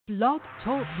Blog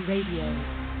Talk Radio.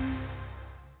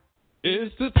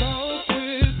 It's the Talk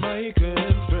with Micah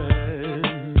and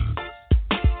Friends.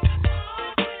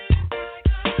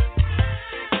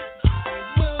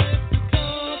 Well, it's the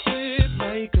Talk with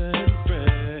Micah and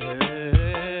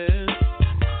Friends.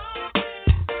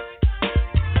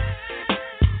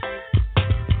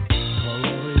 Call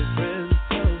all your friends,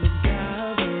 tell them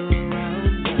gather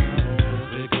around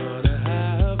now. We're gonna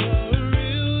have a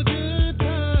real good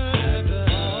time. The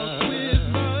Talk with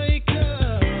Micah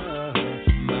and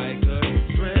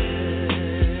Friends.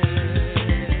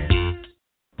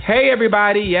 Hey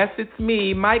everybody, yes, it's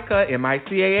me, Micah,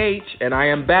 M-I-C-A-H, and I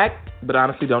am back, but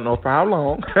honestly don't know for how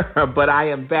long, but I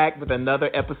am back with another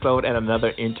episode and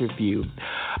another interview.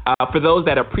 For those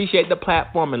that appreciate the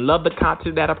platform and love the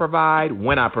content that I provide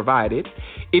when I provide it,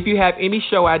 if you have any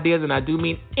show ideas, and I do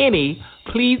mean any,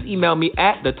 please email me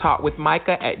at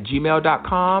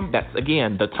thetalkwithmicah@gmail.com. That's,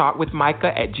 again,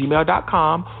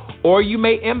 thetalkwithmicah@gmail.com. Or you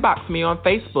may inbox me on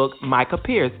Facebook, Micah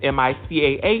Pierce,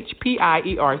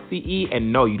 MICAHPIERCE.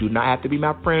 And no, you do not have to be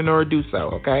my friend or do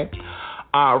so, okay?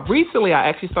 Recently, I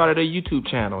actually started a YouTube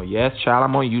channel. Yes, child,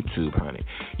 I'm on YouTube, honey.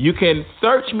 You can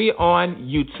search me on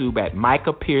YouTube at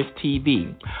Micah Pierce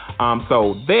TV.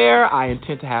 So there, I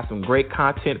intend to have some great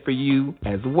content for you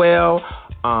as well.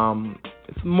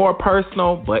 It's more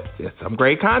personal, but it's some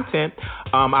great content.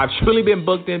 I've truly been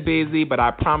booked and busy, but I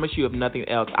promise you, if nothing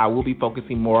else, I will be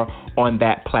focusing more on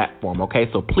that platform, okay?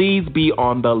 So please be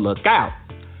on the lookout.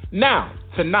 Now,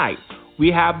 tonight, we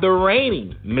have the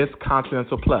reigning Miss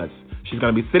Continental Plus. She's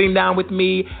going to be sitting down with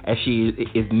me as she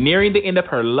is nearing the end of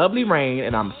her lovely reign,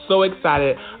 and I'm so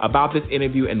excited about this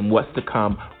interview and what's to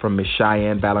come from Miss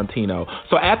Chyenne Valentino.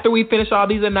 So after we finish all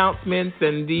these announcements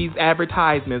and these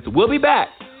advertisements, we'll be back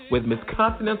with Miss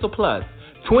Continental Plus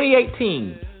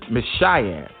 2018, Miss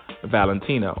Chyenne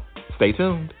Valentino. Stay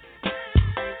tuned.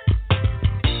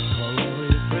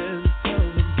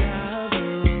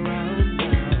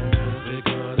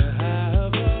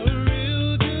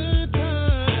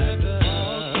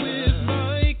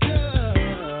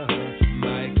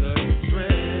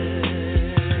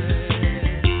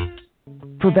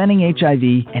 Preventing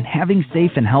HIV and having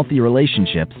safe and healthy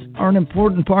relationships are an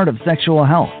important part of sexual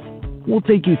health. We'll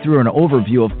take you through an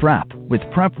overview of PrEP with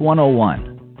PrEP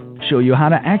 101, show you how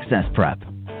to access PrEP,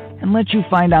 and let you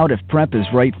find out if PrEP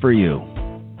is right for you.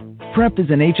 PrEP is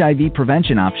an HIV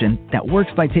prevention option that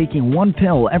works by taking one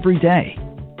pill every day.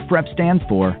 PrEP stands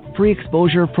for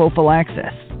Pre-Exposure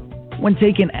Prophylaxis. When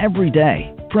taken every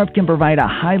day, PrEP can provide a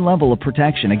high level of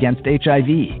protection against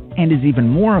HIV and is even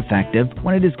more effective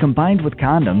when it is combined with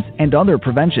condoms and other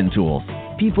prevention tools.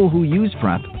 People who use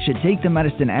PrEP should take the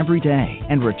medicine every day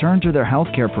and return to their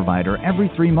healthcare provider every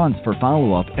 3 months for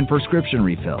follow-up and prescription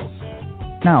refills.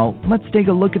 Now, let's take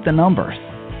a look at the numbers.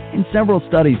 In several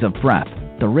studies of PrEP,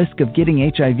 the risk of getting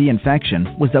HIV infection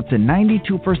was up to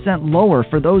 92% lower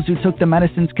for those who took the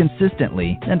medicines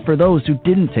consistently than for those who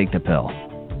didn't take the pill.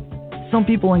 Some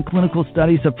people in clinical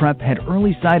studies of PrEP had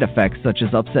early side effects such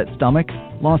as upset stomach,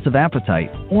 loss of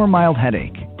appetite, or mild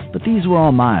headache, but these were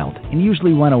all mild and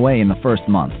usually went away in the first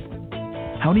month.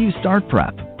 How do you start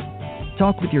PrEP?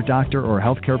 Talk with your doctor or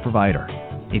healthcare provider.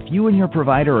 If you and your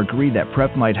provider agree that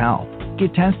PrEP might help,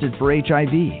 get tested for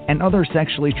HIV and other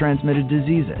sexually transmitted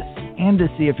diseases, and to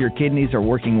see if your kidneys are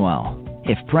working well.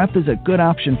 If PrEP is a good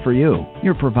option for you,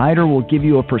 your provider will give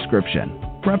you a prescription.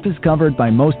 PrEP is covered by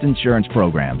most insurance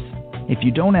programs. If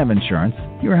you don't have insurance,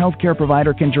 your healthcare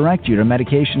provider can direct you to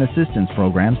medication assistance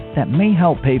programs that may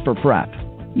help pay for PrEP.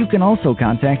 You can also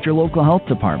contact your local health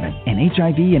department and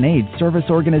HIV and AIDS service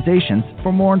organizations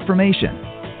for more information.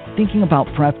 Thinking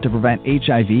about PrEP to prevent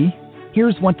HIV?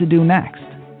 Here's what to do next.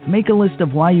 Make a list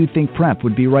of why you think PrEP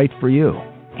would be right for you,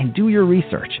 and do your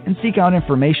research and seek out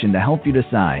information to help you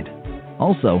decide.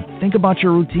 Also, think about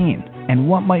your routine and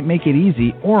what might make it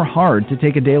easy or hard to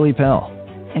take a daily pill.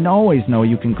 And always know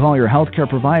you can call your healthcare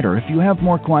provider if you have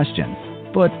more questions.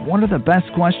 But what are the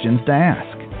best questions to ask?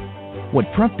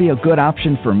 Would PrEP be a good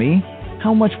option for me?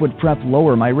 How much would PrEP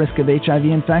lower my risk of HIV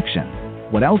infection?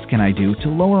 What else can I do to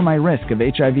lower my risk of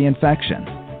HIV infection?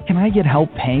 Can I get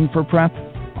help paying for PrEP?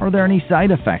 Are there any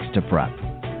side effects to PrEP?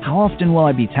 How often will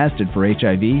I be tested for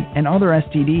HIV and other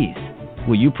STDs?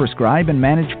 Will you prescribe and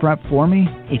manage PrEP for me?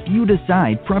 If you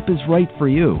decide PrEP is right for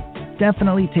you,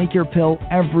 definitely take your pill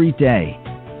every day.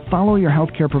 Follow your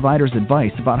healthcare provider's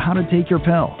advice about how to take your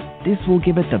pill. This will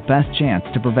give it the best chance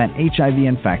to prevent HIV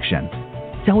infection.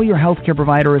 Tell your healthcare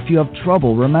provider if you have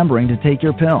trouble remembering to take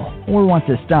your pill or want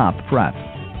to stop PrEP.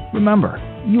 Remember,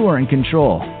 you are in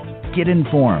control. Get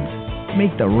informed.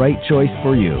 Make the right choice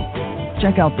for you.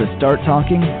 Check out the Start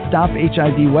Talking, Stop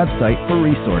HIV website for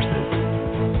resources.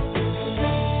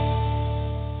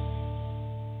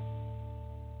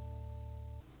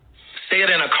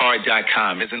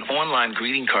 SayItInACard.com is an online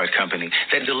greeting card company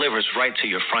that delivers right to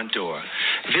your front door.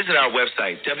 Visit our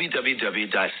website,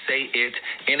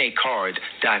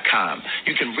 www.SayItInACard.com.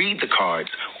 You can read the cards,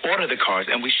 order the cards,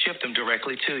 and we ship them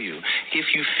directly to you.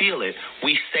 If you feel it,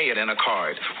 we say it in a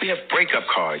card. We have breakup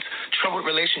cards, troubled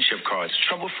relationship cards,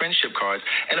 troubled friendship cards,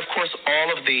 and of course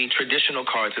all of the traditional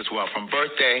cards as well, from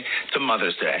birthday to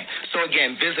Mother's Day. So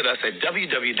again, visit us at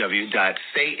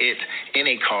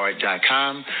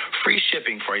www.SayItInACard.com. Free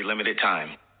shipping for a limited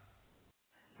time.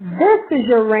 This is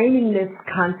your reigning Miss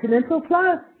Continental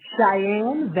Plus,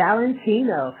 Chyenne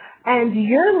Valentino, and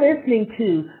you're listening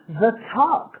to The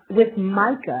Talk with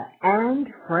Micah and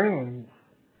Friends.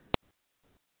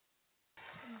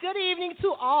 Good evening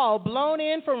to all, blown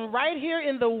in from right here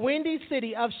in the windy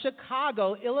city of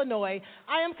Chicago, Illinois.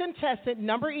 I am contestant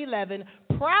number 11,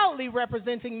 proudly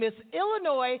representing Miss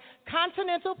Illinois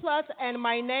Continental Plus, and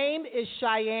my name is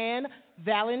Chyenne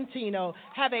Valentino.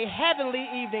 Have a heavenly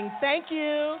evening. Thank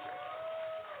you.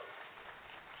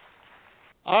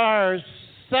 Our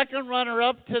second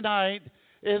runner-up tonight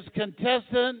is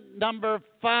contestant number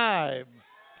 5,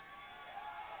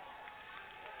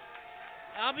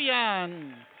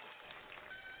 Albion.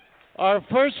 Our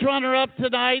first runner-up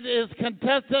tonight is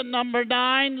contestant number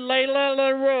 9, Layla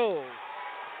LaRue.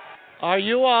 Are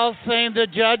you all saying the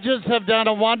judges have done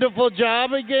a wonderful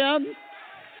job again?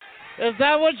 Is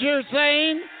that what you're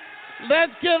saying?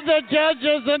 Let's give the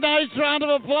judges a nice round of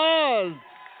applause.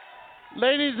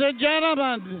 Ladies and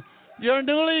gentlemen, your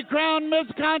newly crowned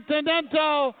Miss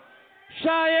Continental,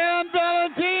 Chyenne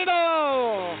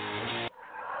Valentino.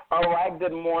 All right,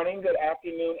 good morning, good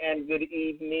afternoon, and good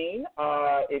evening.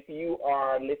 If you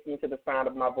are listening to the sound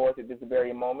of my voice at this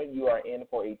very moment, you are in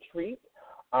for a treat.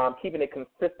 Keeping it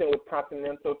consistent with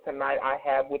Continental tonight, I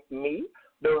have with me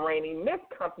the reigning Miss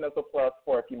Continental Plus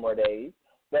for a few more days,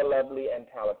 the lovely and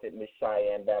talented Miss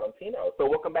Chyenne Valentino. So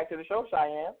welcome back to the show,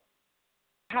 Chyenne.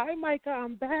 Hi, Micah.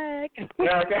 I'm back.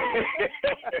 Okay.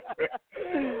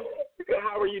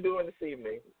 How are you doing this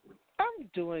evening? I'm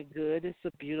doing good. It's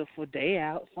a beautiful day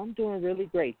out, so I'm doing really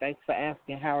great. Thanks for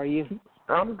asking. How are you?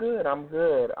 I'm good.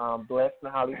 Blessed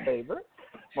and highly favored,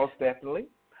 most definitely.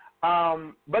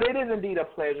 But it is indeed a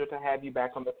pleasure to have you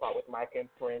back on the Talk with Micah and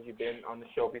Friends. You've been on the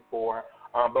show before.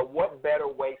 But what better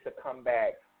way to come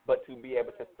back but to be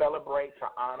able to celebrate, to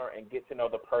honor, and get to know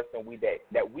the person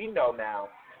that we know now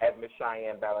as Miss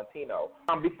Chyenne Valentino.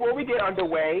 Before we get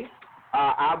underway,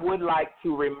 I would like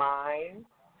to remind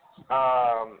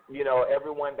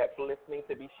everyone that's listening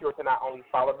to be sure to not only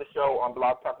follow the show on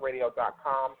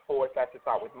blogtalkradio.com/The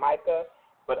Talk with Micah,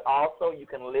 but also you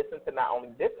can listen to not only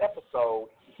this episode,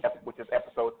 which is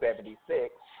episode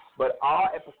 76, but all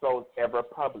episodes ever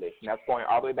published. And that's going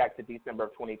all the way back to December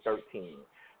of 2013.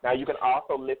 Now, you can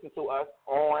also listen to us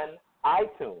on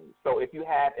iTunes. So if you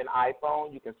have an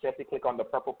iPhone, you can simply click on the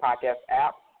Purple Podcast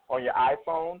app on your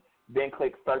iPhone, then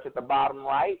click search at the bottom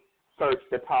right, search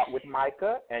The Talk with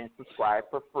Micah, and subscribe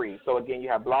for free. So, again, you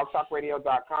have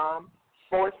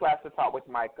blogtalkradio.com/The Talk with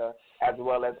Micah, as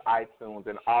well as iTunes.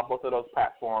 And both of those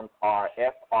platforms are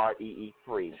FREE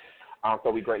free.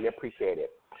 So we greatly appreciate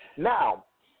it. Now,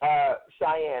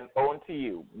 Chyenne, on to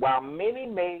you. While many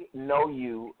may know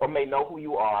you or may know who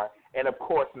you are and, of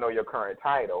course, know your current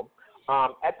title,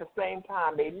 at the same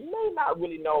time, they may not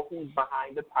really know who's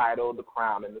behind the title, the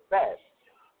crown, and the sash.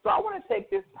 So I want to take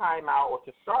this time out, or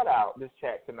to start out this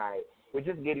chat tonight, with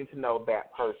just getting to know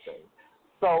that person.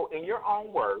 So in your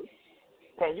own words,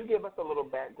 can you give us a little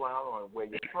background on where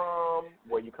you're from,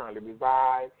 where you currently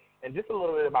reside, and just a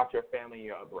little bit about your family and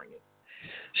your upbringing?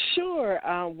 Sure.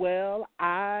 Well,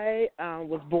 I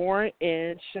was born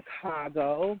in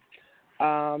Chicago.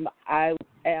 I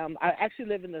actually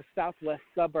live in the southwest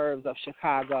suburbs of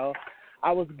Chicago.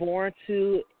 I was born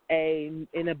in a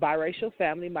biracial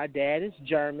family. My dad is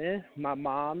German. My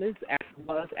mom was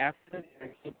African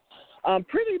American.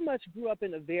 Pretty much grew up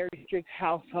in a very strict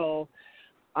household.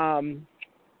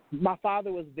 My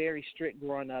father was very strict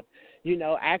growing up.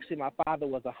 Actually, my father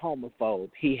was a homophobe.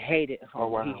 He hated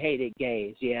He hated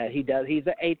gays. Yeah, he does. He's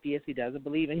an atheist. He doesn't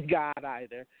believe in God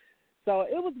either. So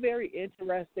it was very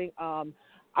interesting. I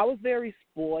was very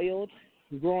spoiled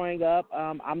growing up.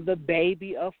 I'm the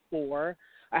baby of 4.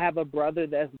 I have a brother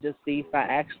that's deceased. I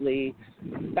actually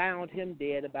found him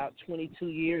dead about 22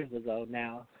 years ago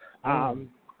now. I'm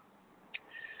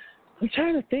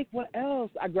trying to think what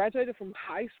else. I graduated from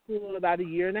high school about a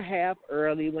year and a half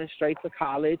early, went straight to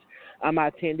college. I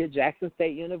attended Jackson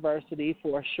State University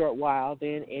for a short while,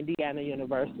 then Indiana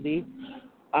University.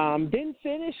 Didn't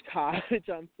finish college,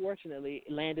 unfortunately.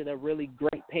 Landed a really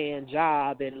great paying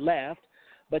job and left,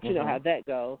 but you know how that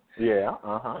goes. Yeah,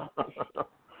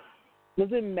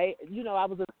 I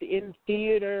was in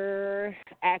theater,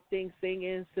 acting,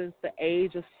 singing since the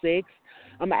age of 6.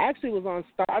 I actually was on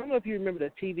Star. I don't know if you remember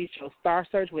the TV show Star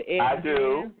Search with Ed. I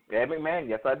do. Ed McMahon.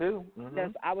 Yes, I do. Mm-hmm.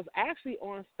 Yes, I was actually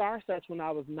on Star Search when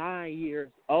I was 9 years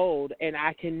old, and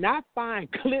I cannot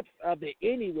find clips of it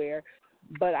anywhere.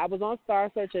 But I was on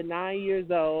Star Search at 9 years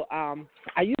old.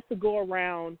 I used to go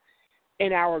around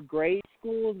in our grade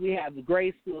schools. We have the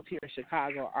grade schools here in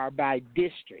Chicago are by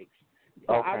districts.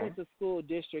 So I went to school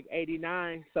District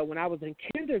 89. So when I was in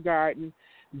kindergarten,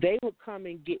 they would come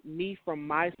and get me from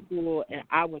my school, and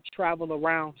I would travel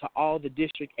around to all the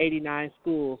District 89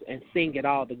 schools and sing at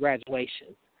all the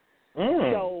graduations.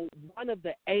 So one of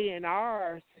the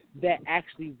A&Rs that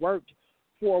actually worked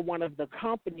for one of the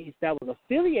companies that was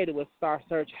affiliated with Star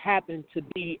Search happened to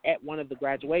be at one of the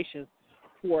graduations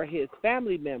for his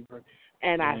family member.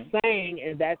 And I sang,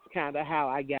 and that's kind of how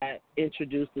I got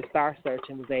introduced to Star Search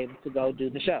and was able to go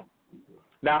do the show.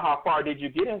 Now, how far did you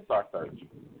get in Star Search?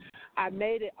 I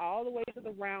made it all the way to the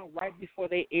round right before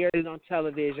they aired it on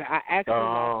television. I actually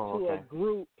went to a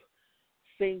group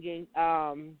singing,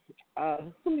 some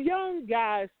young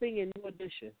guys singing New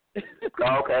Edition.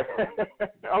 Okay.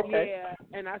 Yeah,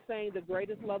 and I sang The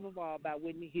Greatest Love of All by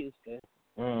Whitney Houston.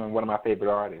 One of my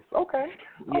favorite artists. Okay.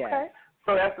 Yeah.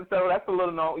 So that's a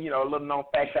little known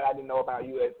fact that I didn't know about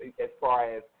you as far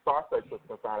as Star Search was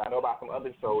concerned. I know about some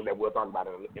other shows that we'll talk about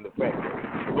in a second,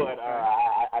 but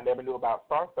I never knew about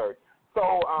Star Search.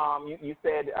 So you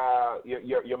said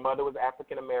your mother was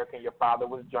African American, your father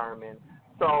was German.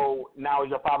 So now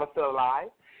is your father still alive?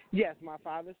 Yes, my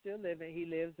father's still living. He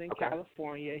lives in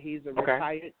California. He's a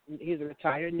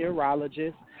retired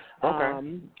neurologist.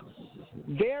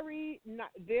 Very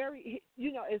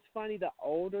it's funny, the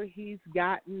older he's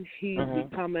gotten, he's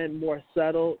becoming more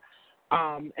subtle.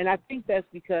 And I think that's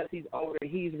because he's older.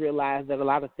 He's realized that a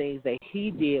lot of things that he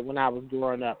did when I was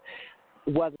growing up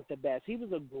wasn't the best. He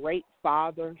was a great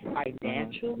father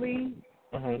financially,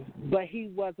 but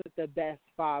he wasn't the best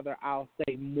father, I'll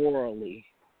say, morally.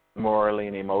 Morally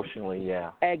and emotionally,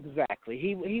 yeah. Exactly.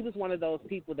 He was one of those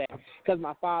people that, because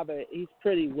my father, he's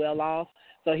pretty well off,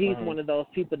 so he's one of those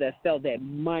people that felt that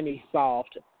money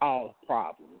solved all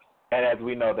problems. And as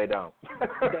we know, they don't.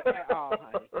 At all,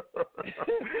 honey.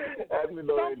 As we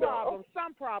know, they don't.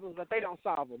 Some problems, but they don't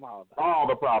solve them all. All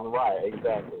the problems, right?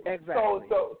 Exactly.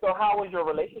 So how was your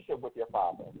relationship with your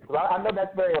father? Because I know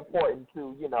that's very important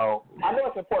too. I know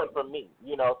it's important for me.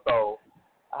 So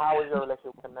how is your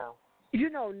relationship with him now?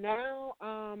 Now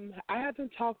I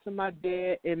haven't talked to my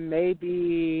dad in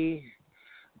maybe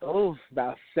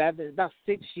about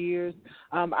 6 years.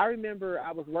 I remember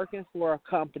I was working for a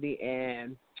company,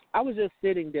 and I was just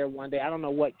sitting there one day. I don't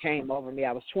know what came over me.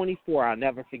 I was 24, I'll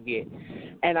never forget.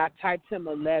 And I typed him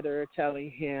a letter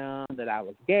telling him that I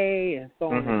was gay and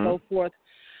so on and so forth.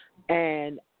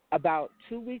 And about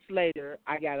 2 weeks later,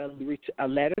 I got a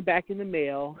letter back in the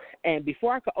mail. And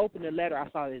before I could open the letter, I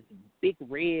saw this big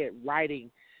red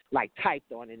writing, like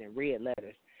typed on it in red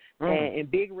letters. And in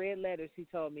big red letters, he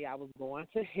told me I was going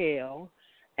to hell.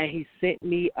 And he sent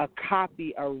me a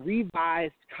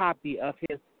revised copy of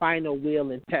his final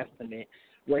will and testament.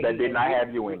 Where that did not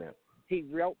have you in it. He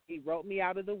wrote me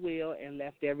out of the will and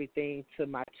left everything to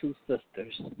my 2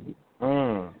 sisters.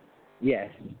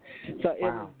 Yes. So it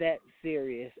was that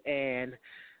serious. And,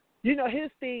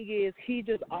 his thing is he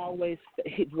just always,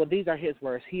 these are his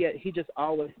words, he just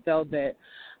always felt that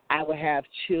I would have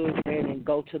children and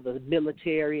go to the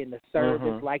military and the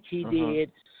service like he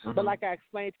did. But like I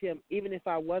explained to him, even if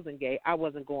I wasn't gay, I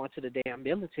wasn't going to the damn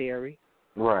military.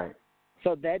 Right.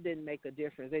 So that didn't make a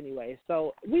difference anyway.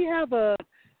 So we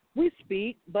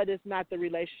speak, but it's not the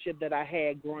relationship that I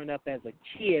had growing up as a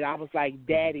kid. I was like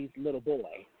daddy's little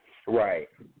boy. Right.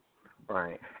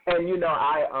 And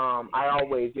I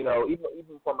always,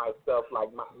 even for myself, like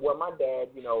my dad,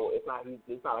 it's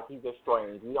not like he's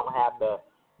estranged. We don't have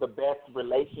the best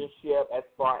relationship as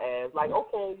far as like,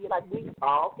 okay, we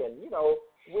talk and we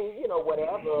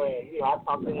whatever, and I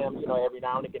talk to him every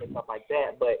now and again and stuff like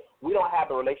that, but we don't have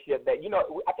a relationship that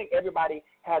I think everybody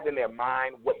has in their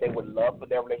mind what they would love for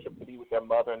their relationship to be with their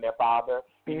mother and their father,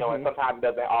 and sometimes it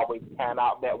doesn't always pan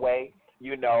out that way.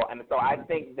 And so I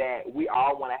think that we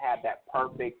all want to have that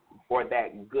perfect or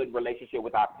that good relationship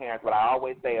with our parents. But I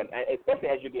always say, especially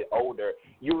as you get older,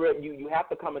 you have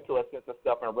to come into a sense of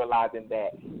self and realizing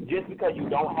that just because you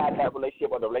don't have that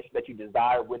relationship or the relationship that you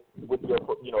desire with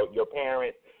your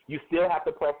parents, you still have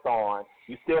to press on.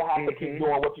 You still have to keep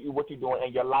doing what you're doing,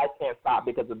 and your life can't stop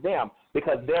because of them,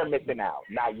 because they're missing out,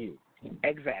 not you.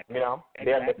 Exactly.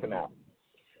 They're missing out.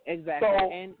 Exactly.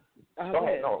 So, and go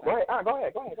ahead. No, go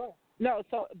ahead. Go ahead. No,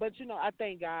 so but I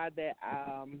thank God that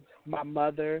my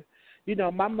mother,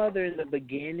 my mother in the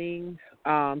beginning,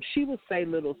 she would say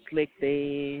little slick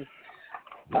things.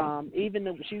 Even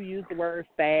though she used the word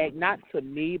fag, not to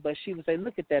me, but she would say,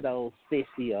 "Look at that old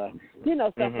sissy," or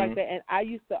stuff like that. And I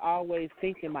used to always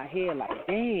think in my head, like,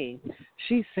 "Dang,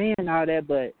 she's saying all that,"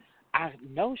 but I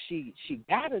know she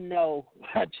gotta know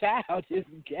her child is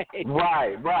gay.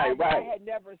 Right. I had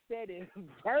never said it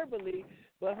verbally,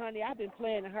 but honey, I've been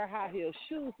playing in her high heel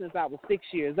shoes since I was 6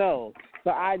 years old.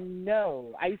 So I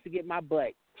know I used to get my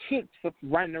butt kicked for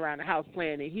running around the house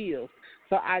playing in heels.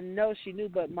 So I know she knew.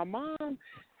 But my mom,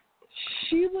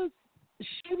 she was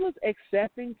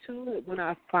accepting to it when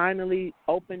I finally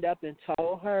opened up and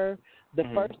told her. The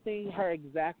first thing, her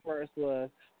exact words was,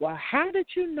 "Well, how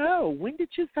did you know? When did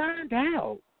you find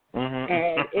out?"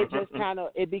 And it just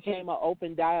it became an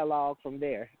open dialogue from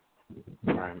there.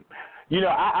 Right.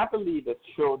 I believe as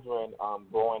children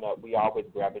growing up, we always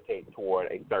gravitate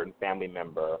toward a certain family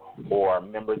member or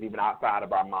members even outside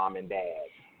of our mom and dad.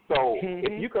 So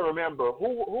if you can remember, who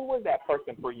was that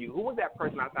person for you? Who was that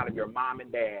person outside of your mom and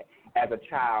dad as a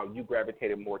child you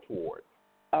gravitated more towards?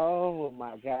 Oh,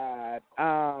 my God.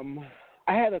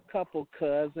 I had a couple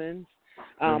cousins.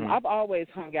 I've always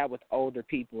hung out with older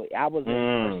people. I was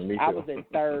in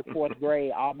third, fourth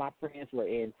grade. All my friends were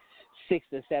in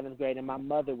 6th and 7th grade, and my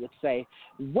mother would say,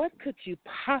 "What could you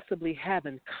possibly have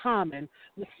in common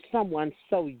with someone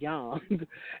so young?"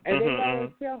 And they would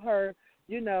always tell her,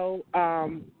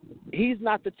 he's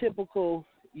not the typical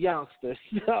youngster.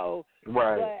 So,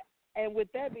 right. And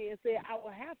with that being said, I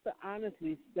would have to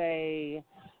honestly say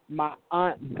my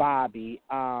Aunt Bobby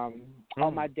on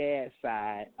my dad's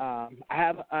side. I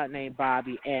have an aunt named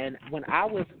Bobby, and when I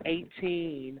was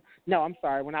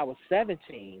when I was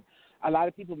 17, a lot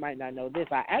of people might not know this.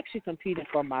 I actually competed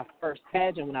for my first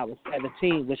pageant when I was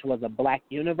 17, which was a Black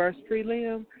Universe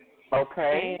prelim.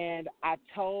 Okay. And I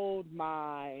told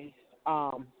my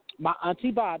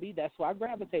auntie Bobby, that's who I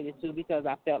gravitated to because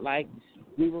I felt like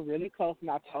we were really close, and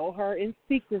I told her in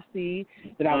secrecy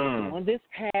that I was doing this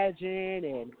pageant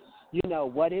and,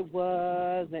 what it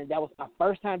was, and that was my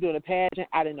first time doing a pageant.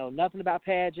 I didn't know nothing about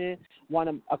pageant.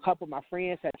 A couple of my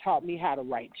friends had taught me how to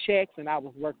write checks, and I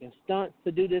was working stunts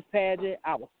to do this pageant.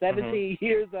 I was 17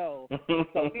 years old,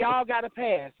 so we all got a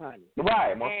pass, honey.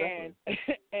 Right,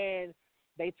 and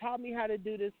they taught me how to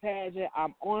do this pageant.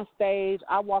 I'm on stage.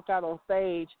 I walk out on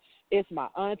stage. It's my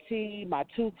auntie, my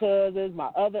two cousins, my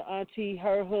other auntie,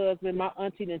 her husband. My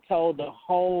auntie done told the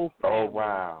whole family. Oh,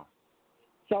 wow.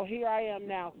 So here I am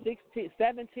now,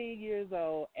 17 years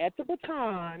old, at the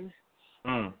baton,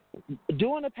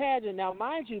 doing a pageant. Now,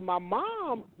 mind you, my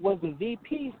mom was the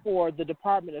VP for the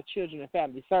Department of Children and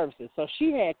Family Services, so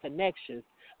she had connections.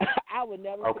 I would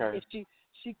never forget.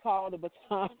 She called the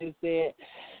baton and said,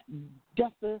 do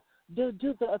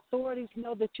the authorities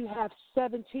know that you have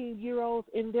 17-year-olds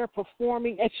in there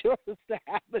performing at your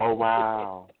establishment? Oh,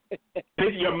 wow.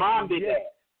 Your mom did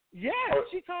that? Yes,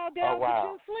 she called down to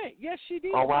Jen Flint. Yes, she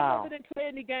did. Oh, wow. My mother didn't play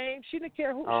any games. She didn't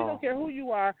care who. She don't care who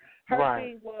you are. Her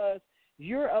thing was,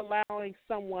 you're allowing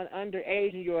someone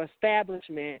underage in your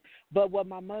establishment. But what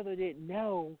my mother didn't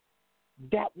know,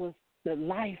 that was the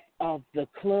life of the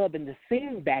club and the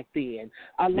scene back then.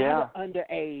 A lot of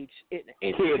underage kids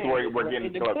were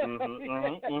getting killed.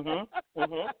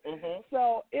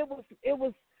 So it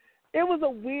was a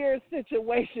weird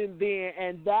situation then,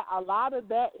 and that a lot of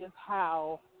that is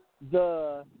how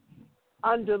the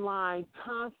underlying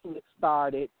conflict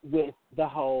started with the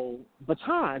whole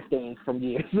baton thing from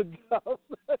years ago.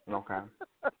 Okay.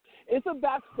 It's a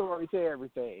backstory to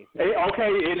everything. Of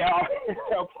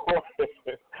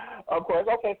course.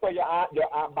 Okay, so your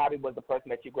aunt Bobby was the person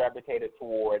that you gravitated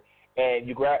toward, and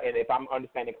and if I'm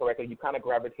understanding correctly, you kind of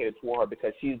gravitated toward her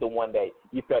because she's the one that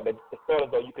you felt as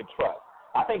though you could trust.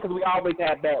 I think because we always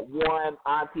have that one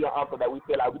auntie or uncle that we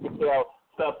feel like we can tell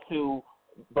stuff to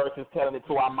versus telling it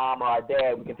to our mom or our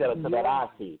dad. We can tell it to that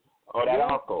auntie or that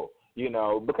uncle.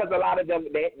 Because a lot of them,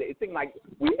 it seems like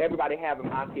everybody have an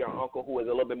auntie or uncle who is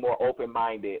a little bit more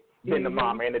open-minded than the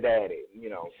mom and the daddy,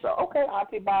 So, okay,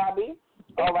 Auntie Bobby.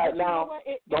 All right, now.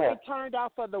 It turned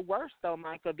out for the worst, though,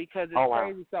 Micah, because it's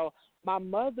crazy. So my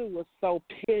mother was so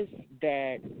pissed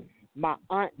that my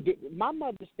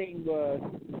mother's thing was,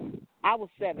 I was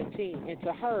 17, and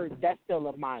to her, that's still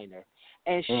a minor.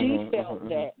 And she felt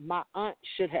that my aunt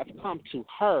should have come to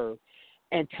her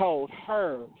and told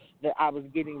her that I was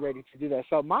getting ready to do that.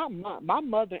 So my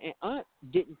mother and aunt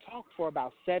didn't talk for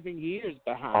about 7 years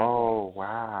behind. Oh,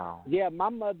 wow. Yeah, my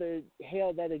mother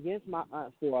held that against my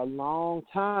aunt for a long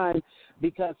time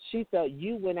because she felt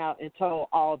you went out and told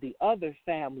all the other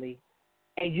family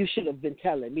and you should have been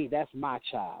telling me that's my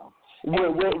child.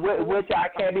 Which I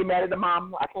can't be mad at the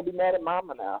mom. I can't be mad at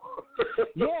mama now.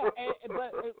 Yeah,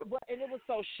 but it was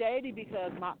so shady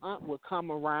because my aunt would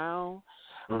come around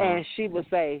Mm-hmm. and she would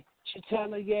say, "She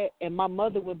telling her yet?" And my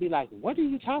mother would be like, "What are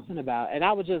you talking about?" And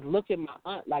I would just look at my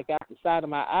aunt like out the side of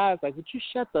my eyes, like, "Would you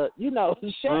shut up?"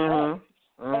 Mm-hmm.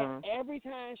 And every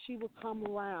time she would come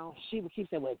around, she would keep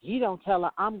saying, "Well, if you don't tell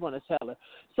her, I'm going to tell her."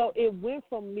 So it went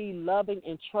from me loving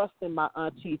and trusting my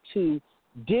auntie to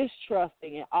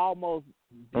distrusting and almost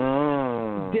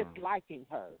disliking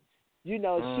her. You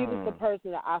know, she was the person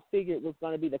that I figured was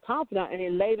going to be the confidant, and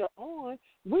then later on,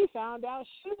 we found out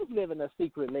she was living a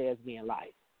secret lesbian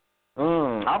life.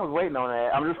 I was waiting on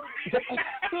that. I'm just.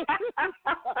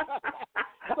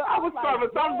 For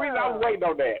some reason, I was waiting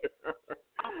on that.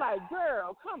 I'm like,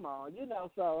 girl, come on, you know.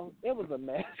 So it was a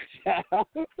mess.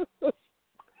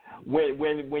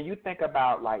 When you think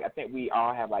about, like, I think we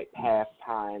all have like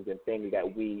pastimes and things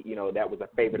that we, you know, that was a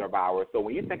favorite of ours. So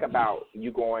when you think about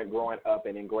you growing up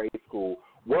and in grade school,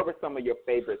 what were some of your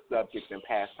favorite subjects and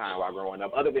pastime while growing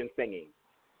up, other than singing?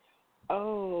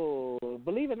 Oh,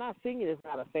 believe it or not, singing is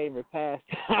not a favorite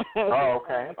pastime. Oh,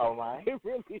 okay. All right. It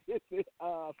really isn't.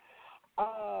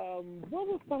 What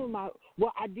was some of my?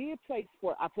 Well, I did play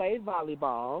sport. I played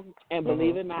volleyball, and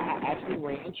believe it or not, I actually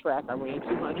ran track. I ran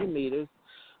 200 meters.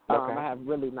 Okay. I have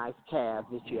really nice calves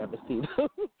if you ever see them.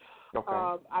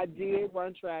 Okay. I did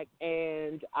run track,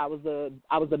 and I was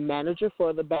a manager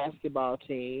for the basketball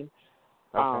team.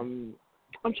 Okay.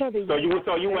 I'm trying to think.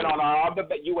 So you went on all the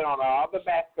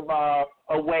basketball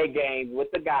away games with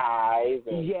the guys.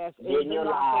 And yes, getting your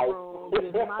life.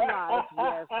 Getting my life.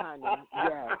 Yes, honey.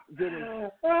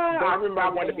 Yes, I remember I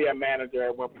wanted to be a manager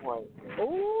at one point.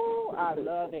 Oh, I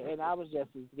love it, and I was just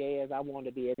as gay as I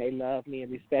wanted to be, and they loved me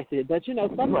and respected it. But you know,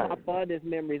 some of my fondest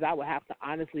memories, I would have to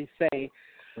honestly say,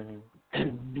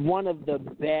 one of the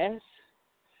best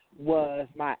was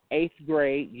my 8th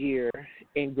grade year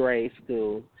in grade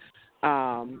school.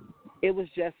 It was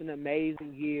just an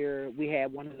amazing year. We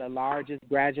had one of the largest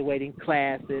graduating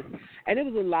classes, and it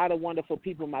was a lot of wonderful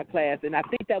people in my class. And I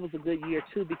think that was a good year,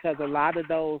 too, because a lot of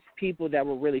those people that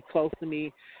were really close to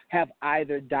me have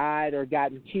either died or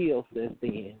gotten killed since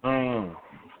then.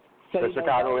 So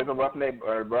Chicago is a rough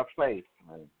place.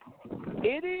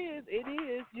 It is,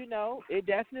 you know, it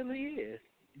definitely is.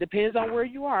 Depends on where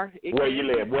you are. Where you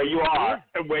live, where you are,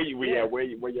 where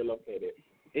you're located.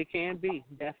 It can be,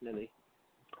 definitely.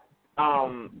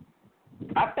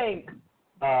 I think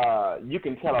you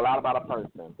can tell a lot about a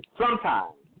person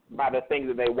sometimes by the things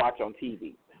that they watch on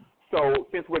TV. So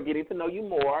since we're getting to know you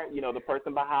more, you know, the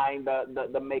person behind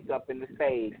the makeup and the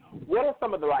stage, what are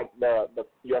some of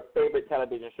your favorite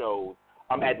television shows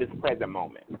at this present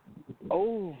moment?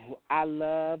 Oh, I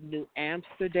love New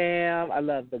Amsterdam. I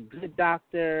love The Good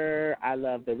Doctor. I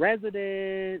love The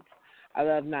Resident. I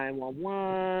love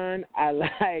 911. I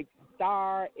like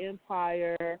Star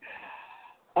Empire.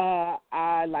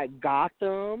 I like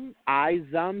Gotham.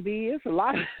 iZombie. It's a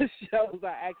lot of shows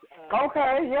I actually.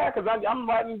 Okay, yeah, because I'm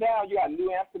writing down. You got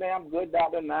New Amsterdam, Good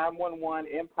Doctor,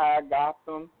 911, Empire,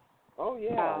 Gotham. Oh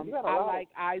yeah, you got a lot. I like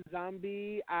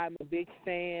iZombie. I'm a big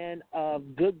fan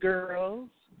of Good Girls.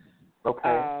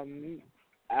 Okay.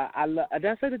 Did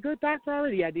I say The Good Doctor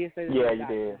already? I did say The Good Doctor. Yeah,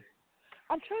 you did.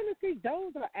 I'm trying to think.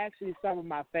 Those are actually some of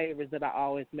my favorites that I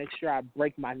always make sure I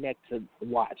break my neck to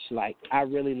watch. Like, I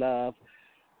really love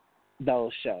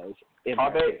those shows.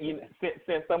 Are there,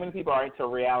 since so many people are into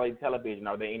reality television,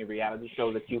 are there any reality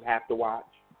shows that you have to watch?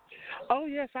 Oh,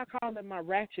 yes. I call it my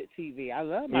Ratchet TV. I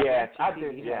love my Ratchet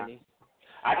TV, yeah. honey.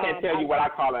 I can't tell you what I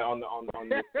call it on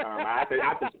this. I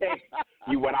have to text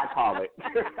you what I call it.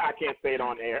 I can't say it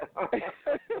on air.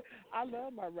 I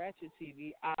love my Ratchet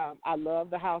TV. I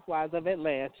love the Housewives of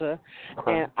Atlanta,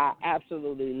 and I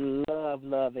absolutely love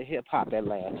Love and Hip Hop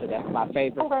Atlanta. That's my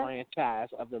favorite franchise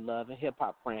of the Love and Hip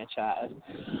Hop franchise.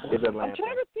 It's Atlanta. I'm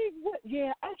trying to think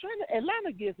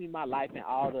Atlanta gives me my life in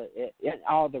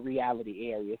all the reality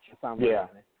areas for some reason.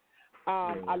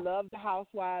 I love the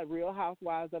Real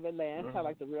Housewives of Atlanta. I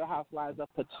like the Real Housewives of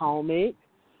Potomac.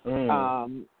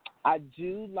 I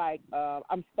do like,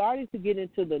 I'm starting to get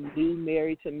into the new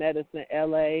Married to Medicine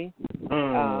LA.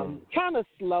 Kind of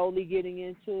slowly getting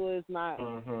into it. It's not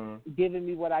giving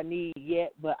me what I need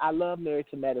yet, but I love Married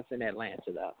to Medicine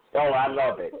Atlanta, though. Oh, I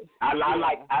love it. I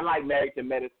like Married to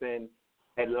Medicine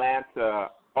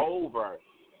Atlanta over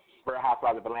Real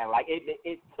Housewives of Atlanta. Like,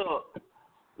 it took.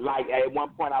 Like, at one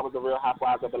point, I was a Real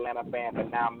Housewives of Atlanta fan,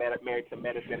 but now I'm Married to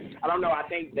Medicine. I don't know. I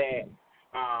think that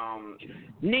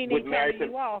Nene turning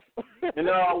you off.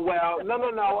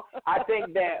 No. I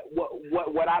think that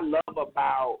what I love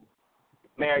about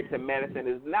Married to Medicine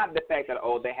is not the fact that,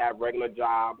 they have regular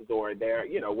jobs or they're,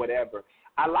 whatever.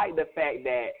 I like the fact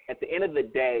that at the end of the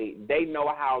day, they know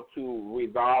how to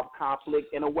resolve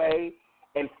conflict in a way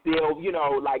and still,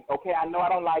 okay, I know I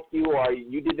don't like you or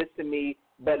you did this to me,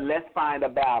 but let's find a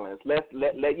balance. Let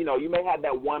you may have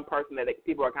that one person that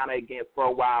people are kind of against for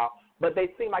a while, but they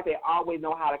seem like they always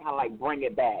know how to kind of like bring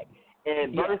it back.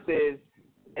 And versus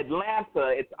Atlanta,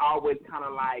 it's always kind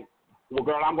of like, well,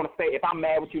 girl, I'm going to stay. If I'm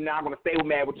mad with you now, I'm going to stay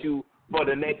mad with you for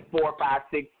the next 4, 5,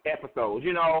 6 episodes,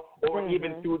 or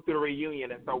even through the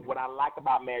reunion. And so what I like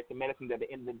about Married to Medicine is at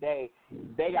the end of the day,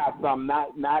 they got some,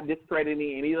 not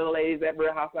discrediting any of the ladies at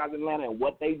Real Housewives of Atlanta and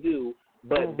what they do,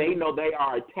 but they know they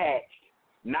are attached,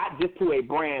 not just to a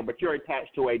brand, but you're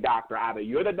attached to a doctor. Either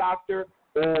you're the doctor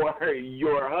or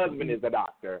your husband is the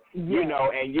doctor, and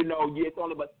it's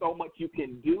only but so much you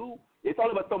can do. It's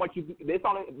only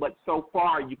but so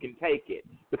far you can take it,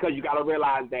 because you got to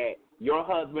realize that your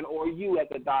husband or you as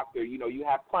a doctor, you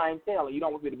have clientele and you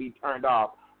don't want it to be turned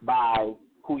off by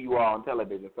who you are on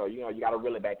television. So, you got to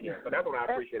reel it back in. So that's what I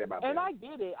appreciate about that. And I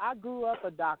get it. I grew up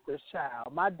a doctor's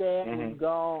child. My dad was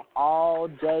gone all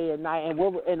day and night.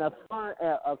 And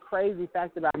a crazy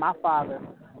fact about my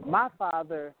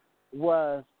father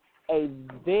was a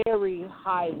very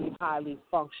highly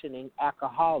functioning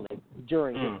alcoholic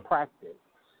during his practice.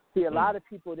 See, a lot of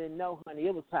people didn't know, honey.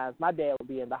 It was times my dad would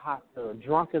be in the hospital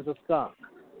drunk as a skunk,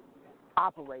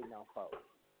 operating on folks.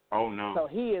 Oh, no. So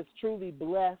he is truly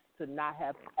blessed to not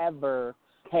have ever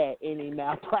had any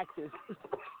malpractice.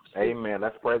 Amen.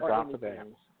 Let's praise God for that.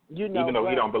 Even though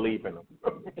we don't believe in him.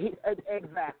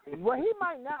 Exactly. Well, he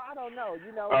might now. I don't know.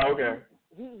 Oh, okay.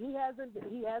 He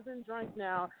hasn't drank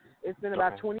now. It's been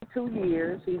about 22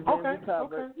 years. He's been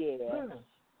recovered. Okay. Yeah.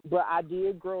 But I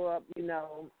did grow up,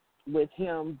 with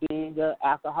him being an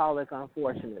alcoholic,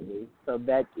 unfortunately. So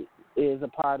that is a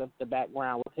part of the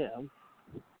background with him.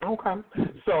 Okay.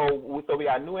 So we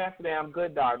got New Amsterdam,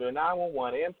 Good Doctor,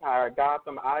 911, Empire,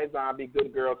 Gotham, iZombie,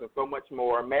 Good Girls, and so much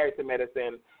more. Married to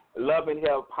Medicine, Love and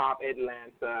Hip Hop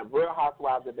Atlanta, Real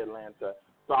Housewives of Atlanta.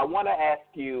 So I want to ask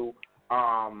you,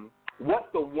 what's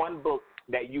the one book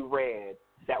that you read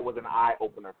that was an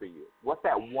eye-opener for you? What's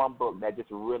that one book that just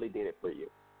really did it for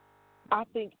you? I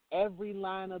think every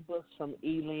line of books from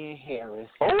Elian Harris.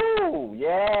 Oh,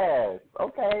 yes.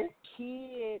 Okay.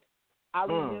 Kid, I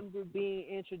remember being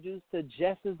introduced to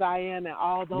Just As I Am and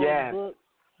all those books.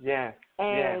 Yes.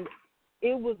 And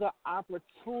it was an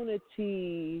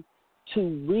opportunity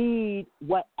to read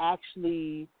what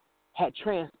actually had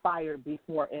transpired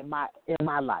before in my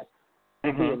life.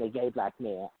 Being a gay black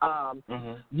man,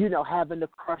 having the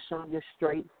crush on your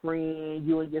straight friend,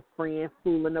 you and your friend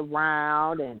fooling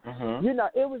around, and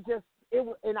it was,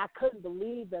 and I couldn't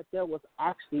believe that there was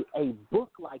actually a book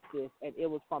like this, and it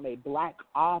was from a black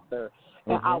author,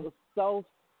 and I was so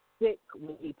sick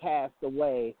when he passed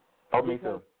away. Oh, me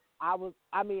too. I was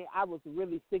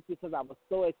really sick because I was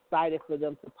so excited for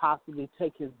them to possibly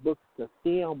take his books to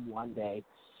film one day.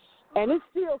 And it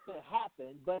still could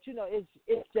happen, but,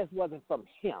 it just wasn't from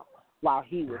him while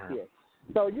he was here.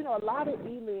 So, a lot of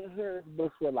Elian Harris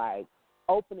books were, like,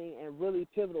 opening and really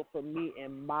pivotal for me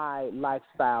in my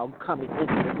lifestyle, coming into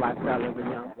this lifestyle as a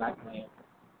young black man.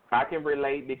 I can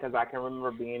relate because I can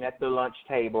remember being at the lunch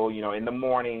table, in the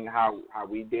morning, how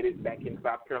we did it back in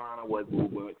South Carolina was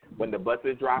when the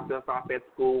buses dropped us off at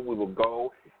school, we would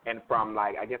go, and from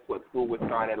school would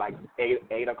start at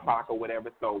 8 o'clock or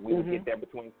whatever, so we would get there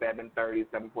between 7:30,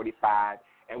 7:45,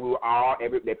 and we were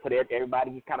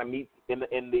everybody just kind of meets in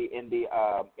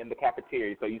the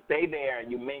cafeteria. So you stay there and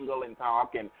you mingle and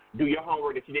talk and do your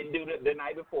homework that you didn't do the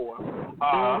night before.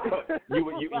 You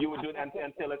would do it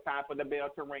until it's time for the bell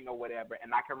to ring or whatever.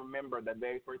 And I can remember the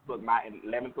very first book, my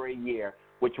 11th grade year,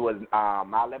 which was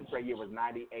my 11th grade year was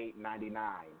 98,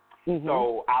 99.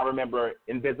 So I remember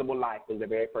Invisible Life was the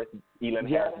very first Elian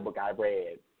Harris book I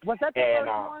read. Was that the first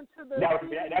one to the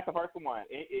that's the first one.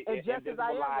 And Just As I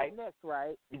Am was next,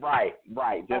 right?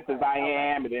 Right. Just As I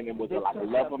Am, and then it was like a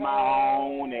Love of My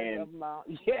Own, and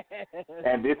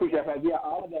and this was just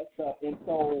all of that stuff. And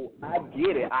so I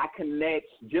get it. I connect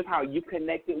just how you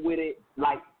connected with it.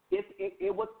 Like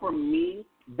it was for me.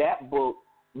 That book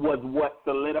was what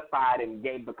solidified and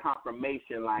gave the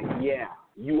confirmation. Like,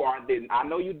 you are this. I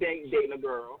know you dating a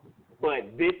girl,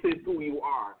 but this is who you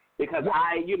are. Because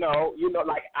I don't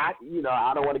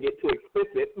want to get too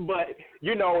explicit, but,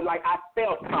 I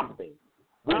felt something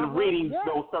when reading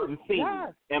those certain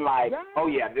scenes. And oh,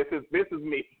 yeah, this is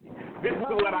me. This is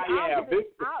what I am. It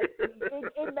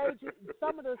made you,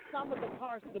 some of the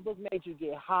parts of the book made you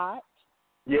get hot.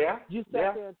 Yeah. You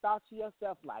sat there and thought to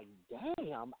yourself, like,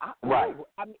 damn. Right.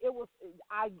 I mean, it was, it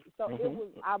was,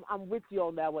 I'm with you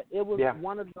on that one. It was Yeah.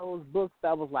 one of those books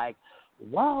that was like,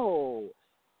 whoa,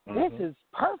 this is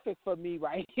perfect for me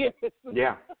right here.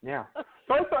 Yeah.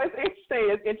 So it's interesting.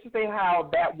 It's interesting how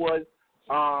that was,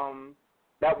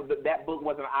 that book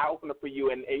was an eye opener for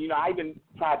you. And you know, I even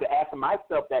tried to ask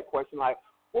myself that question, like,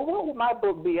 well, what would my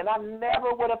book be? And I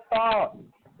never would have thought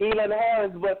Elon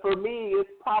Harris, but for me, it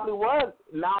probably was.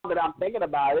 Now that I'm thinking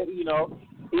about it, you know,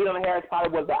 Elon Harris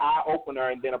probably was the eye opener,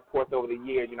 and then of course over the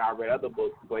years, you know, I read other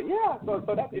books. But yeah, so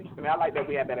that's interesting. I like that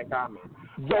we have that in common.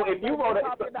 So if you wrote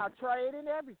talking about trade and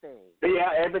everything.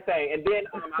 Yeah, everything. And then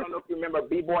I don't know if you remember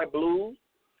B-Boy Blues.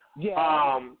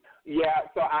 Yeah. Yeah,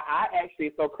 so I actually,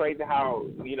 it's so crazy how,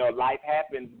 you know, life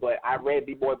happens, but I read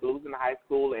B-Boy Blues in high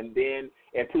school, and then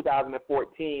in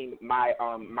 2014, my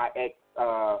ex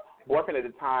boyfriend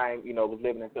at the time, you know, was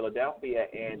living in Philadelphia,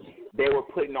 and they were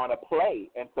putting on a play,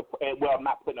 and well,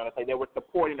 not putting on a play, they were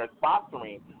supporting or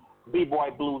sponsoring B-Boy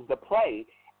Blues, the play,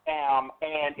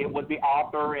 and it was the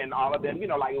author and all of them, you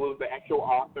know, like it was the actual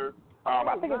author.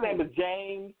 I think his name was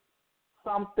James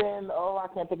something. Oh,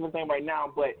 I can't think of his name right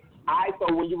now, but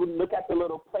so when you would look at the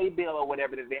little playbill or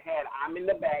whatever that they had, I'm in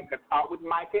the back. The Talk with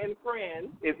Micah and Friends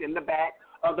is in the back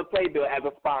of the playbill as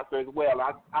a sponsor as well.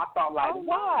 I thought, like,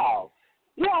 wow.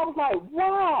 Yeah, I was like,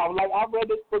 wow. Like, I read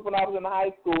this book when I was in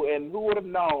high school, and who would have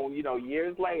known, you know,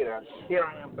 years later, here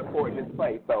I am supporting this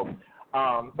place. So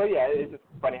yeah, it's just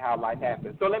funny how life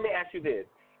happens. So let me ask you this.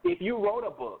 If you wrote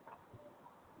a book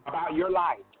about your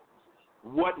life,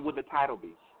 what would the title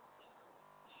be?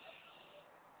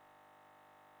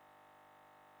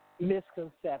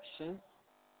 Misconception.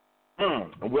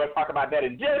 We'll talk about that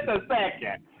in just a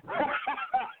second.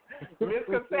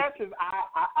 Misconceptions.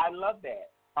 I love that.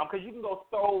 Because you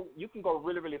can go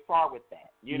really, really far with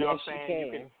that. You know what I'm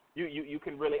saying? You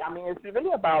can really. I mean, it's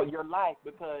really about your life,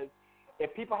 because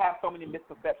if people have so many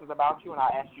misconceptions about you, and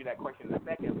I'll ask you that question in a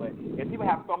second, but if people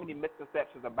have so many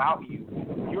misconceptions about you,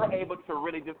 you're able to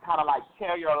really just kind of like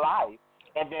tell your life,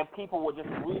 and then people will just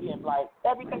read it and like,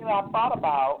 everything that I thought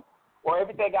about or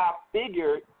everything I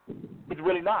figured is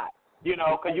really not. You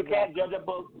know, because you can't judge a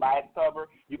book by its cover.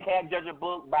 You can't judge a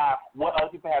book by what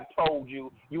other people have told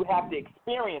you. You have to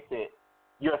experience it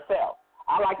yourself.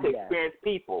 I like to experience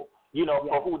people, you know,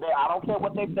 for who they are. I don't care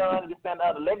what they've done and this and the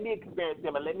other. Let me experience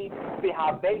them and let me see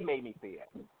how they made me feel.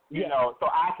 You know, so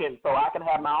I can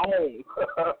have my own,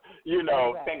 you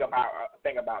know, thing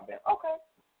about that. Okay.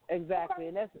 Exactly,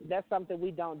 and that's something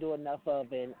we don't do enough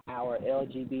of in our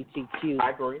LGBTQ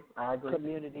I agree.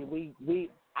 community.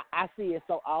 I see it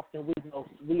so often.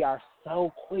 We are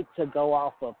so quick to go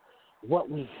off of what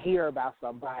we hear about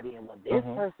somebody and what this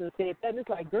person said. And it's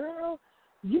like, girl,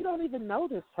 you don't even know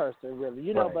this person really,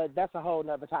 you know. But that's a whole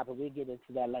nother topic. We'll get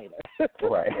into that later.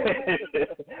 Right.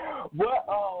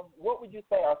 What would you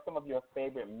say are some of your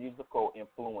favorite musical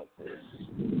influences?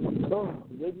 Oh,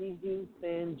 Whitney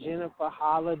Houston, Jennifer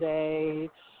Holiday,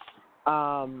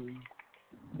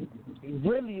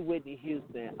 really Whitney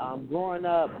Houston. Growing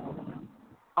up,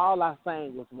 all I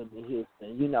sang was Whitney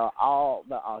Houston. You know, all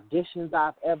the auditions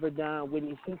I've ever done,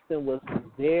 Whitney Houston was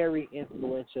very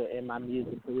influential in my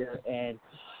music career.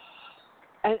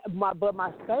 But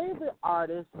my favorite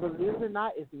artist, believe it or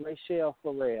not, is Rachelle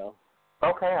Ferrell.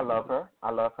 Okay, I love her.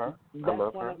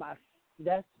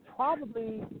 That's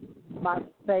probably my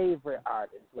favorite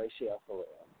artist, Rachelle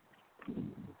Ferrell.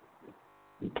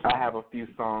 I have a few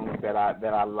songs that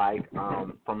I like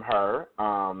from her.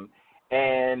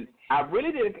 And I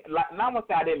really didn't, not once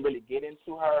I didn't really get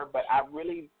into her, but I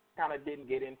really kind of didn't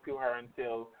get into her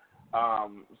until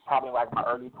probably like my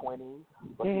early 20s.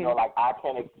 But, you know, like I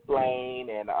Can't Explain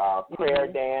and Prayer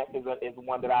Dance is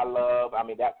one that I love. I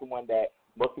mean, that's the one that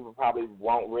most people probably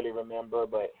won't really remember,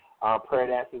 but Prayer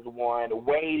Dance is one.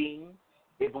 Waiting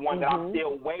is one that I'm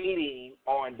still waiting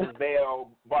on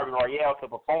Giselle Barbie Royale to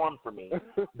perform for me.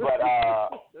 But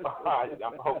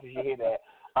I'm hoping you hear that.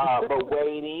 But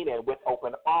Waiting and With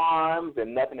Open Arms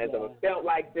and Nothing Has Ever Felt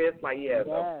Like This. Like,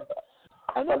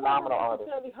 and phenomenal artist.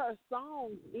 Not necessarily her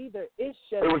songs either. It's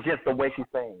just, it was just the way she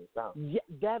sings.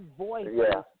 That voice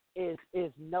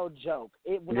is no joke.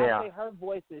 When I say her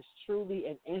voice is truly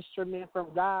an instrument from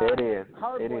God, it is.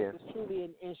 Her voice is truly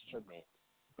an instrument.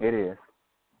 It is.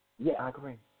 Yeah, I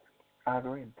agree.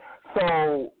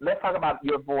 So let's talk about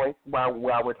your voice while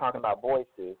we're talking about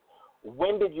voices.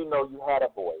 When did you know you had a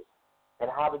voice, and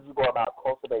how did you go about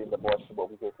cultivating the voice to what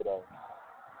we hear today?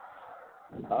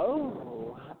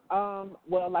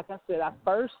 Well, like I said, I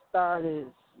first started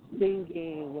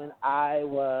singing when I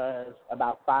was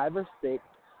about 5 or 6.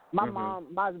 My mom,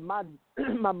 my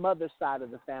my mother's side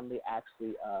of the family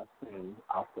actually sings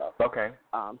also. Okay.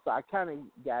 So I kind of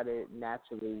got it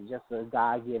naturally, just a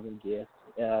God-given gift,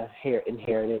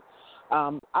 inherited.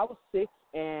 I was 6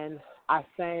 and I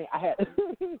sang. I had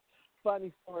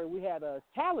funny story. We had a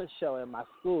talent show in my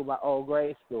school, my old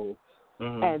grade school,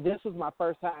 and this was my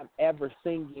first time ever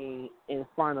singing in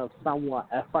front of someone,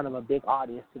 in front of a big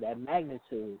audience to that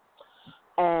magnitude.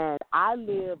 And I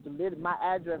my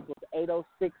address was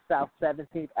 806 South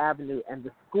 17th Avenue, and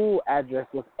the school address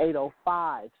was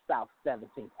 805 South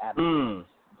 17th Avenue.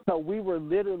 So we were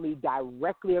literally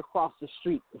directly across the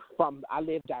street I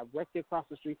lived directly across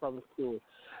the street from the school.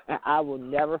 And I will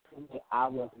never forget, I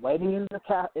was waiting in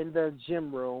the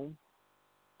gym room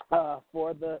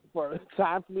for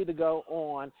time for me to go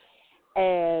on.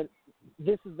 And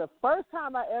this is the first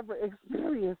time I ever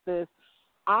experienced this.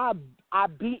 I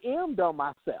BM'd on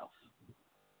myself.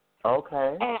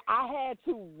 Okay. And I had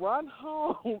to run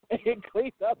home and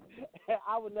clean up. And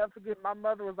I would never forget, my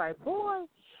mother was like, "Boy,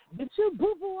 did you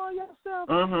boo-boo on yourself?"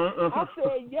 I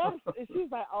said, "Yes." And she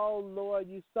was like, "Oh, Lord,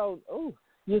 you're so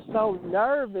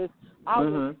nervous." I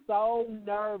was so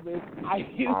nervous. I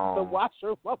used to wash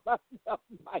her on myself.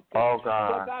 Oh,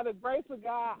 God. But by the grace of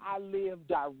God, I lived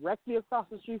directly across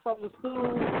the street from the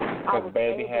school. Because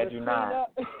baby had you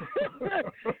not.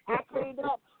 I cleaned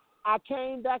up. I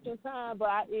came back in time, but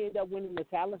I ended up winning the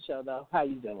talent show, though. How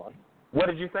you doing? What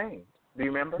did you sing? Do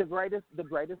you remember? The greatest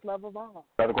love of all.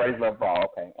 Oh, the greatest love of all.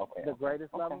 Okay. The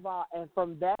greatest love of all. And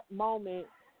from that moment,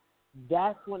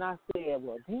 that's when I said,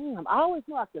 well, damn, I always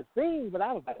knew I could sing, but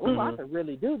I was like, oh, I could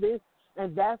really do this.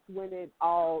 And that's when it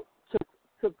all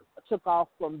took off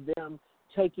from them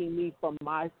taking me from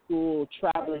my school,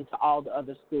 traveling to all the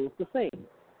other schools to sing.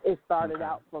 It started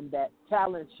out from that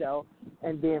talent show,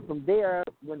 and then from there,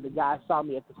 when the guys saw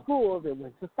me at the schools, it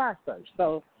went to Star Search.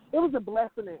 So it was a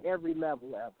blessing in every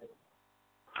level of it.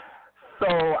 So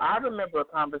I remember a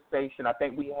conversation. I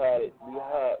think we had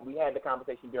the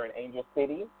conversation during Angel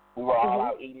City. We were all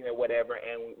out eating or whatever,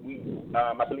 and we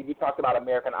I believe we talked about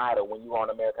American Idol when you were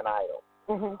on American Idol.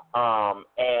 You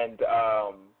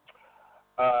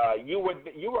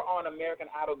were on American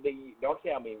Idol. Don't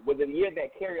tell me, was it the year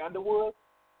that Carrie Underwood?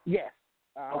 Yes.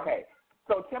 Okay.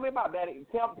 So tell me about that.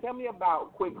 Tell me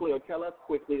about quickly, or tell us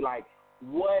quickly, like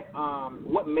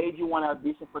what made you want to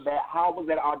audition for that? How was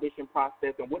that audition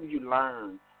process, and what did you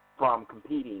learn from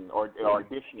competing or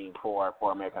auditioning for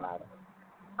American Idol?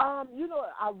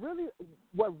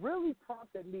 What really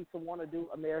prompted me to want to do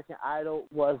American Idol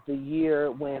was the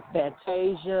year when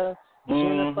Fantasia,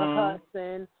 Jennifer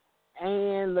Hudson,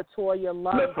 and Latoya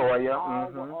Love all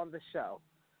were on the show.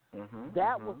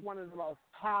 That was one of the most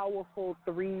powerful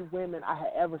 3 women I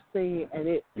had ever seen, and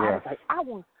I was like, I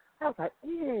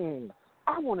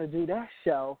want to do that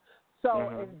show. So,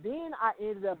 and then I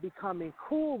ended up becoming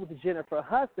cool with Jennifer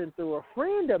Hudson through a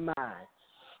friend of mine.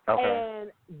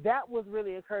 And that was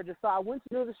really encouraging. So I went to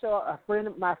do the show.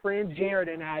 My friend Jared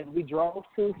and I, we drove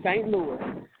to St. Louis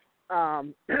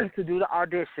to do the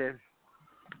audition.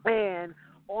 And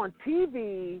on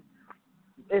TV,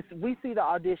 we see the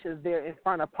auditions there in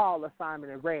front of Paula, Simon,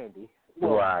 and Randy.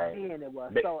 Right. And it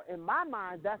was. So in my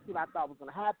mind, that's what I thought was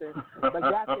going to happen. But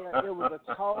got there, it was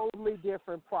a totally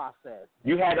different process.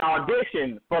 You had to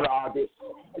audition for the audition.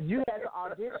 You had to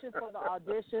audition for the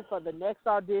audition, for the next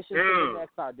audition, for the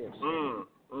next audition.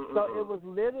 So it was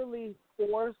literally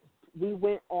forced. We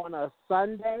went on a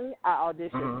Sunday. I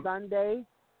auditioned Sunday.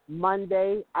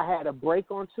 Monday, I had a break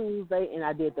on Tuesday, and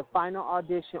I did the final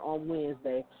audition on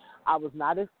Wednesday. I was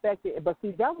not expected, but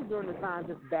see, that was during the time,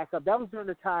 just back up, that was during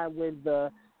the time when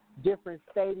the different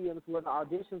stadiums where the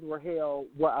auditions were held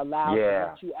were allowed to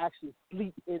let you actually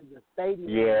sleep in the stadium.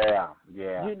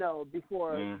 You know,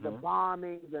 before the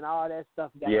bombings and all that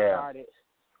stuff got started.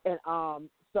 And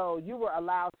so you were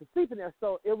allowed to sleep in there,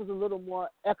 so it was a little more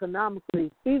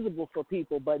economically feasible for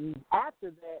people. But after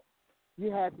that,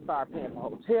 you had to start paying for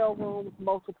hotel rooms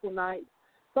multiple nights.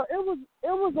 So it was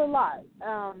a lot.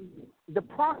 The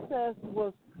process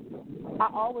was, I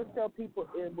always tell people,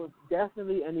 it was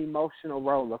definitely an emotional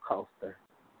roller coaster.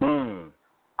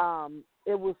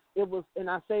 It was, and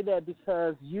I say that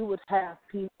because you would have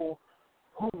people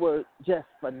who were just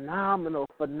phenomenal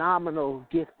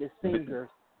gifted singers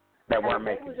that weren't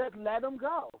making it. They would just let them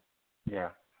go. Yeah.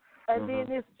 And then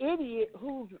this idiot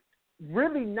who's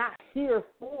really not here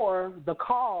for the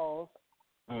cause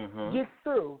gets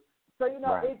through. So, you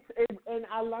know, and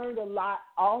I learned a lot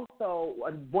also.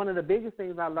 One of the biggest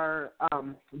things I learned,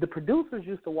 the producers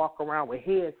used to walk around with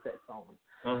headsets on.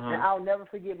 And I'll never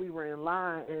forget, we were in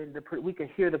line, and we could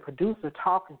hear the producer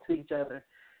talking to each other.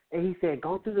 And he said,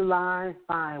 go through the line,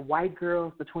 find white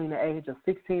girls between the age of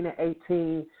 16 and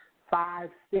 18, 5,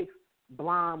 6,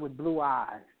 blonde with blue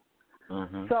eyes.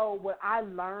 Mm-hmm. So what I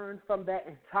learned from that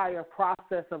entire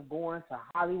process of going to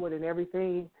Hollywood and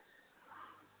everything,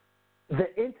 the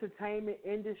entertainment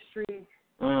industry is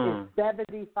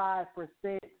 75%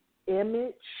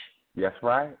 image. That's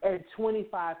right. And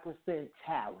 25%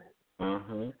 talent.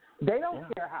 Mm-hmm. They don't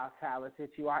care how talented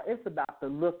you are. It's about the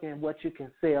look and what you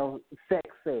can sell, sex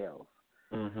sells.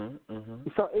 Mm-hmm. Mm-hmm.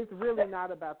 So it's really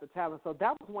not about the talent. So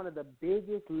that was one of the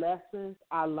biggest lessons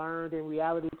I learned in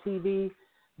reality TV,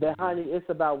 that, honey, it's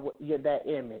about that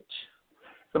image.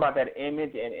 It's about that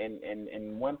image,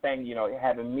 and one thing, you know,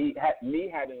 having me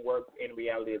having worked in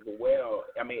reality as well.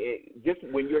 I mean, just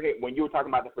when you were talking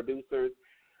about the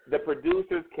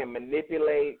producers can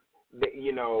manipulate.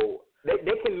 You know,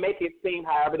 they can make it seem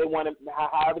however they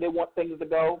want things to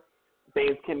go.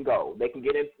 Things can go. They can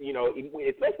get in. You know,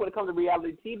 especially when it comes to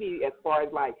reality TV, as far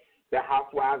as like the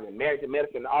Housewives and Marriage and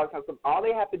Medicine and all that kind of stuff. All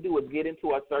they have to do is get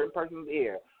into a certain person's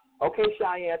ear. Okay,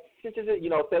 Chyenne, you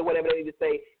know, say whatever they need to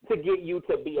say to get you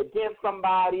to be against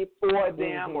somebody, for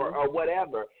them, or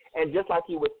whatever. And just like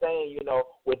you were saying, you know,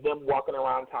 with them walking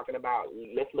around talking about,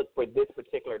 let's look for this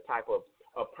particular type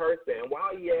of person. And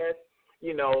while, yes,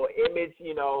 you know, image,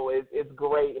 you know, is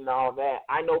great and all that,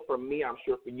 I know for me, I'm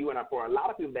sure for you and for a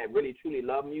lot of people that really, truly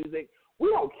love music, we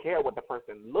don't care what the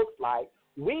person looks like.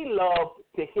 We love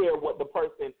to hear what the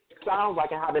person sounds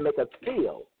like and how they make us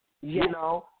feel, you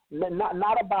know.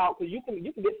 Not about, because you can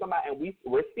get somebody, and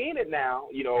we're seeing it now.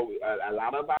 You know, a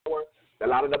lot of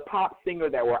the pop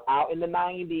singers that were out in the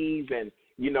 90s and,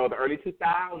 you know, the early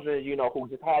 2000s, you know, who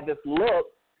just had this look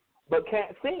but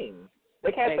can't sing.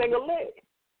 They can't sing a lick.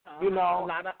 You know, a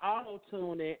lot of auto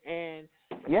tuning, and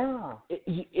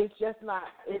it's just not.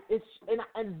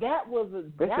 And that was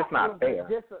just not fair.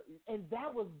 And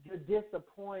that was the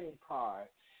disappointing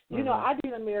part. You know, I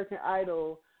did American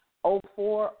Idol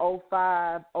 04,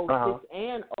 05, 06,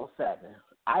 and 07.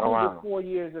 I did it 4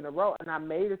 years in a row, and I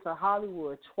made it to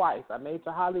Hollywood twice. I made it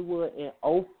to Hollywood in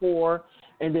 04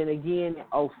 and then again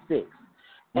in 06.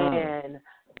 And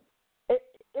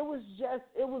it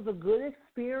was a good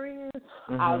experience.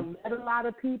 I met a lot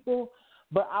of people,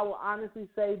 but I will honestly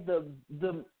say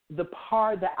the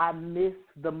part that I missed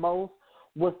the most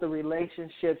was the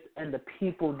relationships and the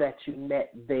people that you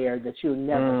met there that you'll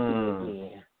never see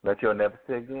again. That you'll never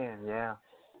see again, yeah.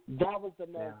 That was the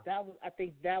most. I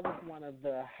think that was one of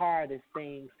the hardest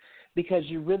things, because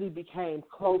you really became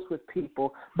close with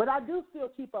people. But I do still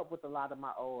keep up with a lot of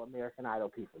my old American Idol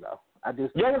people, though. I do.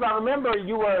 Yeah, because I remember I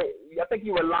think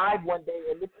you were live one day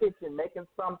in the kitchen making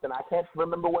something. I can't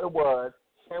remember what it was.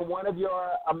 And one of your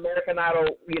American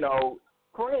Idol, you know,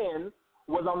 friends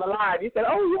was on the line. You said,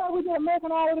 "Oh yeah, we did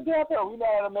American Idol together. We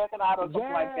did American Idol,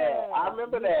 something like that." I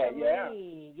remember that. Yeah.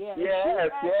 She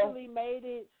actually made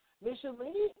it.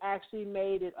 Micheline actually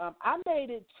made it. I made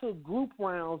it to group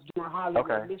rounds during Hollywood.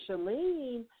 Okay.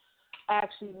 Micheline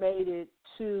actually made it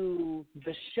to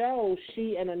the show.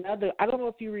 She and another. I don't know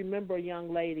if you remember a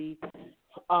young lady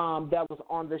that was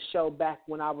on the show back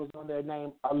when I was on there,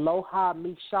 named Aloha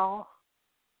Mishaw.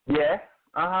 Yeah.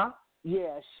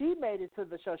 Yeah, she made it to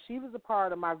the show. She was a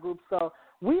part of my group, so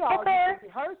we all used to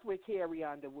rehearse with Carrie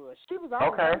Underwood. She was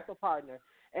our rehearsal partner.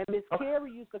 And Miss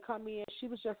Carrie used to come in. She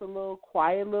was just a little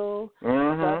quiet little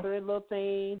southern little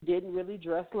thing, didn't really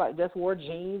dress like, just wore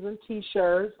jeans and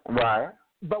T-shirts. Right.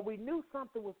 But we knew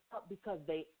something was up because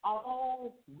they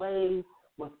always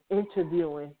was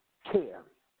interviewing Carrie.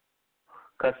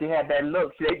 Because she had that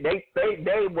look. They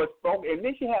was so, and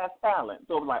then she has talent.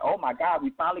 So it was like, oh my God,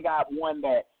 we finally got one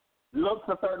that looks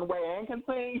a certain way and can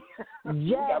sing.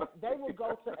 Yes, they would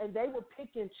go to, and they would pick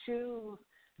and choose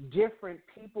different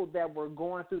people that were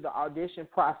going through the audition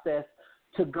process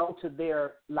to go to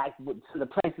their, like, to the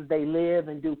places they live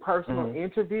and do personal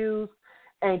interviews.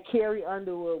 And Carrie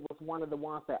Underwood was one of the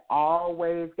ones that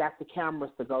always got the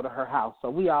cameras to go to her house. So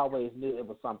we always knew it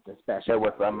was something special. There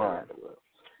was something Underwood.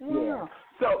 Yeah.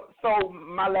 So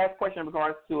my last question in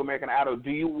regards to American Idol,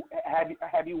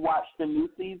 have you watched the new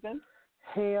season?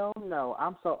 Hell no.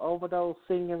 I'm so over those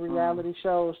singing reality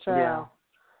shows, child.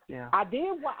 Yeah. I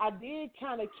did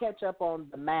kind of catch up on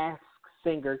The Masked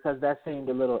Singer because that seemed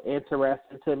a little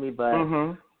interesting to me, but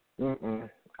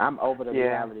I'm over the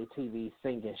reality TV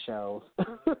singing shows.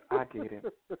 I get it.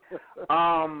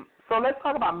 So let's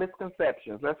talk about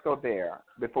misconceptions. Let's go there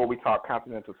before we talk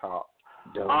Continental Talk.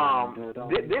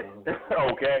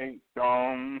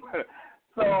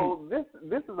 So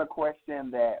this is a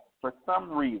question that for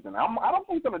some reason, I don't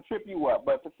think it's going to trip you up,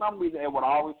 but for some reason it would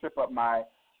always trip up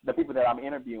the people that I'm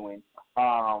interviewing.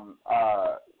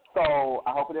 So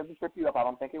I hope it doesn't trip you up. I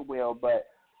don't think it will, but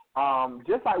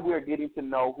just like we're getting to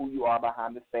know who you are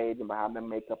behind the stage and behind the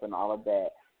makeup and all of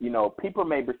that, people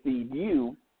may perceive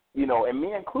you, and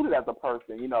me included as a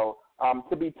person,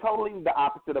 to be totally the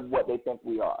opposite of what they think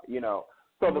we are,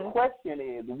 So the question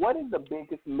is, what is the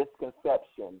biggest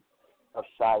misconception of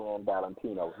Chyenne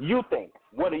Valentino? You think?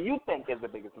 What do you think is the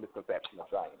biggest misconception of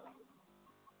Chyenne?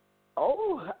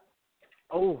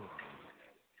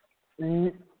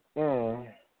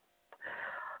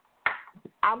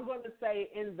 I'm going to say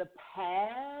in the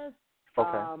past,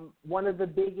 one of the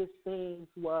biggest things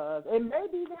was, and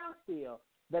maybe now still,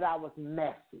 that I was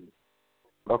messy.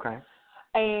 Okay.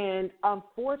 And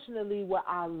unfortunately, what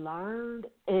I learned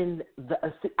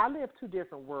I live two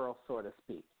different worlds, so to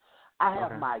speak. I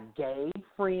have my gay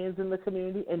friends in the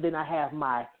community, and then I have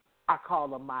I call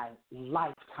them my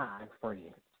lifetime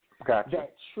friends. Gotcha.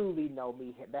 That truly know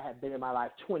me, that have been in my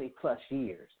life 20 plus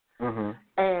years. Mm-hmm.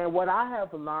 And what I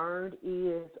have learned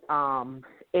is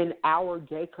in our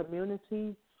gay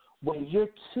community, when you're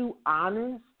too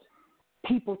honest,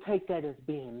 people take that as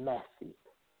being messy.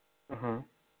 Mm-hmm.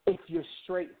 If you're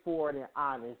straightforward and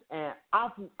honest. And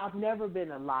I've never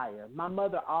been a liar. My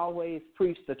mother always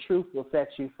preached the truth will set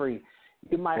you free.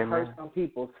 You might hurt some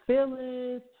people's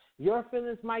feelings. Your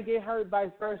feelings might get hurt,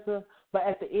 vice versa. But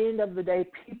at the end of the day,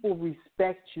 people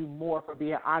respect you more for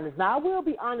being honest. Now, I will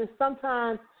be honest.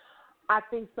 Sometimes I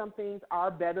think some things are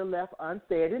better left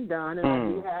unsaid and done, and I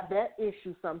do have that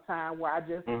issue sometimes where I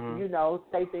just,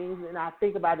 say things and I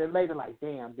think about it later like,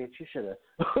 damn, bitch, you should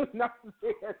have not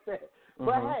said that.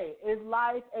 But, hey, it's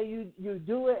life, and you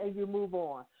do it and you move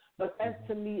on. But that,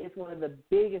 to me, is one of the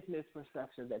biggest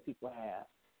misperceptions that people have.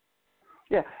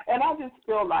 Yeah, and I just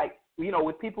feel like,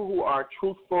 with people who are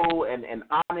truthful and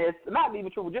honest, not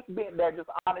even truthful, just being there, just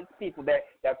honest people,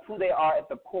 that's who they are at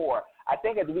the core. I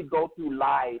think as we go through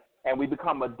life and we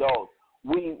become adults,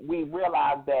 we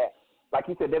realize that, like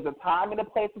you said, there's a time and a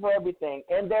place for everything,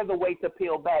 and there's a way to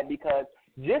peel back because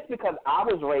just because I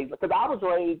was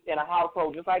raised in a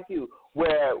household just like you,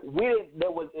 where it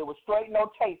was straight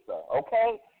no chaser,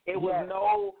 okay? It was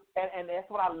no, and that's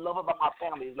what I love about my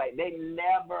family is like they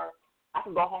never. I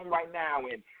can go home right now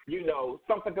and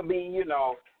something could be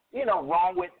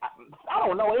wrong with I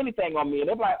don't know anything on me, and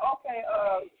they're like, okay,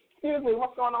 excuse me,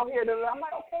 what's going on here? And I'm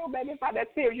like, okay, well, baby, it's not that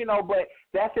serious, but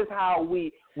that's just how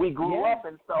we grew up,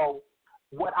 and so.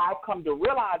 What I've come to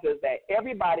realize is that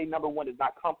everybody, number one, does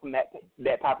not come from that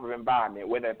type of environment,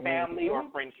 whether family or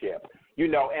friendship,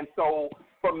 and so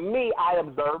for me, I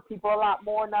observe people a lot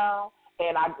more now,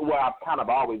 and I've kind of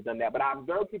always done that, but I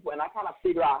observe people and I kind of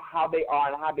figure out how they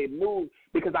are and how they move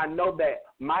because I know that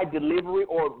my delivery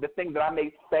or the things that I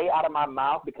may say out of my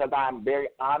mouth because I'm very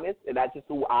honest and that's just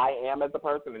who I am as a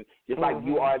person and just like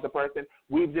you are as a person,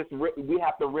 we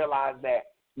have to realize that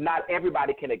not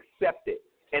everybody can accept it.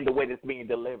 And the way that's being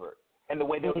delivered, and the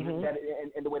way that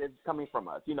and the way that's coming from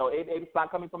us, it's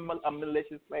not coming from a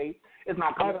malicious place. It's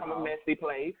not coming from a messy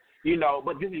place,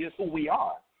 But this is just who we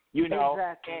are,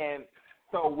 Exactly. And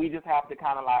so we just have to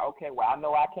kind of like, okay, well, I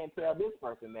know I can't tell this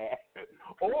person that,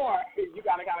 or you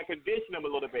got to kind of condition them a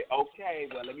little bit. Okay,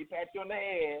 well, let me pat you on the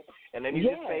head and let me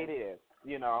just say this,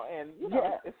 and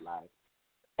it's nice.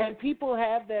 And people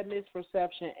have that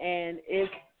misperception, and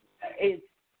it's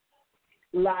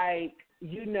like.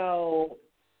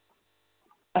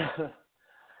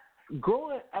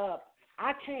 Growing up,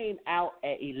 I came out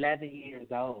at 11 years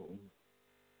old.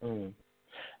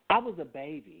 I was a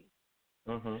baby.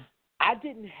 I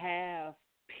didn't have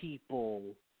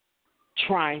people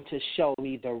trying to show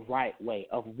me the right way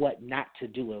of what not to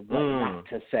do and what not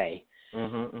to say.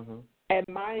 And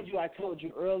mind you, I told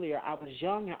you earlier, I was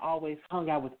young and always hung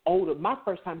out with older. My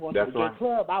first time going to the gay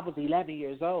club, I was 11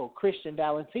 years old. Christian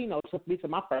Valentino took me to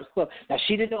my first club. Now,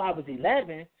 she didn't know I was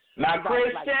 11. Not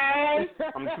Christian!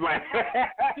 I'm playing.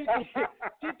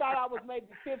 She thought I was maybe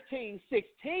 15,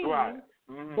 16. Right.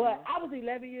 But I was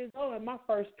 11 years old at my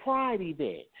first Pride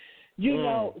event.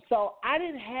 So I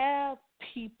didn't have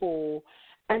people,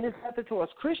 and it's nothing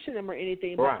towards Christianism or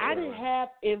anything, but I didn't have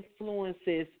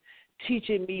influences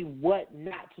teaching me what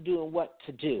not to do and what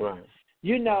to do.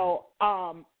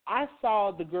 I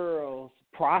saw the girls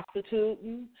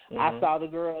prostituting. I saw the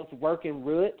girls working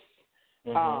roots,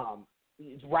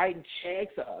 writing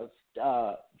checks,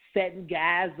 setting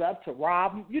guys up to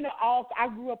rob them. I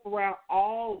grew up around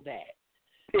all that.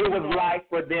 It was life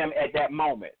for them at that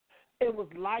moment. It was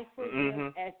life for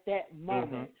them at that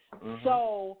moment.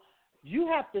 So you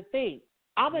have to think,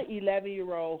 I'm an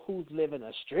 11-year-old who's living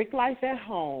a strict life at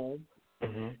home,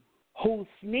 who's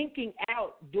sneaking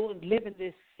out, living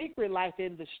this secret life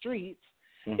in the streets.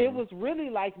 It was really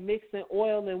like mixing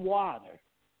oil and water.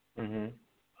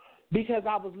 Because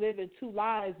I was living two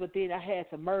lives, but then I had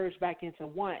to merge back into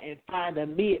one and find a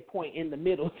midpoint in the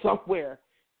middle somewhere.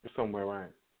 Somewhere,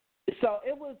 right. So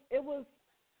it was,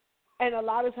 and a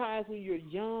lot of times when you're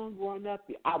young, growing up,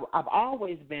 I've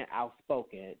always been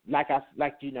outspoken. Like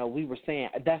we were saying,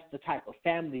 that's the type of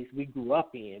families we grew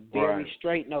up in. Very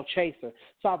straight, no chaser.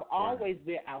 So I've always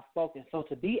been outspoken. So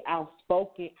to be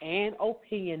outspoken and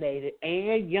opinionated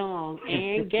and young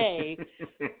and gay.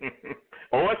 It's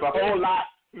a whole lot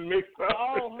mixed up.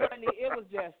 Oh, honey, it was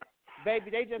just,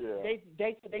 baby,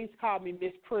 they called me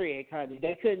Miss Craig, honey.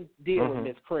 They couldn't deal with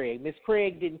Miss Craig. Miss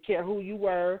Craig didn't care who you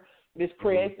were. Miss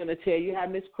Craig's going to tell you how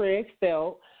Miss Craig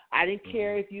felt. I didn't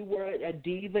care if you were a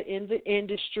diva in the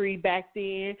industry back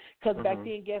then, because back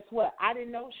then, guess what? I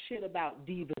didn't know shit about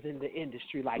divas in the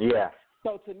industry like that.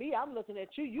 So to me, I'm looking at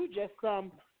you. You just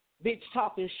some bitch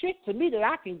talking shit to me that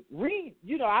I can read.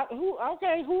 You know,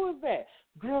 who is that?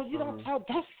 Girl, you don't talk.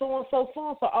 That's so-and-so,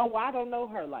 so-and-so. Oh, well, I don't know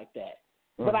her like that.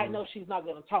 But I know she's not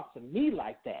going to talk to me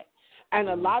like that. And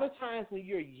a lot of times when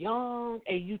you're young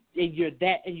and you're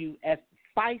that and you as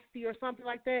feisty or something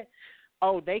like that,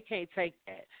 oh, they can't take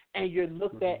that. And you're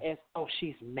looked at as, oh,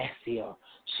 she's messy or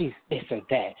she's this or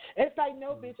that. It's like,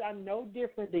 no, bitch, I'm no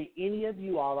different than any of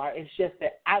you all are. It's just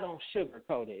that I don't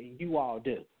sugarcoat it, and you all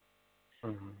do.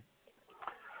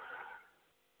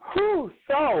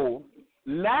 So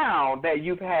now that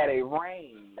you've had a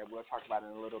reign that we'll talk about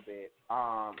in a little bit,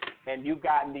 and you've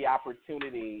gotten the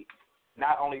opportunity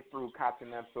not only through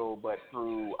Continental but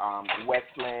through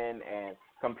Westland and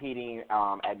competing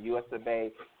at US of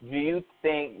A, do you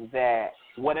think that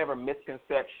whatever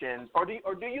misconceptions, or do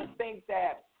you think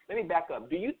that, let me back up,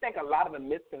 do you think a lot of the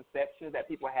misconceptions that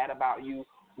people had about you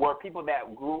were people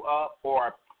that grew up,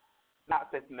 or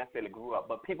not necessarily grew up,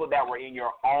 but people that were in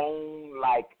your own,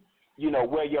 like, you know,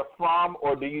 where you're from,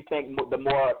 or do you think the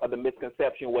more of the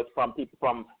misconception was from people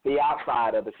from the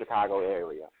outside of the Chicago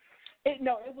area?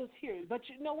 No, it was here. But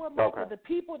you know what, Micah? The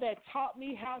people that taught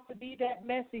me how to be that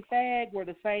messy fag were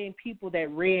the same people that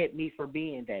read me for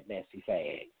being that messy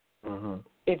fag.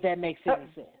 If that makes any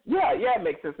sense. Yeah, it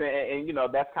makes sense. And you know,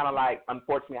 that's kind of like,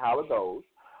 unfortunately, how it goes.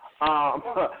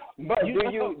 But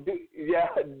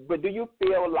do you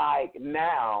feel like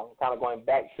now, kind of going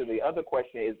back to the other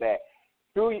question, is that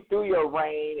through your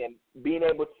reign and being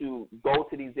able to go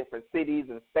to these different cities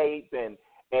and states and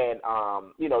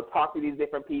you know, talk to these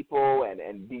different people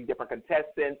and these different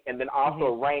contestants, and then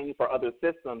also reign for other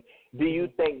systems, do you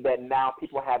think that now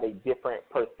people have a different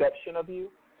perception of you?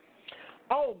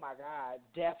 Oh, my God,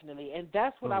 definitely. And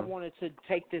that's what I wanted to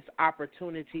take this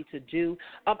opportunity to do.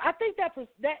 I think that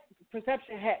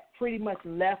perception had pretty much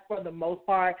left for the most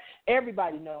part.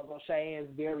 Everybody knows Cheyenne is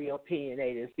very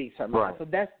opinionated and speaks her mind. So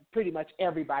that's pretty much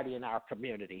everybody in our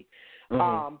community.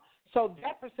 So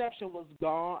that perception was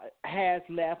gone, has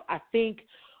left. I think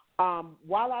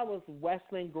while I was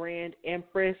Westland Grand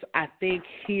Empress, I think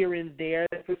here and there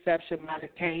the perception might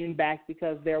have came back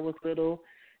because there was little,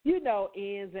 you know,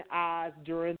 ins and outs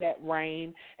during that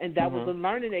reign. And that was a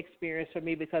learning experience for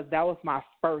me because that was my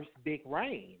first big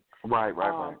reign. Right.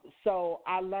 So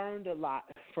I learned a lot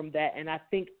from that. And I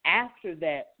think after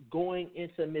that, going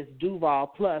into Miss Duval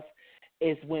Plus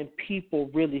is when people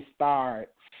really start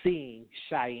seeing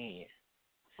Chyenne.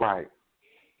 Right.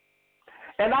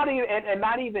 And not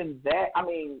even that. I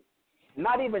mean,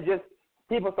 not even just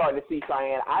people started to see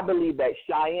Chyenne. I believe that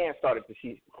Chyenne started to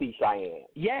see Chyenne.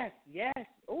 Yes.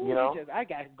 Ooh, you know? I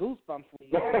got goosebumps when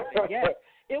you said that. Yes.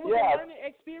 It was a learning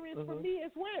experience for me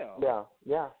as well.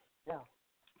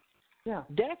 Yeah.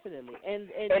 Definitely. And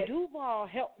Duval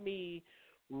helped me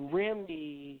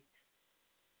really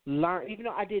learn. Even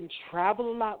though I didn't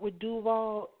travel a lot with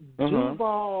Duval,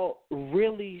 Duval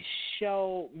really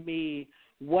showed me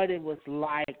what it was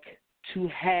like to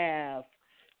have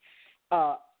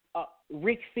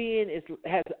Rick Finn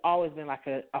has always been like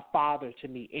a father to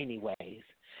me anyways.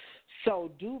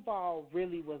 So Duval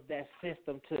really was that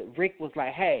system to Rick was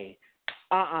like, hey,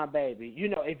 baby. You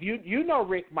know, if you know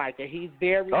Rick Micah, he's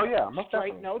very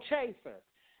straight, no chaser.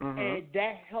 And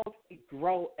that helped me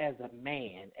grow as a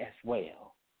man as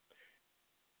well.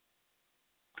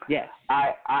 Yes.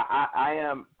 I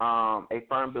am a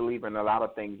firm believer in a lot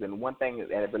of things, and one thing is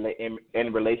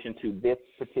in relation to this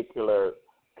particular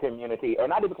community, or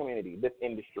not even community, this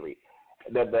industry,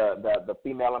 the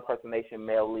female impersonation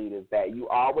male lead, is that you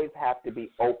always have to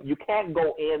be open. You can't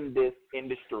go in this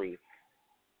industry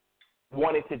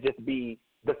wanting to just be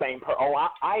the same person. Oh,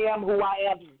 I am who I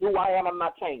am. I'm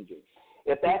not changing.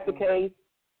 If that's the case,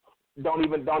 don't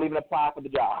even apply for the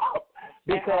job,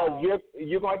 because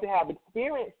you're going to have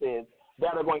experiences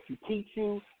that are going to teach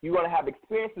you. You're going to have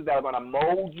experiences that are going to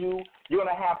mold you. You're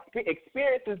going to have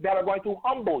experiences that are going to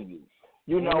humble you,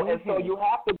 you know. And so you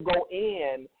have to go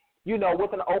in, you know,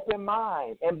 with an open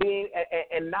mind and being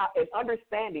and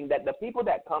understanding that the people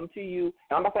that come to you,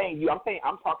 and I'm not saying you,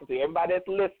 I'm talking to everybody that's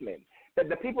listening, that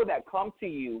the people that come to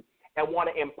you and want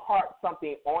to impart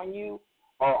something on you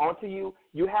or onto you,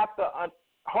 you have to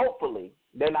hopefully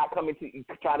they're not coming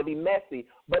to try to be messy,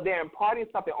 but they're imparting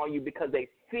something on you because they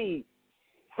see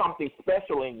something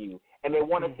special in you, and they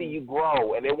want to see you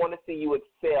grow, and they want to see you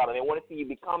excel, and they want to see you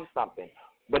become something.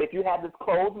 But if you have this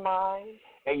closed mind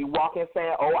and you walk in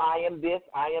saying, oh, I am this,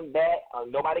 I am that,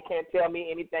 nobody can tell me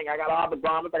anything, I got all the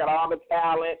garments, I got all the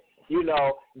talent, you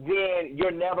know, then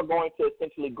you're never going to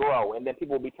essentially grow, and then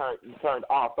people will be turned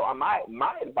off. So my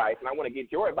advice, and I want to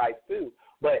get your advice too,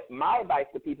 but my advice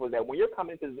to people is that when you're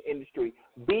coming into this industry,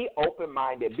 be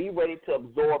open-minded, be ready to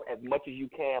absorb as much as you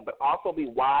can, but also be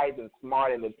wise and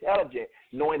smart and intelligent,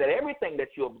 knowing that everything that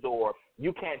you absorb,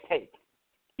 you can't take.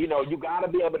 You know, you got to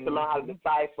be able to learn how to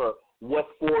decipher what's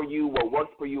for you, what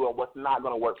works for you, and what's not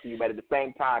going to work for you, but at the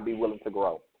same time be willing to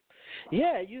grow.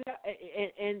 Yeah, you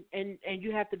and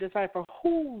you have to decipher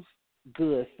who's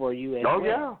good for you as well.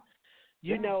 Yeah.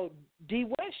 You know, D.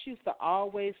 West used to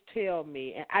always tell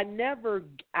me, and I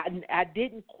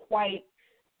didn't quite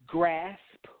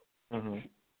grasp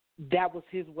that was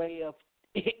his way of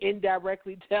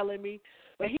indirectly telling me,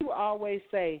 but he would always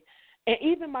say, and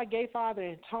even my gay father,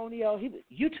 Antonio,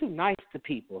 you too nice to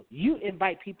people. You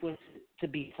invite people to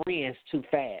be friends too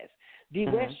fast. D.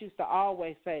 West used to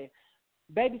always say,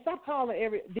 baby, stop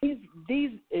calling these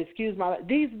bitches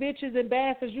and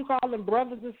bastards, you call them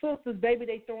brothers and sisters, baby,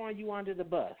 they throwing you under the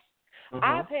bus.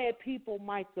 I've had people,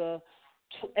 Micah,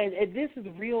 and this is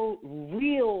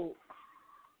real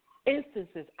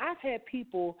instances. I've had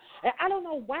people, and I don't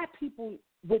know why people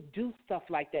would do stuff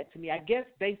like that to me. I guess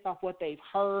based off what they've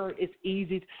heard, it's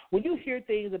easy. When you hear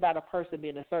things about a person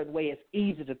being a certain way, it's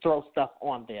easy to throw stuff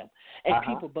on them, and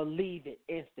people believe it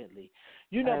instantly.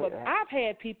 You know, but I've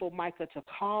had people, Micah, to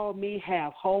call me,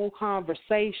 have whole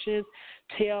conversations,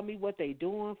 tell me what they're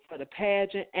doing for the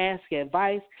pageant, ask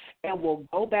advice, and will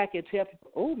go back and tell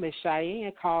people, oh, Miss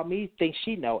Chyenne called me, think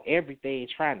she know everything,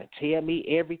 trying to tell me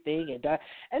everything. And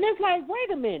it's like,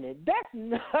 wait a minute, that's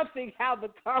nothing how the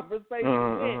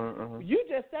conversation went. You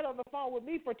just sat on the phone with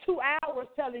me for 2 hours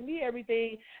telling me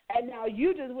everything, and now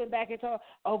you just went back and told,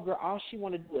 oh, girl, all she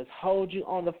want to do is hold you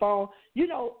on the phone. You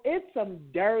know, it's some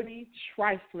dirty,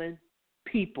 trifling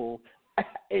people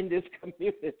in this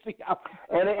community.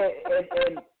 And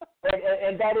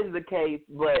that is the case,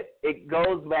 but it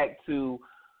goes back to,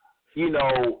 you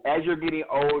know, as you're getting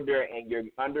older and you're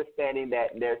understanding that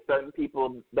there's certain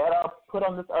people that are put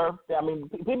on this earth. I mean,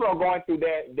 people are going through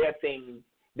their things,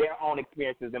 their own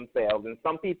experiences themselves, and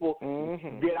some people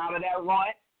get out of that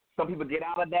rut. Some people get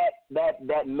out of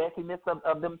that messiness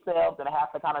of themselves and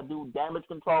have to kind of do damage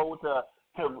control to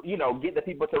you know, get the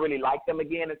people to really like them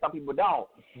again, and some people don't.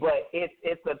 But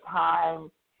it's a time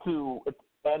to,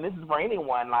 and this is for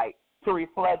anyone, like, to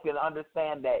reflect and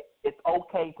understand that it's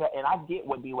okay to, and I get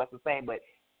what D. West is saying, but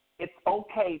it's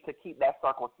okay to keep that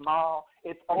circle small.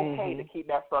 It's okay to keep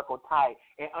that circle tight,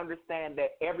 and understand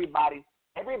that everybody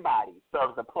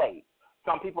serves a place.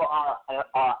 Some people are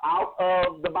out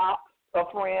of the box of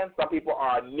friends. Some people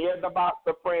are near the box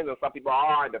of friends, and some people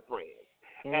are the friends.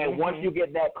 And once you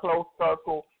get that close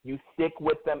circle, you stick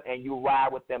with them and you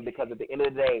ride with them, because at the end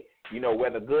of the day, you know,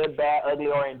 whether good, bad, ugly,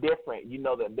 or indifferent, you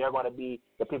know that they're going to be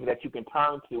the people that you can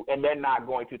turn to, and they're not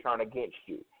going to turn against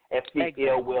you and speak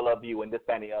ill will of you and this,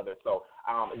 that, and the other. So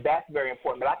that's very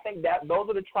important. But I think that those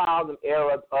are the trials and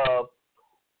errors of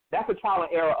 – that's a trial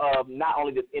and error of not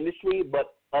only this industry,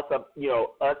 but us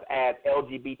as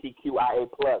LGBTQIA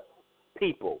plus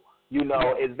people, you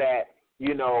know, is that,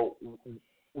 you know –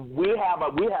 we have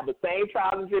the same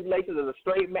trials and tribulations as a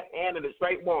straight man and a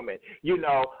straight woman. You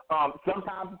know,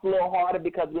 sometimes it's a little harder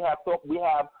because we have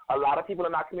a lot of people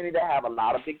in our community that have a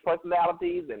lot of big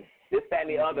personalities and this, that,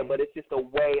 and the other. But it's just a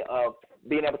way of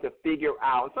being able to figure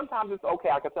out. And sometimes it's okay.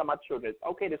 Like I tell my children, it's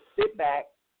okay to sit back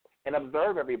and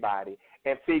observe everybody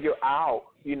and figure out,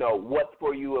 you know, what's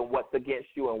for you and what's against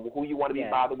you and who you want to be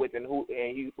bothered with and who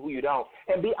you don't.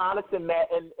 And be honest in that,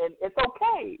 and it's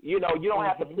okay. You know, you don't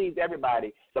have to please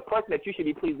everybody. The person that you should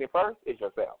be pleasing first is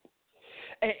yourself.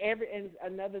 And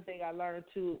another thing I learned,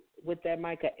 too, with that,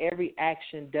 Micah, every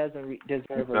action doesn't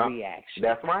deserve a reaction.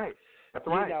 That's right. That's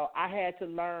right. You know, I had to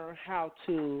learn how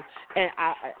to,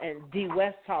 and D.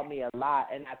 West taught me a lot,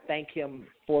 and I thank him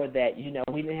for that. You know,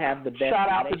 we didn't have the best. Shout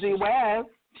out to D. West.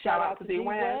 Shout out to D.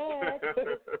 West.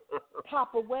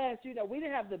 Papa West. You know, we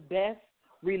didn't have the best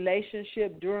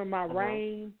relationship during my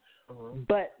reign,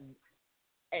 but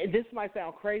and this might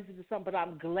sound crazy to some, but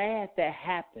I'm glad that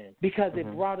happened because it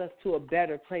brought us to a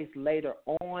better place later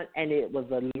on, and it was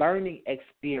a learning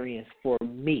experience for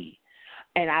me.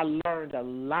 And I learned a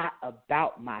lot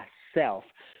about myself.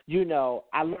 You know,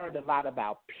 I learned a lot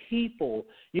about people.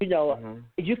 You know,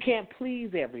 you can't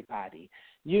please everybody.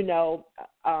 You know,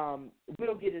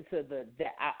 we'll get into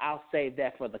I'll save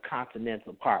that for the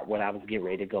continental part, what I was getting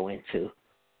ready to go into.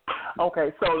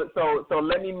 Okay, so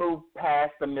let me move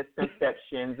past the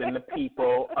misconceptions and the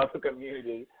people of the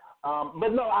community.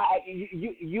 But no,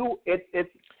 it's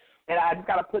and I just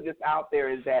got to put this out there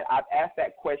is that I've asked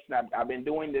that question. I've been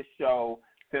doing this show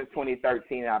since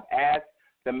 2013. And I've asked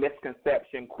the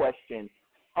misconception question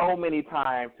so many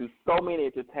times to so many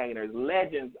entertainers,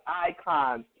 legends,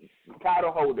 icons,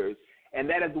 title holders, and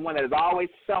that is the one that has always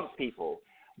stumped people.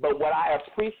 But what I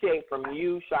appreciate from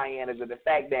you, Chyenne, is the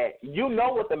fact that you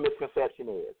know what the misconception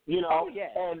is, you know,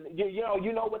 and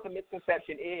you know what the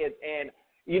misconception is, and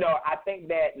you know I think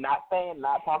that not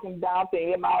talking down to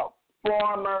any of my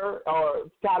former or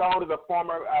title holders or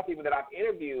former people that I've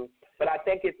interviewed, but I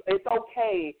think it's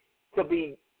okay to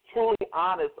be truly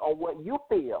honest on what you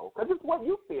feel, because it's what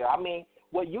you feel. I mean,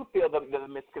 what you feel the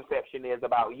misconception is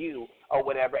about you or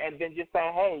whatever, and then just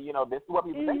saying, hey, you know, this is what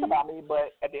people think about me,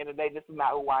 but at the end of the day, this is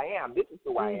not who I am. This is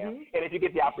who I am. And if you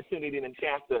get the opportunity and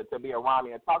chance to be around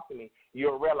me and talk to me,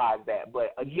 you'll realize that.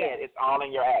 But, again, it's all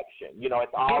in your action. You know,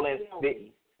 it's all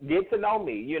get to know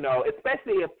me, you know,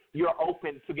 especially if you're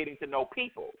open to getting to know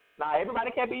people. Now,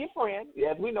 everybody can't be your friend,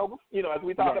 as we know, you know, as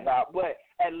we talk about, but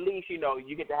at least, you know,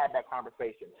 you get to have that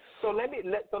conversation. So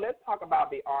let's talk about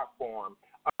the art form.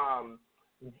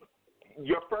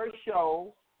 Your first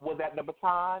show was at the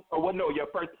Baton, your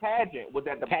first pageant was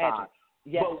at the Baton.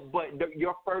 Yes. But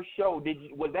your first show,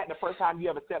 was that the first time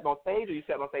you ever stepped on stage, or you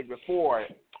stepped on stage before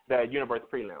the Universe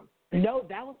prelim? No,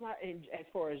 that was as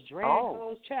far as drag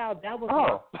goes, child, that was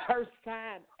my first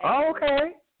time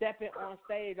ever stepping on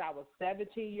stage. I was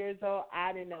 17 years old.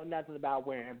 I didn't know nothing about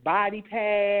wearing body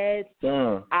pads.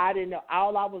 I didn't know.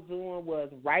 All I was doing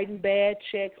was writing bad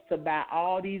checks to buy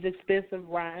all these expensive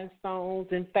rhinestones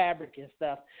and fabric and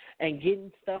stuff, and getting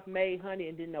stuff made, honey,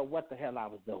 and didn't know what the hell I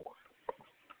was doing.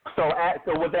 So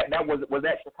was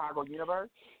that Chicago Universe?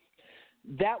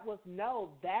 That was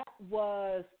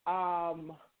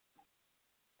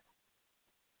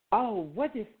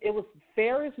it was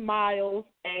Ferris Miles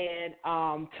and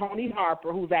Tony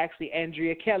Harper, who's actually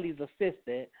Andrea Kelly's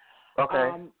assistant.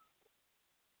 Okay.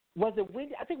 Was it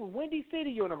Windy? I think it was Windy City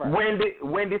Universe.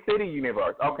 Windy City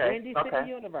Universe. Okay. Windy City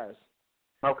Universe.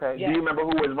 Okay. Yes. Do you remember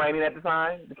who was reigning at the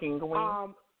time? The king and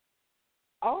queen?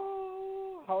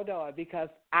 Hold on, because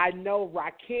I know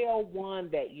Raquel won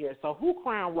that year. So who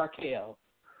crowned Raquel?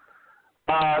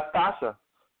 Sasha.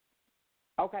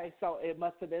 Okay, so it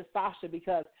must have been Sasha,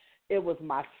 because it was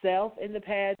myself in the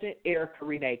pageant, Erica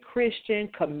Renee Christian,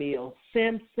 Camille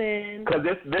Simpson. Because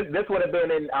this would have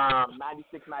been in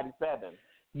 96, 97.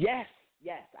 Yes,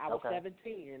 I was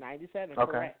 17 in 97,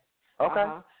 okay. Correct. Okay.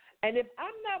 And if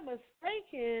I'm not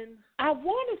mistaken, I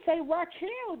want to say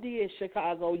Raquel did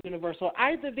Chicago Universal,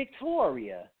 either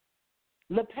Victoria,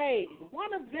 LePage.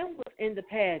 One of them was in the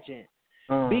pageant.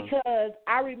 Because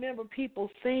I remember people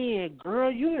saying,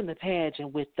 girl, you're in the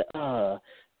pageant with the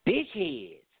big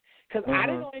heads. Because I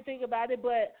didn't know anything about it,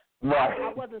 but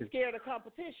I wasn't scared of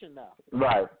competition, though.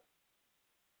 Right.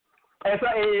 And so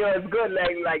it's good,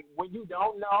 like when you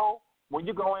don't know, when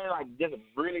you go in, like, just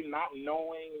really not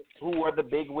knowing who are the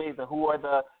big wigs and who are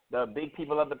the big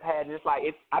people of the pageant,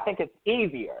 I think it's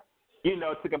easier, you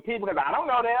know, to compete, because I don't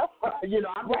know them. You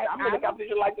know, I'm in a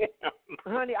competition like that.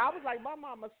 Honey, I was like, my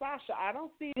mama Sasha, I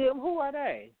don't see them. Who are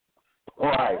they?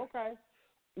 Right. Okay.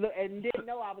 Look, and didn't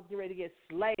know I was getting ready to get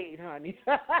slayed, honey.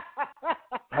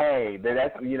 Hey,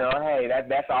 that's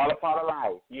all a part of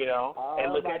life, you know.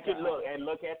 And look at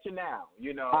you now,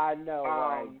 you know. I know,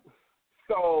 right?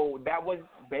 So that was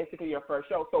basically your first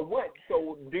show. So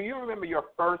do you remember your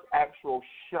first actual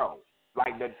show?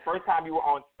 Like the first time you were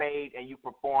on stage and you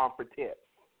performed for tips?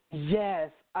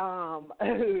 Yes.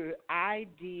 I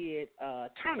did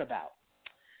Turnabout.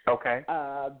 Okay.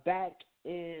 Back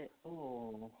in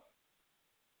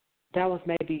that was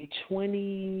maybe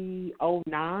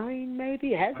 2009,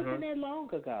 maybe. It hasn't been that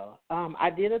long ago. I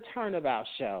did a Turnabout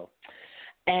show.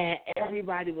 And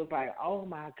everybody was like, oh,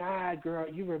 my God, girl,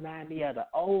 you remind me of the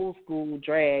old school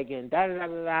drag and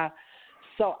da-da-da-da-da.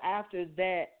 So after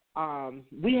that,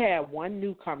 we had one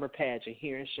newcomer pageant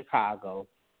here in Chicago.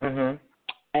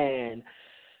 And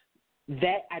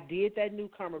That I did that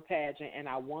newcomer pageant, and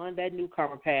I won that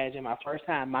newcomer pageant my first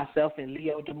time, myself and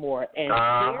Leo Demore. And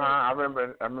I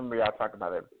remember y'all talking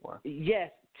about that before.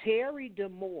 Yes, Terry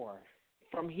Demore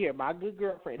from here, my good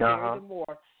girlfriend, Terry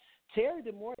Demore. Terry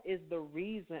Demore is the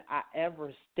reason I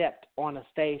ever stepped on a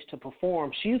stage to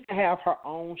perform. She used to have her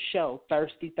own show,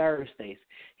 Thirsty Thursdays,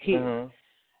 here.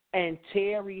 And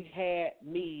Terry had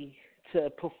me to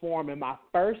perform, and my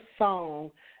first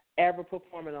song ever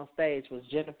performing on stage was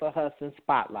Jennifer Hudson's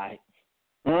Spotlight.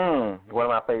 One of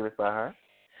my favorites by her.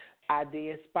 I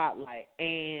did Spotlight,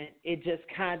 and it just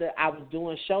kind of, I was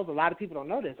doing shows. A lot of people don't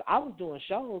know this. I was doing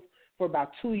shows for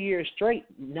about 2 years straight,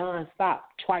 nonstop,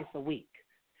 twice a week.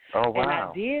 Oh, wow. And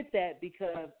I did that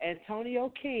because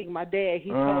Antonio King, my dad,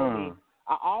 he told me,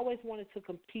 I always wanted to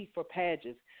compete for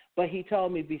pageants, but he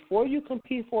told me, before you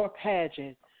compete for a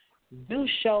pageant, do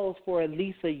shows for at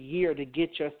least a year to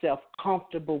get yourself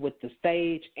comfortable with the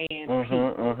stage and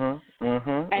people.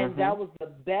 And that was the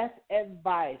best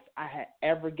advice I had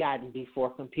ever gotten before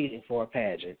competing for a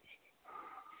pageant.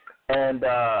 And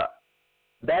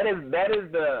that is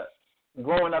the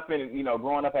growing up as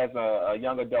a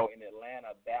young adult in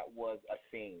Atlanta. That was a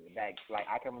thing. Like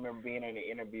I can remember being in an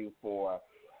interview for.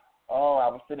 I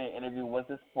was sitting in an interview. Was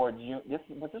this for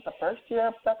was this the first year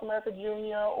of Black America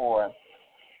Junior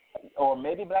or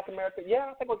maybe Black America?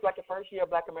 Yeah, I think it was like the first year of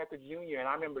Black America Junior. And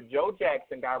I remember Joe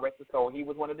Jackson, God rest his soul, he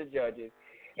was one of the judges,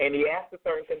 and he asked a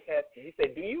certain contestant. He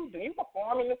said, "Do you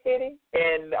perform in the city?"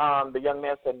 And the young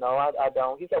man said, "No, I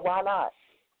don't." He said, "Why not?"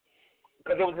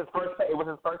 Because it was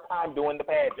his first time doing the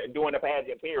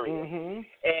pageant, period.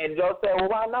 And Joe said, "Well,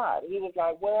 why not?" He was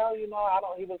like, "Well, I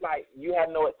don't." He was like, "You have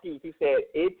no excuse." He said,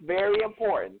 "It's very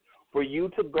important for you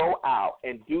to go out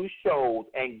and do shows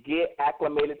and get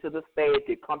acclimated to the stage,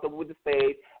 get comfortable with the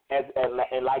stage,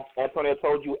 and like Antonio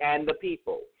told you, and the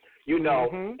people, and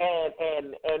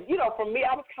for me,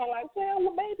 I was kind of like,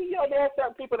 well, maybe, there are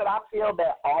certain people that I feel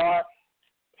that are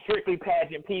strictly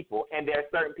pageant people, and there are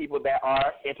certain people that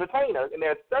are entertainers, and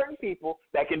there are certain people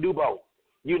that can do both,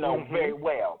 very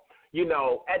well.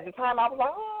 At the time I was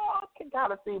like, I can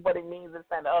kind of see what it means this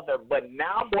and the other, but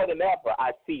now more than ever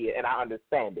I see it and I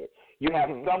understand it. You have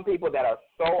some people that are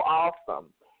so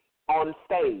awesome on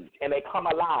stage and they come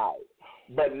alive,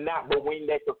 but when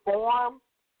they perform,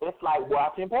 it's like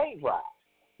watching paint dry.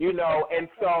 And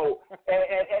so,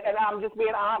 and I'm just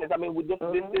being honest. I mean,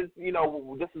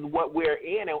 this is what we're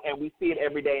in, and we see it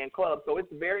every day in clubs. So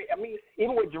it's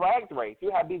even with Drag Race,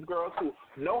 you have these girls who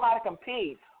know how to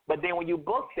compete, but then when you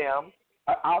book them,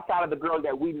 outside of the girls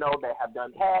that we know that have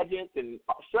done pageants and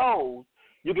shows,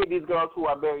 you get these girls who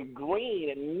are very green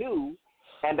and new,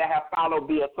 and that have followed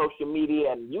via social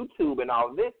media and YouTube and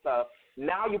all this stuff.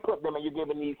 Now you put them and you're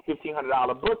giving these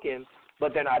 $1,500 bookings,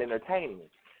 but they're not entertaining.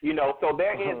 So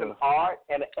there is an art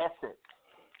and an essence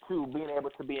to being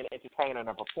able to be an entertainer and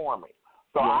a performer.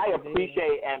 So I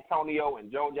appreciate Antonio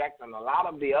and Joe Jackson and a lot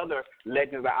of the other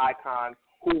legends and icons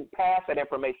who pass that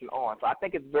information on. So I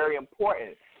think it's very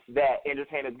important that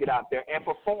entertainers get out there and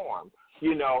perform,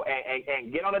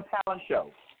 and get on a talent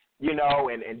show,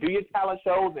 and do your talent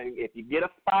shows. And if you get a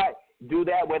spot, do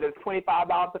that, whether it's $25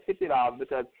 or $50,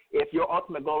 because if your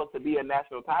ultimate goal is to be a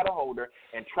national title holder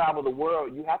and travel the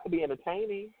world, you have to be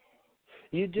entertaining.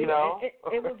 You do.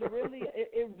 It was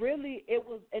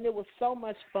it was so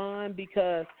much fun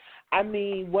because,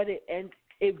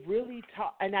 it really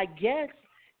taught, and I guess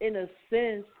in a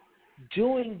sense,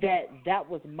 doing that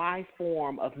was my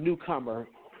form of newcomer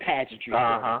pageantry.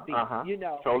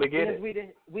 Totally get because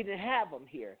it. We didn't have them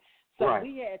here. So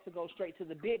we had to go straight to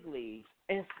the big leagues.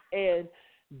 And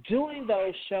doing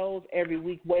those shows every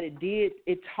week, what it did,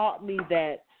 it taught me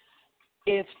that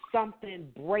if something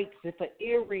breaks, if an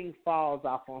earring falls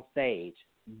off on stage,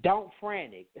 don't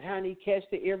frantic. Honey, catch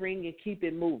the earring and keep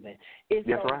it moving. It's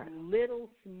those little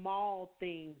small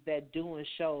things that doing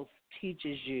shows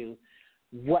teaches you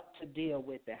what to deal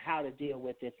with and how to deal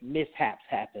with if mishaps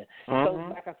happen.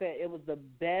 So, like I said, it was the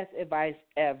best advice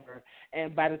ever.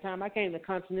 And by the time I came to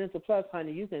Continental Plus,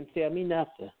 honey, you couldn't tell me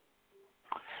nothing.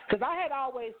 Because I had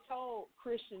always told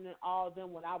Christian and all of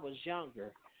them when I was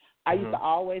younger, I used to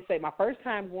always say, my first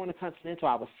time going to Continental,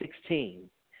 I was 16.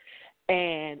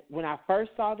 And when I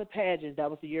first saw the pageant, that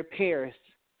was the year Paris,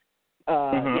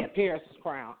 Paris was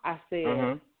crowned, I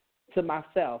said to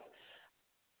myself,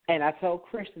 and I told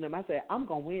Christian, I said, I'm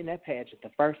going to win that pageant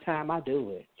the first time I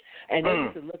do it. And they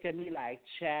used to look at me like,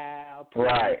 child.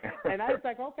 Right. And I was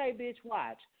like, okay, bitch,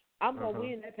 watch. I'm going to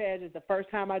win that pageant the first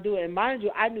time I do it. And mind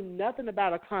you, I knew nothing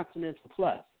about a Continental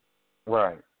Plus.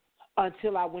 Right.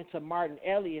 until I went to Martin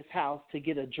Elliott's house to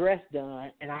get a dress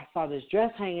done, and I saw this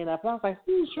dress hanging up. And I was like,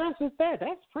 whose dress is that?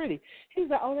 That's pretty. He's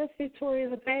like, oh, that's Victoria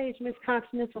LePage, Miss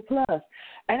Continental Plus.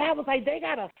 And I was like, they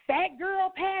got a fat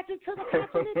girl pageant to the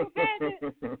Continental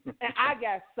pageant? And I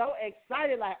got so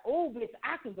excited, like, oh, bitch,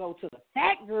 I can go to the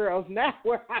fat girls now.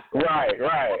 Where I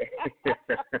Right.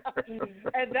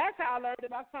 And that's how I learned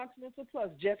about Continental Plus.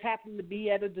 Just happened to be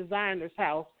at a designer's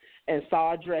house and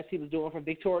saw a dress he was doing for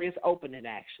Victoria's opening,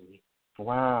 actually.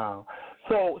 Wow.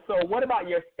 So what about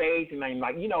your stage name?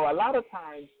 Like, you know, a lot of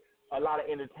times, a lot of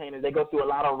entertainers, they go through a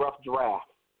lot of rough drafts.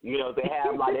 You know, they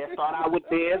have, like, they start out with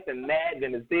this and that,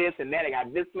 then it's this and that. They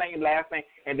got this name, last name,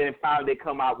 and then finally they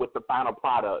come out with the final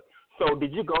product. So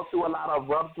did you go through a lot of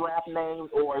rough draft names,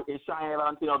 or is Chyenne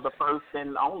Valentino the first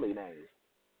and only name?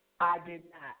 I did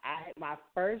not. My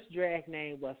first drag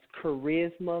name was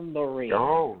Charisma Lorraine.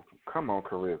 Oh, come on,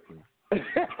 Charisma.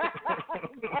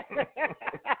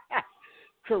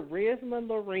 Charisma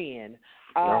Lorraine.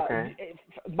 Okay.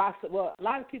 Well, a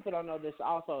lot of people don't know this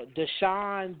also.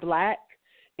 Deshaun Black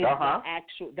is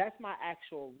that's my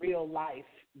actual real life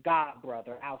god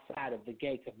brother outside of the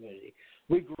gay community.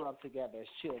 We grew up together as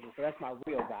children, so that's my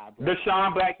real god brother.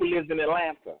 Deshaun Black, who lives in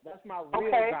Atlanta. That's my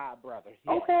real god brother.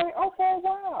 Yeah. Okay,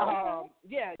 wow.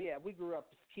 Yeah, we grew up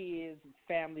as kids,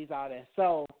 families, all that.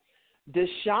 So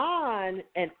Deshaun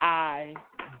and I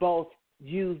both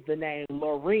used the name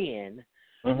Lorraine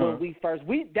when we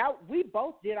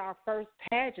both did our first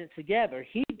pageant together.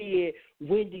 He did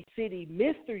Windy City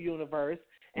Mr. Universe,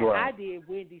 and I did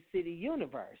Windy City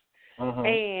Universe.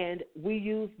 And we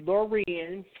used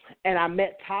Lorraine, and I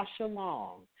met Tasha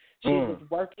Long. She was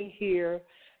working here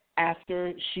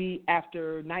after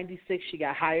 96. She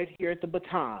got hired here at the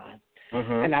Baton.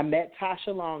 And I met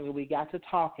Tasha Long, and we got to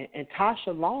talking. And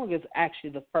Tasha Long is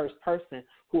actually the first person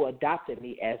who adopted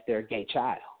me as their gay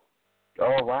child.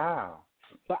 Oh, wow.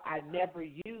 But I never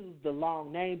used the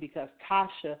long name because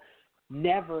Tasha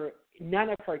none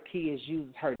of her kids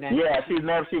used her name. Yeah, she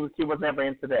was never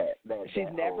into that. She's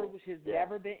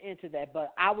never been into that.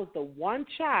 But I was the one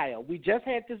child. We just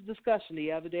had this discussion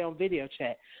the other day on video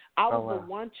chat. I was the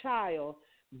one child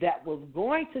that was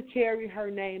going to carry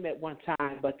her name at one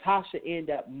time, but Tasha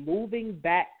ended up moving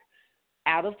back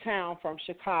out of town from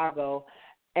Chicago,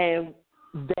 and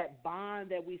that bond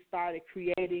that we started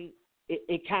creating,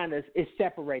 it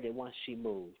separated once she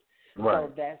moved. Right.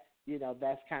 So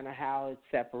that's kind of how it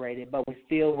separated, but we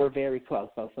still were very close.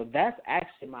 So that's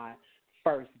actually my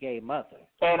first gay mother.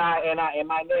 And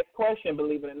my next question,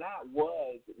 believe it or not,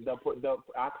 was the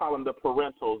I call them the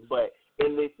parentals, but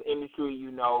in this industry,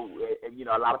 you know,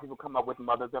 a lot of people come up with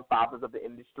mothers and fathers of the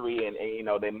industry, and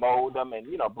they mold them and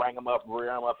bring them up, rear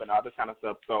them up, and all this kind of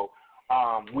stuff. So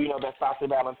we know that Sasha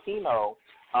Valentino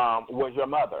was your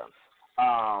mother.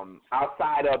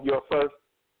 Outside of your first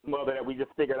mother that we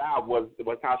just figured out was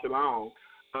Tasha Long,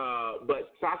 but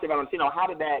Sasha Valentino, how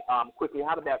did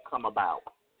that come about?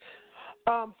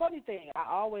 Funny thing, I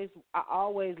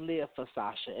always lived for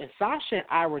Sasha, and Sasha and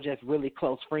I were just really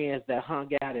close friends that hung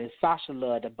out, and Sasha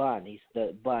loved the bunnies,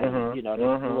 the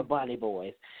little bunny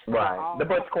boys. Right, the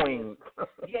Butch Queens.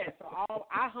 Yeah, so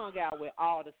I hung out with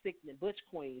all the sickening Butch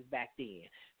Queens back then.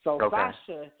 So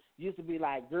Sasha used to be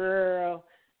like, girl,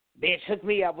 bitch, hook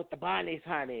me up with the bunnies,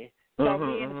 honey. So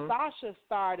me and Sasha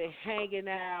started hanging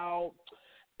out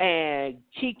and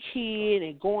kikiing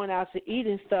and going out to eat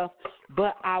and stuff,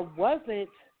 but I wasn't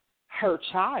her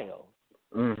child.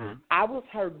 I was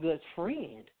her good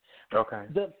friend. Okay.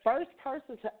 The first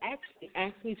person to actually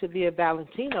ask me to be a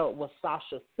Valentino was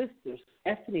Sasha's sister,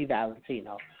 Stephanie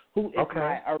Valentino, who is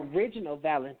my original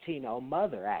Valentino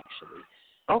mother, actually.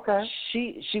 Okay.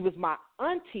 She was my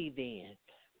auntie then.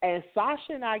 And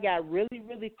Sasha and I got really,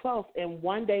 really close. And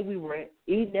one day we were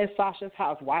eating at Sasha's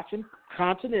house watching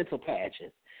Continental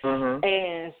pageants.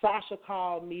 And Sasha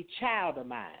called me child of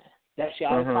mine. That she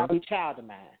always called me child of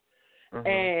mine.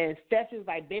 And Stephanie was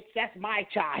like, bitch, that's my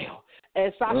child.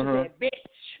 And Sasha said,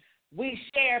 bitch, we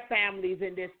share families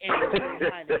in this industry,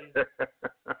 honey.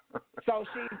 So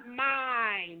she's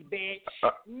mine,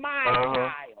 bitch. My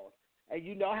child. And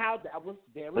you know how that was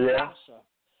very Sasha.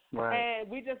 Right. And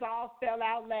we just all fell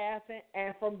out laughing.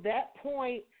 And from that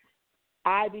point,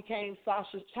 I became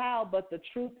Sasha's child. But the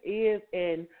truth is,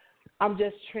 and I'm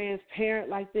just transparent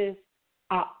like this,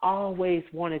 I always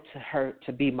wanted her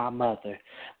to be my mother.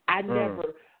 I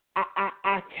never,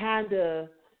 I kind of,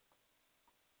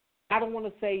 I don't want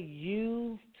to say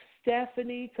used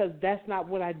Stephanie, because that's not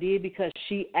what I did, because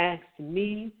she asked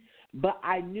me. But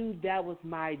I knew that was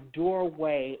my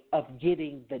doorway of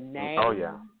getting the name. Oh,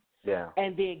 yeah. Yeah.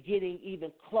 And then getting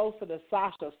even closer to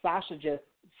Sasha. Sasha just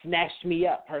snatched me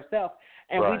up herself.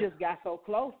 And Right. we just got so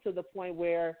close to the point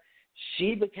where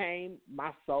she became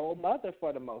my soul mother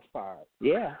for the most part.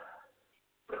 Yeah.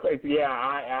 Yeah,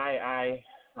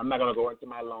 I'm not gonna go into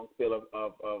my long spiel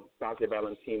of Sasha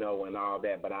Valentino and all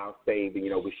that, but I'll say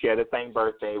that, we share the same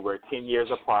birthday. We're 10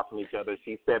 years apart from each other.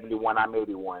 She's 71, I'm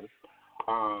 81.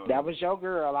 That was your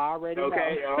girl, I already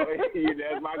okay, know.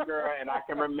 That's my girl, and I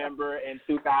can remember in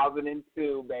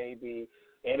 2002, baby,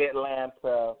 in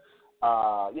Atlanta.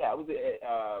 It was.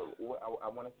 I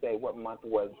want to say what month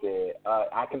was it?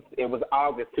 It was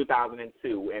August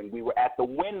 2002, and we were at the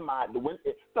Wynn Mart.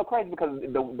 It's so crazy because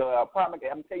the apartment.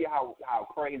 I'm tell you how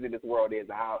crazy this world is,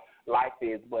 how life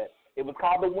is. But it was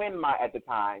called the Wynn Mart at the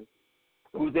time.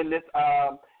 We was in this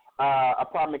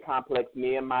apartment complex.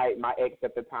 Me and my ex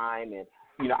at the time, and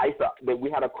we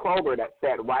had a Kroger that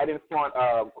sat right in front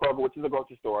of Kroger, which is a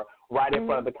grocery store, right in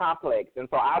front of the complex. And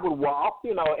so I would walk,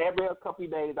 every couple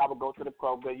of days I would go to the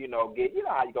Kroger, get,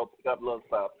 how you go pick up little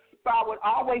stuff. So I would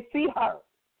always see her.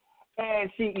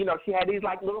 And she, she had these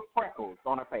like little freckles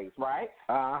on her face, right?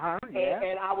 Yeah.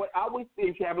 And I would always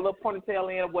see she had a little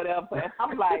ponytail in or whatever. And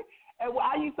I'm like,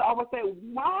 I used to always say,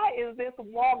 why is this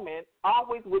woman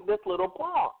always with this little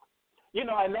punk?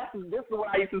 And this is what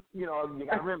I used to, you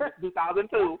got to remember, it's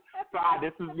 2002. So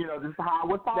this is how I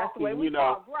was talking. That's the way we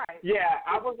talk, right? Yeah,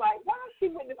 I was like, why is she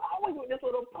always with this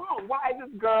little punk? Why is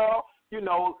this girl,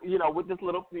 with this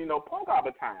little, punk all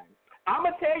the time? I'm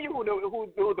gonna tell you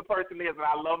who the person is, and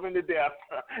I love him to death.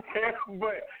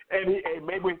 and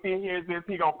maybe if he hears this,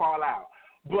 he gonna fall out.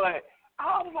 But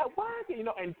I was like, why?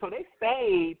 And so they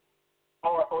stayed,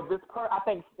 or this I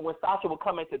think when Sasha would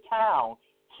come into town,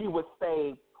 she would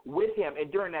stay with him,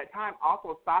 and during that time,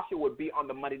 also Sasha would be on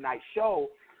the Monday night show,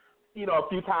 a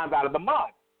few times out of the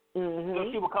month. Mm-hmm.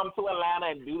 So she would come to Atlanta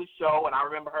and do the show, and I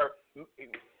remember her.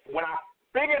 When I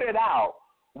figured it out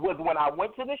was when I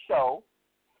went to the show,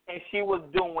 and she was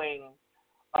doing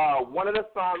one of the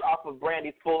songs off of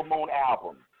Brandy's Full Moon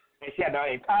album, and she had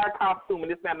the entire costume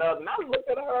and this and the other. And I looked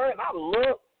at her, and I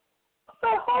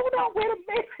said, "Hold on, wait a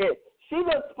minute, she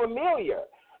looks familiar."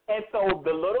 And so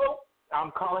the little.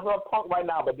 I'm calling her a punk right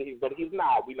now, but he's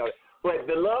not. We know that. But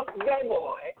the little gay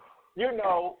boy,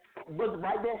 was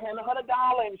right there handing her the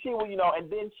dollar, and she was, and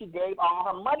then she gave all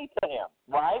her money to him,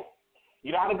 right?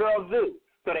 You know how the girls do.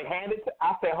 So they handed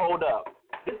I said, hold up.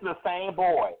 This is the same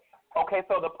boy. Okay,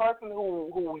 so the person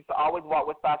who used to always walk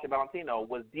with Sasha Valentino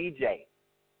was DJ.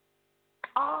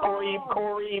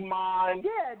 Corey Mon.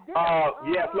 Yeah,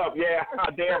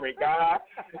 Derek.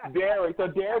 Derek. So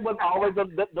Derek was always the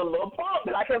little punk,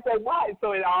 and I can't say why.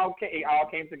 So it all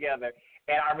came together.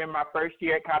 And I remember my first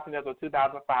year at Continental,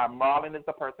 2005. Marlon is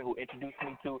the person who introduced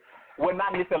me to, well,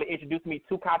 not necessarily introduced me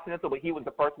to Continental, but he was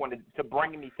the first one to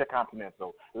bring me to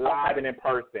Continental live and in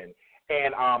person.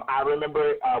 And I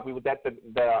remember we was at the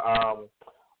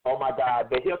oh my God,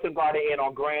 the Hilton Garden Inn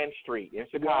on Grand Street in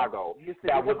Chicago. Yeah.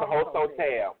 That was the host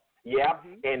hotel. Yeah.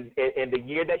 Mm-hmm. And the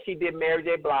year that she did Mary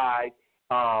J. Blige,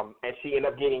 and she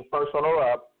ended up getting first runner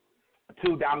up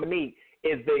to Dominique,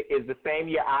 is the same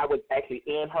year I was actually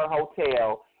in her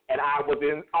hotel, and I was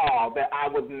in awe that I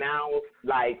was now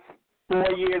like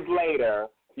 4 years later,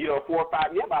 4 or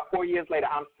 5, about 4 years later,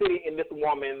 I'm sitting in this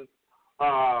woman's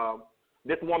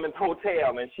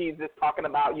hotel, and she's just talking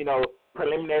about,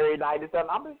 preliminary night and stuff.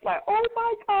 I'm just like, oh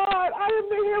my God, I am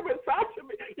here with Sasha.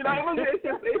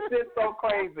 It's just so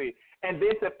crazy. And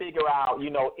then to figure out,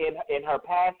 in her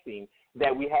passing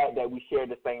that we shared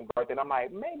the same birthday. And I'm like,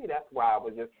 maybe that's why I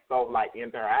was just so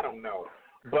into her. I don't know.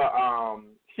 But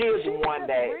she was one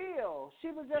that real. She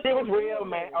was real,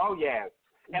 man. Oh yes.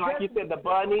 And like you said, the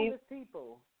bunnies.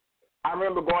 I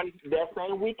remember going that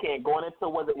same weekend, going into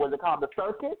was it called the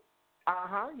circus?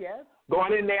 Yes.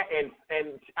 Going in there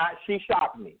and she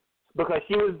shocked me because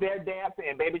she was there dancing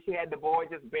and baby, she had the boy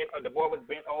was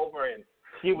bent over and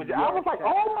she was. I was like,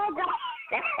 oh my God.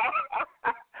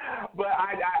 But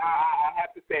I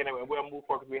have to say, and we'll move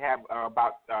forward because we have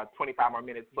about 25 more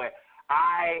minutes. But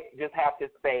I just have to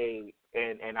say,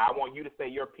 and I want you to say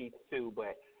your piece too.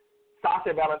 But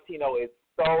Sasha Valentino is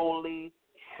solely,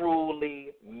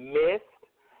 truly missed.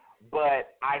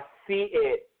 But I see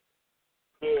it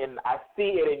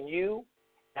in you,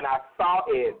 and I saw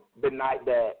it the night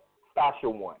that Sasha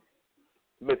won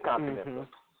Miss Continental. Mm-hmm.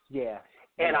 Yeah.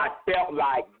 And I felt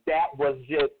like that was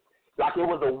just like it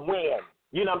was a win.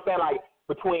 You know what I'm saying? Like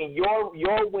between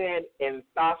your win and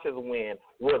Sasha's win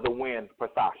was a win for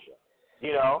Sasha. It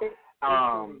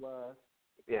really was.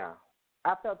 Yeah.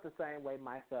 I felt the same way,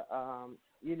 Micah.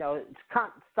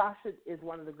 Sasha is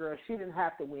one of the girls. She didn't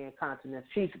have to win Continental.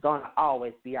 She's going to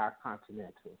always be our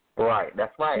Continental. Right.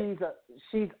 That's right.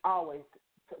 She's always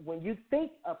when you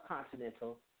think of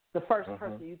Continental, the first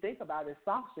person you think about is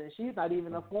Sasha, and she's not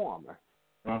even a former.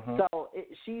 So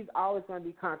she's always going to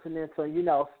be Continental. You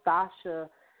know, Sasha,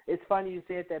 it's funny you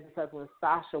said that because when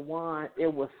Sasha won,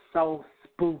 it was so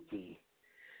spooky.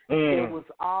 It was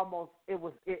almost,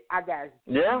 I got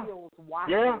chills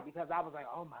watching it because I was like,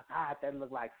 oh my God, that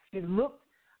looked like, she looked,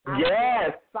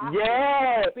 Sasha's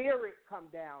spirit come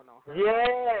down on her.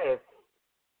 Yes.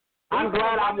 I'm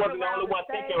glad I wasn't the only one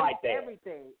thinking like that.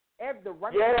 Everything. The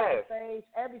running on the stage,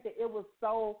 everything. It was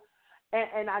so,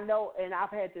 and I know, and I've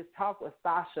had this talk with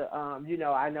Sasha. You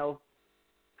know, I know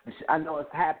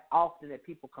it's happened often that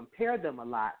people compare them a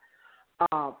lot.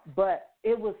 But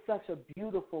it was such a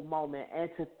beautiful moment, and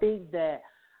to think that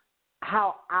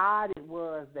how odd it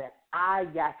was that I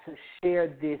got to share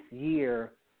this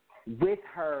year with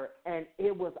her, and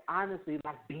it was honestly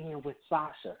like being with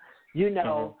Sasha. You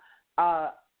know,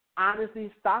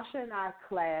 honestly, Sasha and I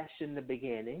clashed in the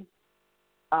beginning.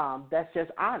 That's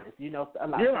just honest. You know,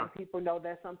 some people know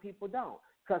that, some people don't.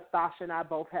 Because Sasha and I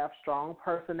both have strong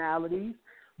personalities.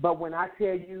 But when I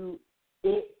tell you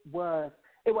it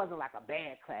wasn't like a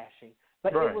bad clashing,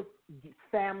 but it was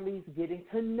families getting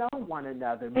to know one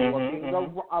another more, being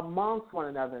amongst one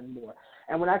another more.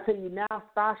 And when I tell you now,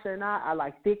 Sasha and I are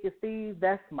like thick as thieves.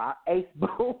 That's my ace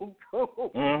boom.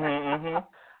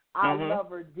 I love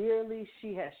her dearly.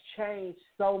 She has changed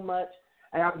so much,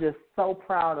 and I'm just so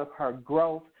proud of her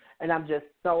growth. And I'm just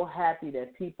so happy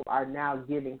that people are now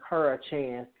giving her a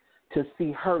chance to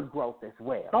see her growth as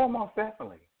well. Oh, most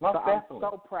definitely. I'm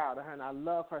so proud of her, and I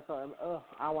love her. So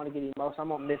I want to get emotional. I'm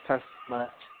gonna miss her so much.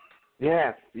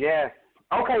 Yes.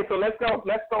 Okay, so let's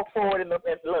go forward and look.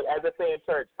 As I say in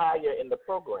church, higher in the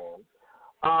program.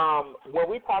 When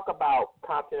we talk about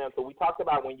Continental, we talked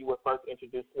about when you were first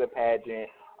introduced to the pageant.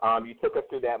 You took us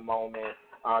through that moment.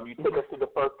 You took us through the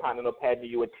first Continental pageant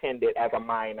you attended as a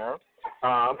minor.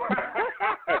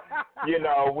 You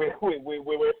know, we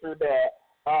went through that,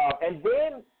 and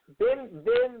then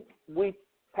we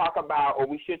talk about, or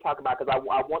we should talk about, because I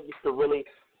want you to really.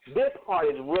 This part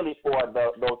is really for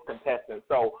those contestants.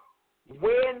 So,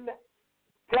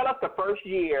 tell us the first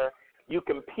year you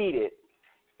competed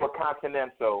for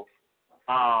Continental.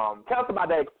 Tell us about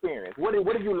that experience. What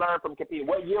did you learn from competing?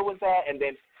 What year was that? And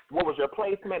then what was your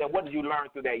placement? And what did you learn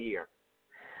through that year?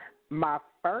 My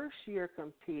first year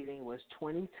competing was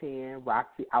 2010.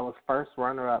 Roxy, I was first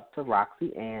runner-up to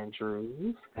Roxy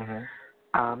Andrews.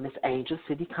 Miss Angel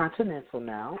City Continental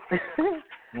now.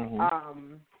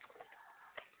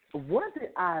 What did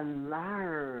I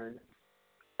learn?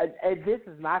 And this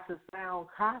is not to sound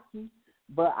cocky,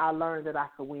 but I learned that I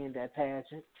could win that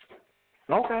pageant.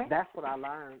 Okay. That's what I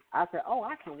learned. I said,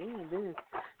 I can win this.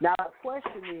 Now, the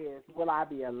question is, will I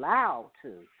be allowed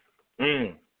to?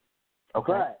 Okay.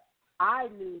 But I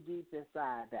knew deep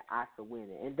inside that I could win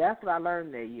it. And that's what I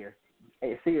learned that year.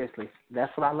 Seriously,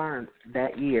 that's what I learned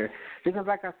that year. Because,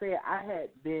 like I said, I had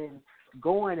been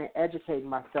going and educating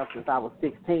myself since I was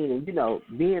 16. And, you know,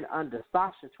 being under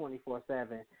Sasha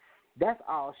 24/7, that's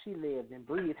all she lived and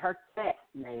breathed. Her cat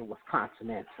name was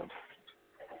Continental.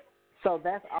 So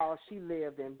that's all she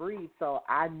lived and breathed. So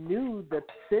I knew the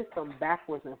system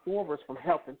backwards and forwards from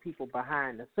helping people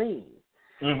behind the scenes.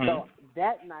 So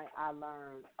that night I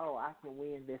learned, I can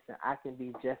win this and I can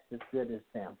be just as good as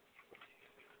them.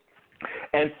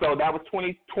 And so that was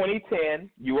 2010.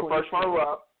 You were first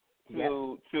runner-up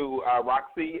to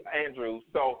Roxy Andrews.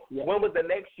 So when was the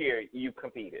next year you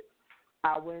competed?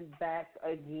 I went back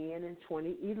again in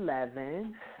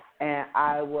 2011, and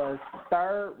I was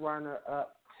third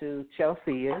runner-up to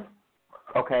Chelsea.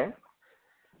 Okay.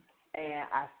 And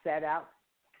I sat out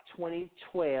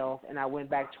 2012, and I went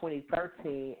back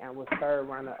 2013 and was third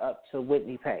runner-up to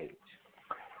Whitney Page.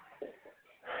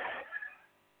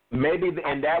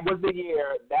 And that was the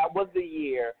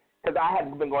year, because I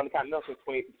had been going to Continental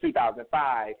since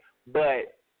 2005,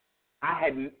 but I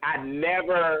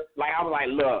never, I was like,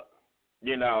 look,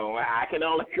 you know, I can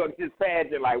only go to this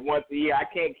pageant like once a year. I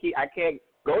can't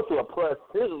go to a plus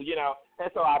two, you know. And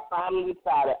so I finally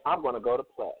decided I'm going to go to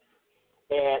plus.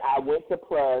 And I went to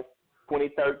plus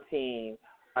 2013,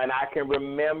 and I can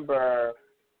remember,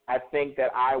 I think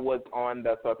that I was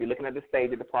so if you're looking at the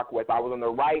stage at the Park West, I was on the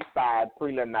right side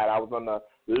prelim night. I was on the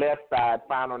left side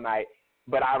final night.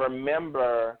 But I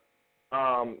remember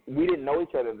we didn't know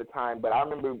each other at the time, but I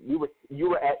remember we were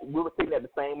sitting at the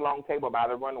same long table by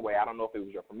the runway. I don't know if it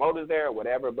was your promoters there or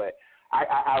whatever, but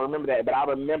I remember that. But I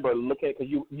remember looking at,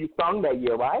 because you sung that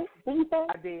year, right? Did you sing?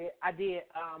 I did.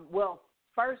 Well,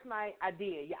 first night I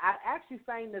did. Yeah, I actually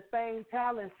sang the same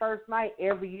talent first night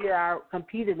every year. I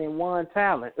competed in one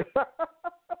talent.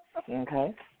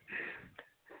 Okay.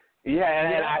 Yeah,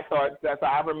 and I thought so.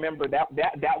 I remember that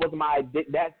was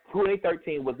that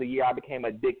 2013 was the year I became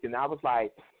addicted. And I was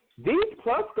like, these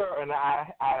plus girls, and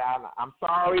I'm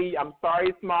sorry,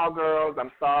 small girls,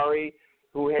 I'm sorry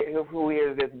who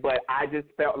hears this, but I just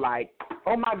felt like,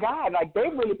 oh my God, like they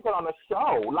really put on a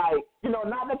show. Like,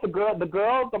 not that the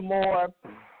girls are more,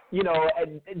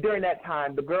 during that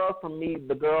time, the girls for me,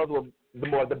 the girls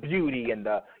were the beauty and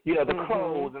the the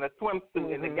clothes and the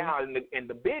swimsuit and the gown and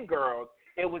the big girls.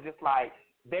 It was just like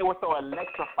they were so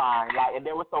electrifying, like, and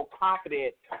they were so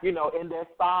confident, in their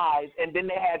size, and then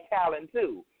they had talent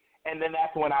too. And then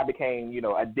that's when I became,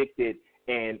 addicted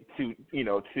and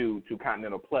to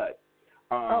Continental Plus,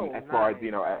 as far as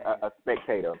a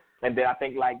spectator. And then I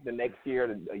think like the next year,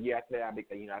 the year after that,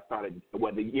 the year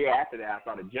after that I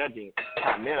started judging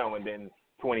Continental, and then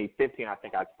 2015 I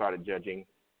think I started judging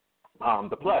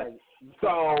the Plus.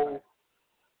 So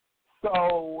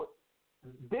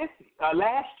this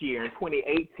last year in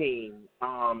 2018,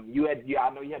 I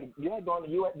know you had gone to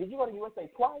US. Did you go to USA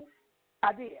twice?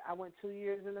 I did. I went 2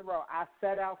 years in a row. I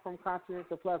set out from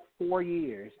Continental Plus 4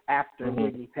 years after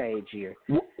Whitney Page year.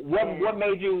 What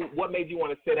made you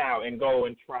want to sit out and go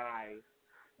and try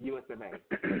USMA?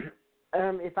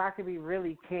 If I could be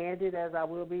really candid, as I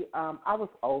will be, I was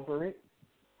over it.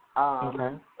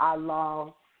 I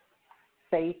lost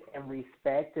faith and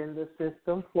respect in the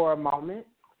system for a moment.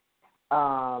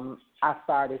 I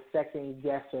started second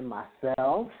guessing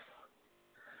myself.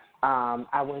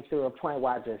 I went through a point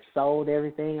where I just sold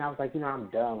everything. I was like, I'm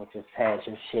done with this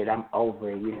pageant shit. I'm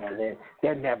over it.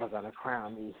 They're never going to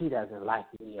crown me. He doesn't like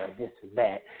me or this or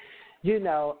that.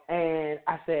 And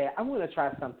I said, I'm going to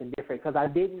try something different because I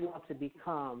didn't want to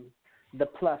become the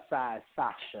plus-size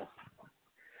Sasha.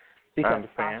 Because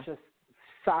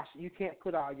Sasha, you can't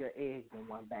put all your eggs in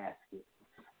one basket.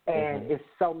 And it's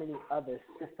so many other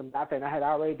systems out there. And I had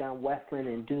already done Westland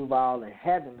and Duval and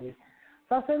Heavenly.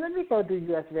 So I said, let me go do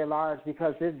USV Large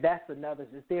because that's another.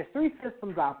 There's 3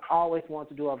 systems I've always wanted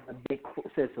to do of the big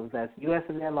systems. That's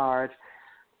USV Large.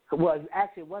 Well,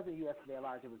 actually, it wasn't USV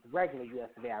Large. It was regular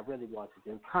USV I really wanted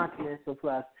to do. Continental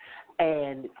Plus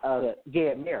and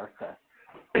Gay America.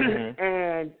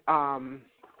 And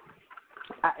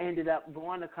I ended up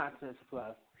going to Continental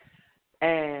Plus.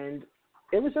 And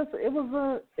it was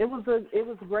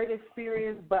a great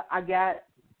experience, but I got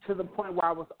to the point where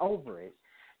I was over it.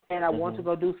 And I wanted to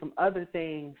go do some other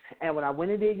things. And when I went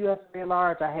and did USA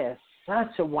Large, I had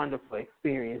such a wonderful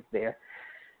experience there.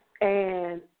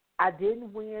 And I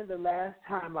didn't win the last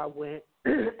time I went.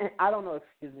 And I don't know,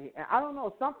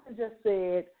 something just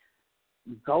said,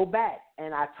 go back.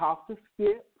 And I talked to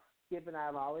Skip. Skip and I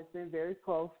have always been very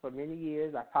close for many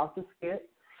years. I talked to Skip.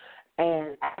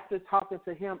 And after talking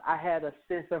to him, I had a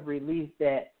sense of relief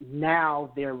that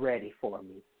now they're ready for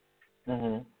me.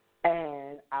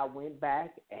 And I went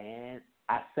back and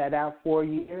I sat out 4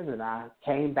 years and I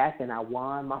came back and I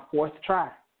won my 4th try.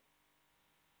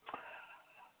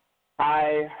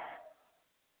 I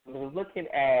was looking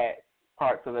at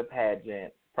parts of the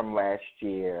pageant from last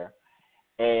year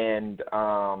and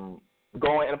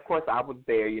going, and of course I was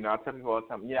there, I tell people all the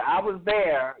time, I was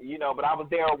there, but I was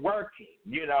there working,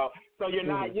 so you're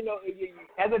not,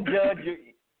 as a judge,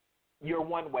 you're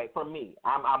one way. For me,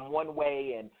 I'm one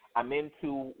way, and I'm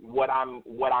into what I'm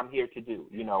here to do,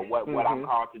 what I'm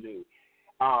called to do.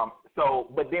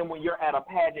 But then when you're at a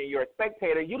pageant, you're a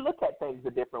spectator, you look at things a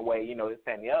different way, this,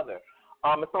 that, and the other.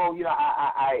 So,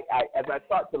 I as I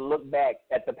start to look back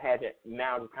at the pageant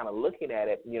now, just kind of looking at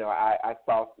it, I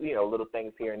saw, little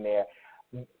things here and there.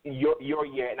 Your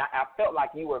year, and I felt like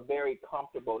you were very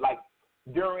comfortable, like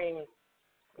during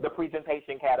the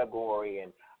presentation category,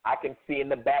 and I can see in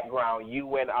the background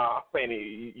you and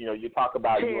you talk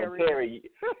about Terry. You and Terry.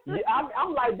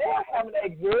 I'm like, they're having a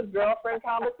good girlfriend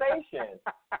conversation.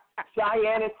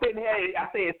 Chyenne is sitting here.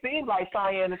 I say, it seems like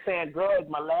Chyenne is saying, "Girl, is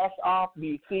my lash off? Do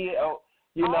you see it?"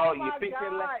 You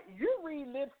read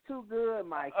lips too good,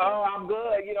 Micah. Oh, I'm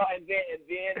good. And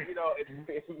then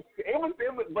it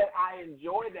was, but I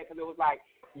enjoyed that because it was like,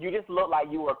 you just look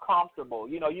like you were comfortable.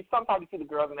 You sometimes you see the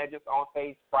girls and they're just on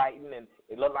face frightened and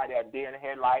they look like they're deer in the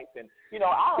headlights. And,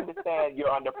 I understand you're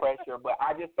under pressure, but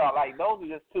I just thought, like, those are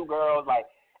just 2 girls, like,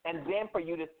 and then for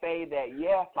you to say that,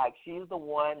 yes, like, she's the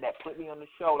one that put me on the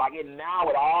show, like, now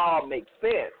it all makes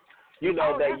sense.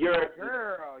 That you're a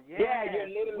girl. Yeah, you're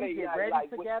literally. We get ready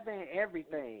together and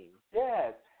everything.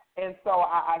 Yes. And so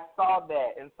I saw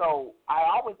that, and so I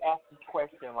always ask this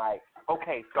question, like,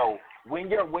 okay, so when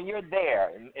you're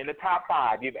there in the top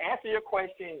 5, you've answered your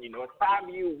question, it's 5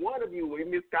 of you, 1 of you with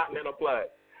Miss Continental Plus.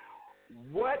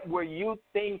 What were you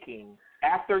thinking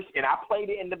after, and I played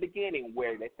it in the beginning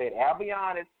where they said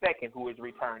Albion is second, who is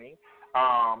returning,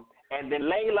 and then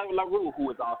Layla LaRue,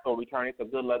 who is also returning. So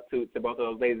good luck to both of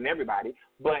those ladies and everybody.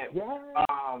 But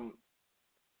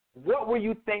what were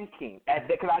you thinking?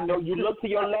 Because I know you look to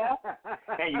your left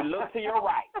and you look to your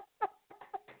right.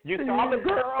 You saw the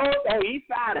girls on each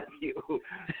side of you.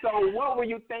 So what were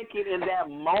you thinking in that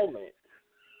moment?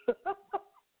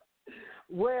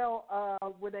 Well,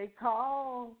 when they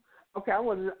called, okay,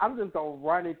 I'm just gonna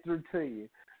run it through to you.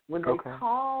 When they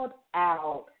called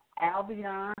out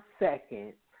Albion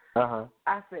second,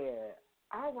 I said,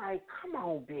 "All right, come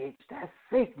on, bitch, that's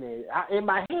sickening." In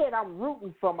my head, I'm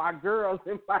rooting for my girls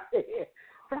in my head.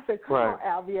 So I said, "Come on,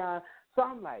 Albion." So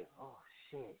I'm like, "Oh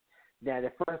shit." Now,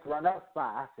 the first run-up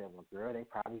spot, I said, well, girl, they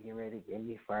probably get ready to get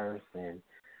me first, and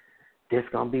this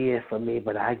going to be it for me.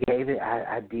 But I gave it,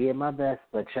 I did my best.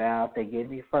 But, child, if they get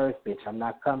me first, bitch, I'm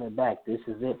not coming back. This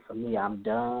is it for me. I'm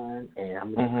done, and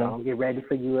I'm just going to get ready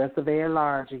for U.S. of A.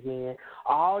 Large again.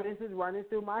 All this is running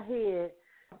through my head.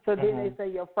 So then they say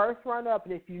your first run-up,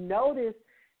 and if you notice,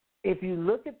 if you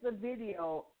look at the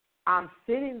video, I'm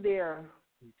sitting there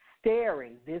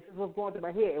staring. This is what's going through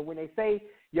my head. And when they say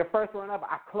your first run up,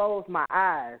 I close my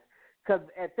eyes because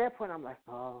at that point I'm like,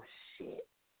 oh, shit.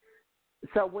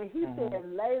 So when he said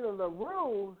Layla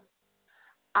LaRue,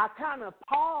 I kind of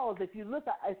paused. If you look,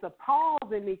 it's a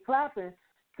pause in me clapping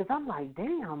because I'm like,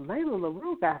 damn, Layla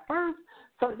LaRue got first.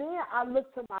 So then I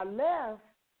looked to my left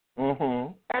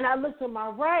and I looked to my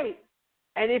right.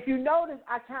 And if you notice,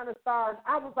 I kind of started,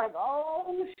 I was like,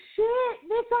 oh, shit,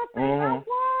 bitch, I think I won.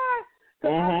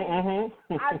 I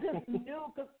just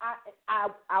knew because I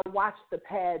watched the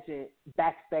pageant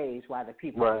backstage while the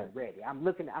people were getting ready. I'm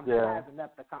sizing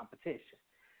up the competition.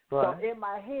 So in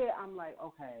my head, I'm like,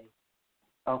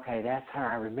 okay, that's her.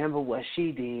 I remember what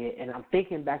she did, and I'm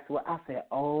thinking back to what I said.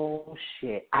 Oh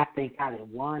shit, I think I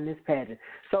done won this pageant.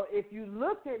 So if you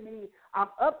look at me, I'm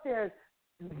up there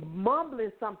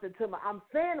mumbling something to I'm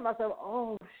saying to myself,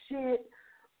 oh shit.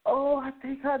 Oh, I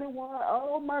think I done won.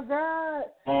 Oh my God!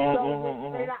 And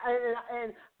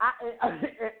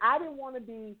I didn't want to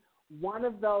be one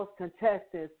of those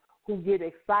contestants who get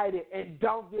excited and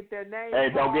don't get their name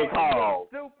called. Don't get called.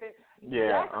 Stupid. Yeah.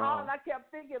 That's all I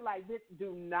kept thinking. Like, this,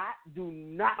 do not.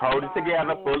 Hold it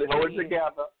together. Hold it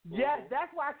together. Yes,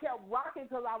 that's why I kept rocking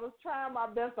because I was trying my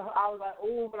best. I was like,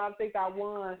 oh, but I think I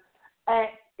won. And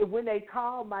when they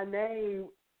called my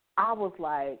name, I was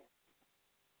like.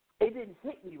 It didn't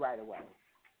hit me right away.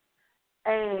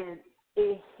 And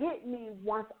it hit me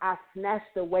once I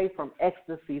snatched away from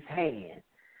Ecstasy's hand.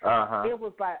 It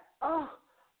was like,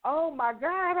 oh my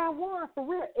God, I won for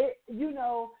real.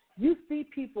 You see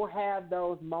people have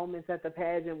those moments at the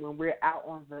pageant when we're out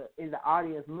in the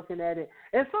audience looking at it.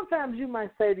 And sometimes you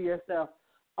might say to yourself,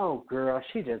 oh, girl,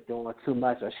 she just doing too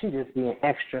much or she just being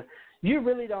extra. You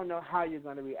really don't know how you're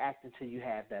going to react until you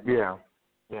have that moment.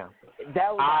 Yeah.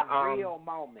 That was a real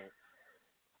moment.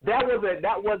 That was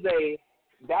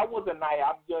a night.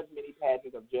 I've judged many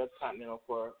pageants. I've judged Continental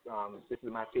for this is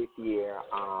my 5th year,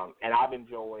 and I've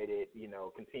enjoyed it.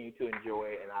 Continue to enjoy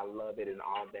it, and I love it and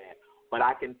all that. But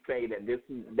I can say that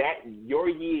your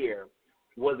year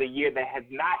was a year that has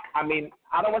not. I mean,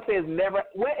 I don't want to say it's never.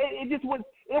 Well, it just was.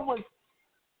 It was.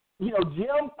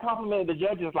 Jim complimented the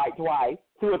judges like twice,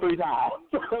 2 or 3 times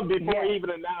before he even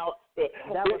announced. He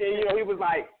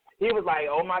was like,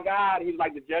 oh my God. He was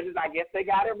like, the judges, I guess they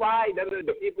got it right.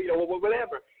 The people,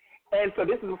 whatever. And so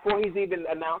this is before he's even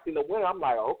announcing the winner. I'm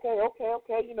like, okay.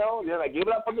 They're like, give it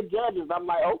up for the judges. I'm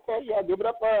like, okay, yeah, give it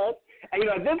up for us. And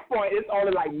at this point, it's only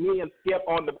like me and Skip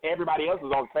everybody else is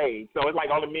on stage. So it's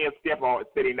like only me and Skip are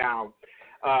sitting down.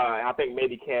 I think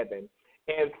maybe Kevin.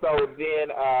 And so then,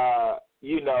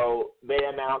 they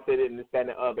announced it and this, that, and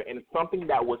the other. And it's something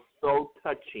that was so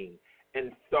touching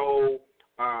and so,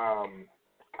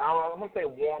 I don't want to say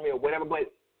warm or whatever,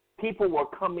 but people were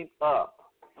coming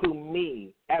up to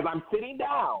me as I'm sitting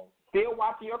down, still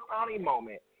watching your crowning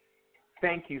moment.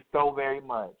 Thank you so very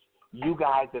much. You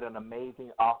guys did an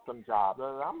amazing, awesome job.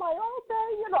 And I'm like,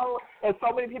 okay, And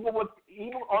so many people would,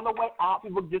 even on the way out,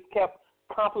 people just kept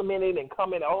complimenting and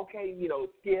coming, okay,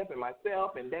 Skip and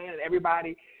myself and Dan and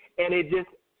everybody. And it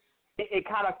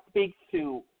kind of speaks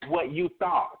to what you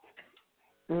thought.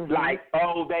 Mm-hmm. Like,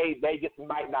 they just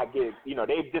might not give,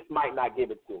 they just might not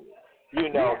give it to me.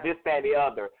 This, that, and the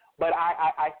other. But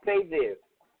I say this,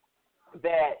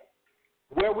 that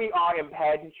where we are in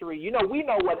pageantry, we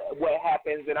know what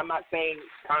happens, and I'm not saying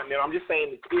continental, I'm just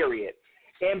saying the period.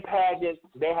 In pageants,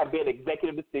 there have been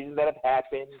executive decisions that have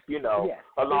happened,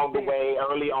 along the way,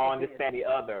 early on, this, that, and the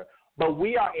other. But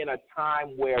we are in a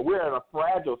time where we're in a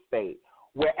fragile state,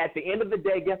 where at the end of the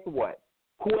day, guess what?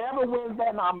 Whoever wins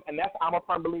that, I'm a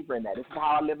firm believer in that. This is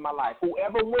how I live my life.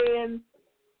 Whoever wins,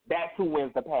 that's who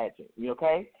wins the pageant. You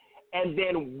okay? And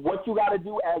then what you got to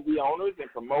do as the owners and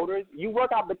promoters, you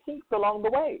work out the kinks along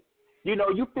the way. You know,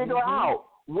 you figure out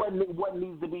what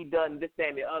needs to be done, this, that,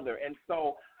 and the other. And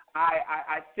so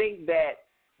I think that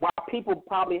while people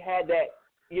probably had that,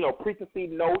 you know,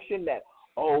 preconceived notion that,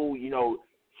 oh, you know,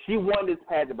 she won this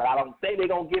pageant, but I don't think they're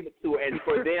going to give it to her. And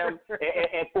for them,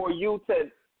 and for you to,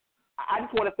 I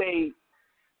just want to say,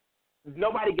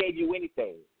 nobody gave you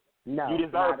anything. No, you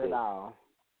deserved not it. at all.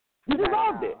 You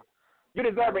deserved it. You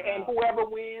deserve it. And whoever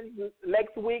wins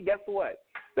next week, guess what?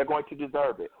 They're going to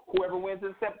deserve it. Whoever wins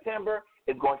in September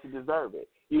is going to deserve it.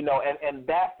 You know, and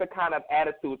that's the kind of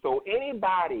attitude. So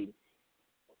anybody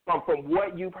from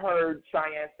what you've heard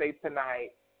Chyenne say tonight,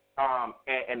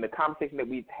 and the conversation that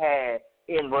we've had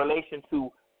in relation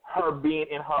to her being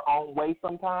in her own way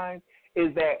sometimes,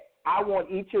 is that I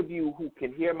want each of you who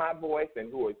can hear my voice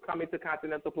and who are coming to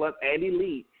Continental Plus and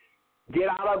Elite, get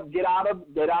out of your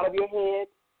head.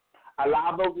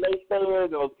 Allow those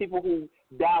naysayers, those people who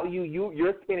doubt you.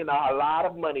 You're spending a lot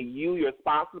of money. Your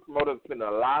sponsor, promoter, is spending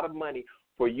a lot of money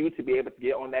for you to be able to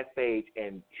get on that stage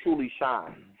and truly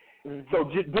shine. So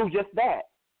just do just that.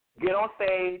 Get on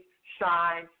stage,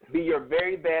 shine, be your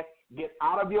very best. Get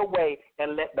out of your way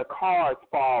and let the cards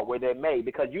fall where they may,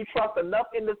 because you trust enough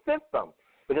in the system.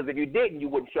 Because if you didn't, you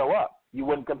wouldn't show up. You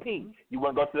wouldn't compete. You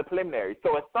wouldn't go to the preliminary.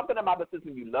 So it's something about the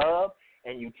system you love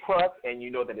and you trust and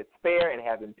you know that it's fair and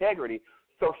has integrity.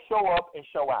 So show up and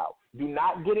show out. Do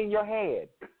not get in your head.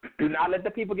 Do not let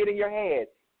the people get in your head.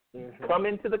 Come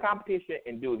into the competition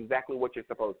and do exactly what you're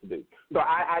supposed to do. So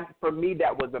for me,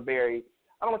 that was a very,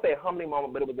 I don't want to say a humbling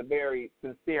moment, but it was a very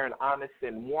sincere and honest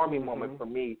and warming moment for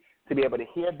me to be able to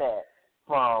hear that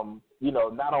from, you know,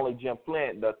 not only Jim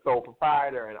Flint, the sole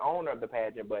proprietor and owner of the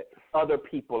pageant, but other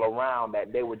people around,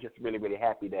 that they were just really, really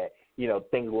happy that, you know,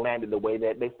 things landed the way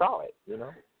that they saw it, you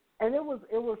know? And it was,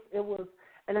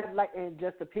 and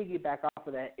just to piggyback off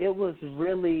of that, it was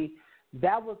really,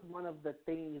 that was one of the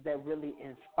things that really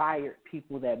inspired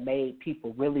people, that made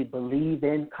people really believe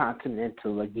in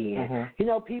Continental again. You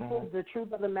know, people, the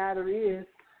truth of the matter is,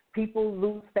 people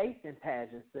lose faith in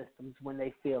pageant systems when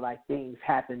they feel like things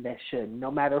happen that shouldn't. No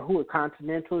matter who,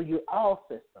 Continental, you're all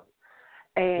systems.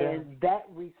 And that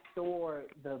restored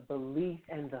the belief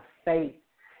and the faith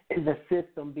in the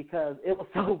system, because it was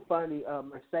so funny.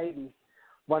 Mercedes,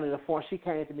 one of the forms, she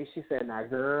came to me, she said, now,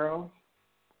 girl,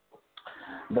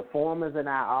 the formers and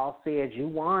I all said you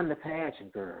won the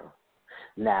pageant, girl.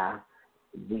 Now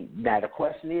the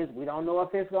question is, we don't know if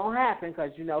it's going to happen,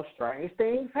 because, you know, strange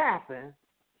things happen.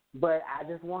 But I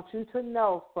just want you to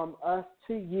know, from us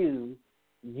to you,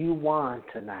 you won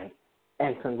tonight,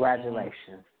 and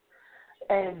congratulations.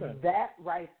 And that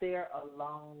right there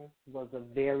alone was a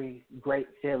very great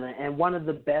feeling. And one of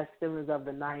the best feelings of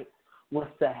the night was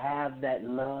to have that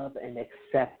love and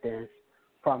acceptance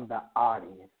from the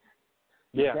audience.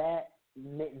 That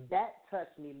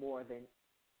touched me more than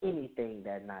anything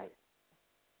that night.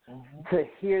 To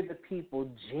hear the people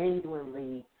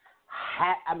genuinely,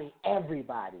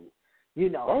 everybody, you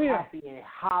know, happy and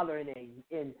hollering,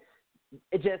 and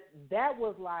it just, that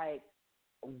was like,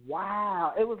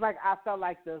 wow. It was like, I felt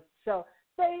like the show,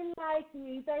 they like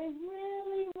me. They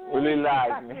really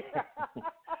like me.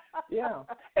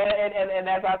 And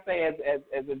as I say,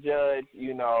 as a judge,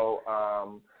 you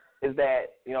know, is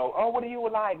that, you know, oh, what do you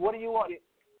like? What do you want?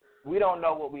 We don't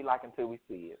know what we like until we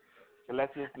see it. And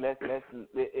that's just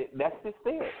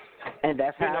it. And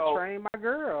that's how I train my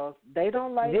girls. They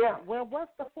don't like, well,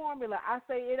 what's the formula? I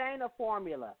say it ain't a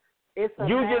formula. It's a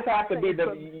you just have to be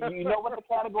you know what the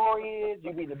category is.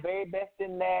 You be the very best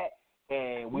in that,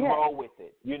 and we roll with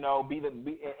it. You know,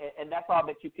 and that's all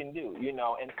that you can do. You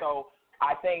know, and so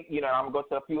I think, you know, I'm gonna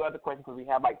go to a few other questions because we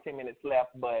have like 10 minutes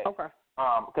left, but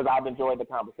because I've enjoyed the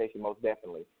conversation most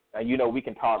definitely. You know, we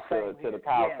can talk to the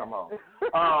cows come home.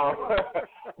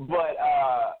 But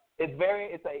I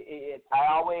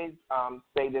always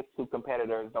say this to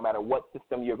competitors, no matter what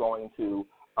system you're going to,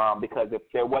 because if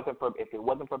it wasn't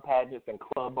for pageants and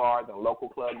club bars and local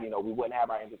clubs, you know, we wouldn't have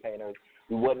our entertainers.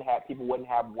 People wouldn't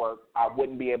have work. I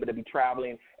wouldn't be able to be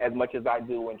traveling as much as I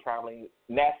do and traveling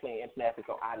nationally and internationally.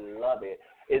 So I love it.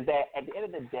 Is that at the end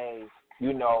of the day,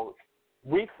 you know,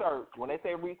 research, when they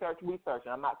say research,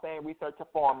 and I'm not saying research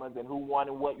performers and who won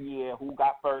in what year, who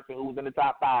got first and who was in the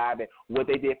top 5 and what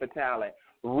they did for talent.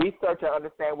 Research and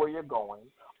understand where you're going.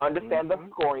 Understand the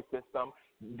scoring system.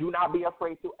 Do not be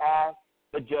afraid to ask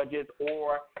the judges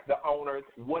or the owners,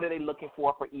 what are they looking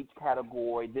for each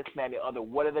category, this, that, and the other.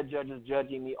 What are the judges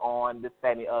judging me on, this,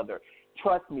 that, and the other.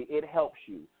 Trust me, it helps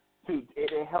you.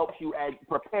 it helps you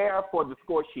prepare for the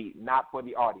score sheet, not for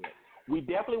the audience. We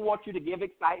definitely want you to give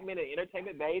excitement and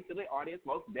entertainment value to the audience,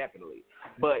 most definitely.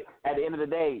 But at the end of the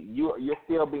day, you're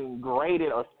still being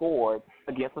graded or scored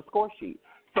against a score sheet.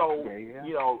 So,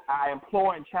 I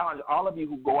implore and challenge all of you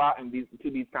who go out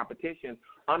to these competitions,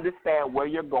 understand where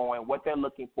you're going, what they're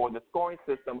looking for, the scoring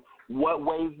system, what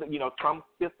ways, some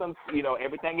systems,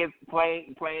 everything is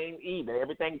playing even.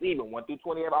 Everything's even, 1 through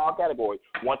 20 in all categories,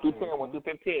 1 through 10, 1 through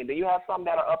 15. Then you have some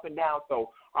that are up and down,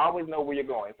 so always know where you're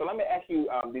going. So let me ask you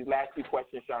these last few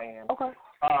questions, Chyenne. Okay.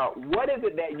 What is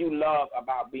it that you love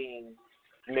about being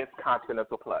Miss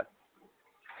Continental Plus?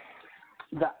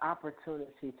 The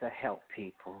opportunity to help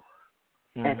people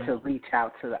and to reach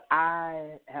out to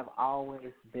I have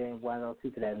always been one of those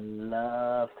people that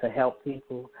love to help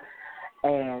people,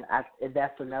 and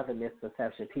that's another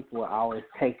misconception. People will always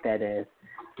take that as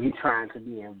you trying to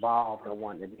be involved or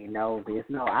wanting to be nosy.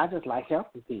 No, I just like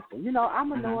helping people.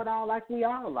 I'm a know-it-all like we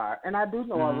all are, and I do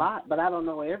know a lot, but I don't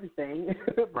know everything.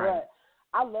 But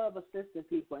I love assisting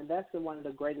people, and that's been one of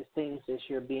the greatest things this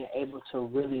year, being able to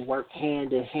really work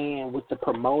hand in hand with the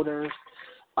promoters,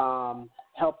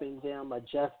 helping them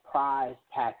adjust prize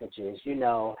packages,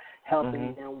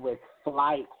 helping them with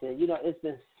flights. And, it's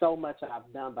been so much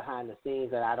I've done behind the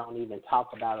scenes that I don't even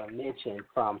talk about or mention,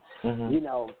 from,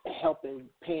 helping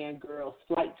paying girls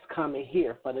flights coming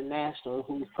here for the national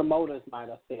whose promoters might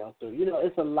have fell through.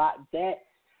 It's a lot. That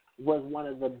was one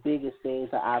of the biggest things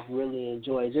that I've really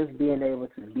enjoyed, just being able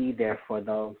to be there for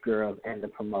those girls and the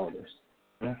promoters.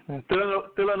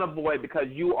 Still in a void, because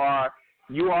you are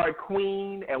a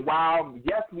queen, and while,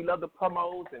 yes, we love the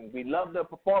promos and we love the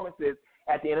performances,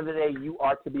 at the end of the day, you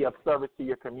are to be of service to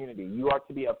your community. You are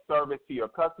to be of service to your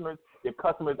customers. Your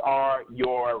customers are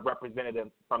your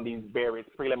representatives from these various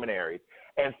preliminaries.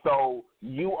 And so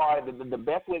you are the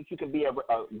best way that you can be a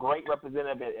great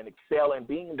representative and excel in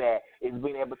being that is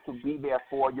being able to be there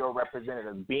for your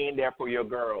representatives, being there for your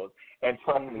girls. And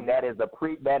trust me, that is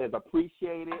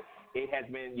appreciated. It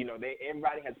has been,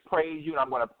 everybody has praised you, and I'm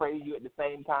going to praise you at the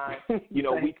same time.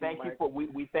 We thank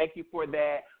you for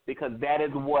that, because that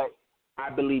is what I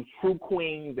believe true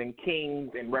queens and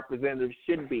kings and representatives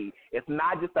should be. It's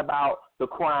not just about the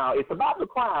crown. It's about the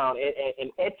crown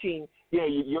and etching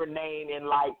your name in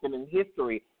life and in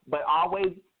history. But always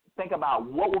think about,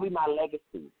 what will be my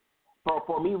legacy?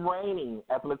 For me reigning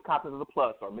as Miss Continental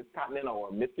Plus or Miss Continental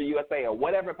or Mr. USA or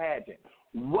whatever pageant,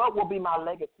 what will be my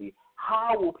legacy?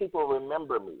 How will people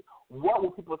remember me? What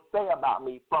will people say about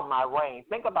me from my reign?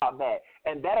 Think about that.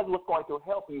 And that is what's going to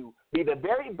help you be the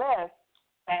very best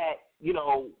at,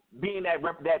 being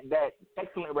that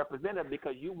excellent representative,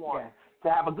 because you want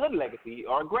to have a good legacy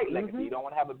or a great legacy. You don't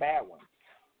want to have a bad one.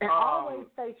 And always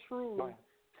stay true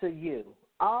to you.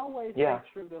 Always stay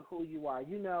true to who you are.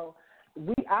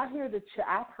 I've heard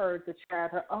the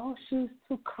chatter, oh, she's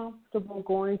too comfortable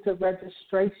going to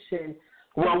registration.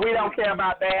 Well, we don't care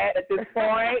about that at this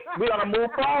point. We're going to move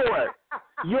forward.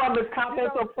 You are Miss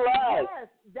Continental Plus.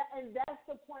 Yes, and that's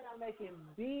the point I'm making.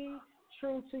 Be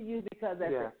true to you, because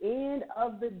at the end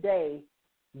of the day,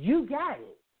 you got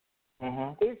it.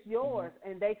 It's yours,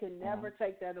 and they can never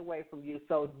take that away from you.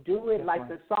 So do it like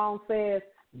the song says,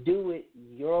 do it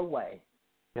your way.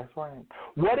 That's right.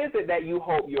 What is it that you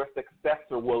hope your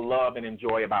successor will love and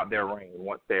enjoy about their reign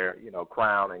once they're,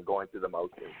 crowned and going through the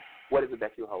motions? What is it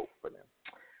that you hope for them?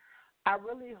 I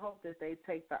really hope that they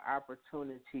take the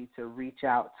opportunity to reach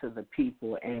out to the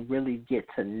people and really get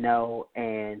to know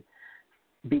and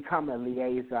become a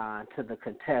liaison to the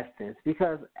contestants,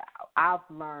 because I've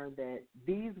learned that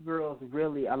these girls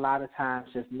really a lot of times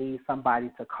just need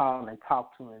somebody to call and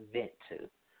talk to and vent to.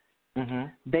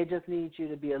 They just need you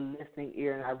to be a listening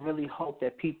ear, and I really hope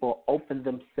that people open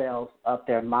themselves up,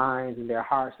 their minds and their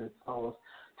hearts and souls,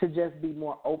 to just be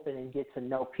more open and get to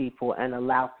know people and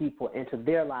allow people into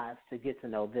their lives to get to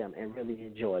know them and really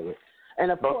enjoy it.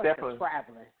 And, of course, the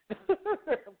traveling.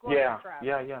 Yeah.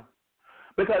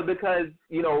 Because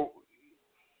no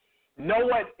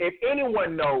one, if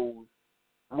anyone knows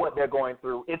what they're going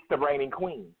through, it's the reigning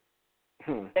queen.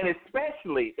 And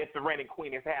especially if the reigning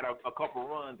queen has had a couple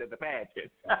runs at the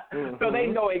pageant. So they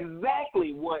know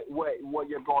exactly what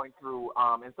you're going through,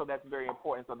 and so that's very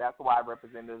important. So that's why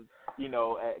representatives,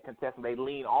 contestants, they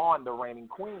lean on the reigning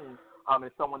queen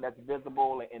as someone that's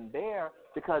visible and there,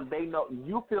 because they know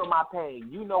you feel my pain.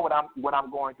 You know what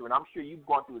I'm going through, and I'm sure you've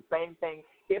gone through the same thing,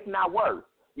 if not worse.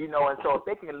 And so if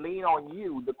they can lean on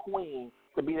you, the queen,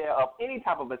 to be there of any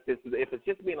type of assistance, if it's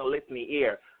just being a listening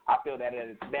ear, I feel that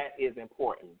is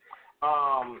important.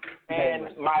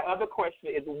 And my other question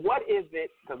is, what is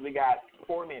it, because we got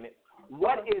 4 minutes,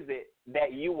 what is it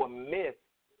that you will miss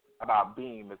about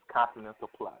being Miss Continental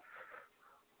Plus?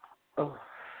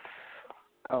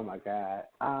 Oh my God.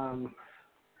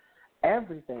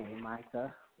 Everything,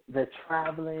 Micah. The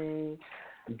traveling,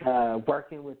 the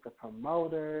working with the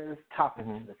promoters, talking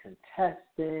to the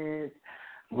contestants,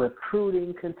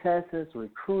 recruiting contestants,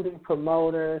 recruiting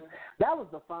promoters. That was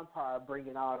the fun part,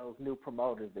 bringing all those new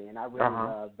promoters in. I really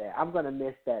love that. I'm going to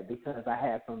miss that because I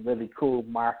had some really cool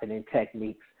marketing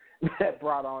techniques that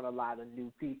brought on a lot of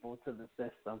new people to the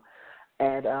system.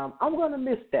 And I'm going to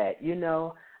miss that. You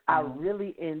know, I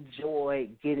really enjoy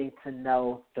getting to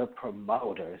know the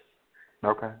promoters.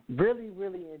 Okay. Really,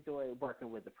 really enjoy working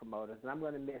with the promoters, and I'm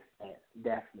going to miss that,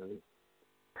 definitely.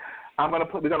 We're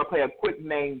gonna play a quick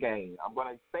name game. I'm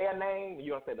gonna say a name, and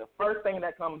you're gonna say the first thing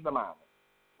that comes to mind.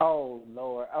 Oh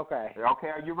Lord. Okay. Okay.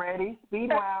 Are you ready? Speed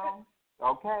round.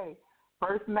 Okay.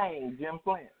 First name: Jim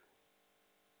Flint.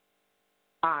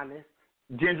 Honest.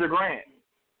 Ginger Grant.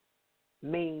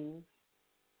 Mean.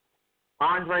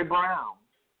 Andre Brown.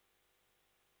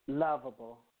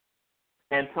 Lovable.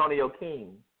 Antonio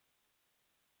King.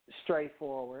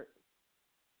 Straightforward.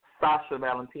 Sasha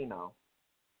Valentino.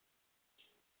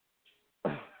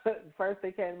 First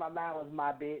thing came to my mind was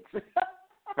my bitch.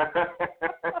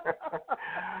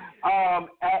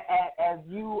 As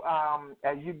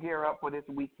you gear up for this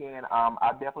weekend,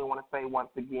 I definitely want to say once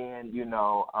again, you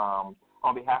know,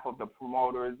 on behalf of the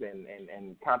promoters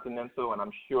and Continental, and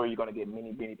I'm sure you're going to get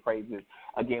many, many praises.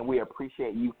 Again, we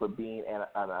appreciate you for being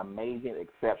an amazing,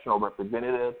 exceptional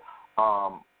representative.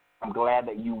 I'm glad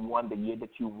that you won the year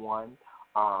that you won.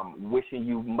 Wishing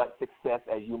you much success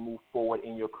as you move forward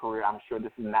in your career. I'm sure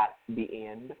this is not the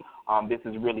end. This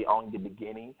is really only the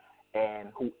beginning. And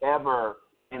whoever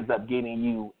ends up getting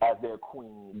you as their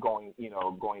queen going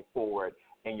forward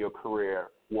in your career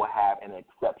will have an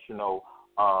exceptional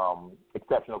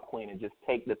queen, and just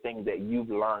take the things that you've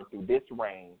learned through this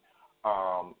reign,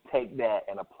 take that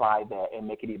and apply that and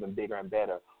make it even bigger and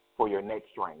better for your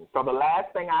next reign. So the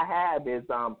last thing I have is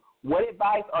what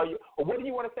advice what do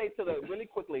you want to say to really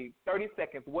quickly, 30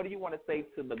 seconds, what do you want to say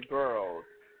to the girls,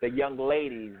 the young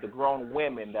ladies, the grown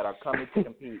women that are coming to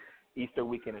compete Easter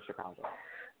weekend in Chicago?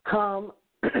 Come,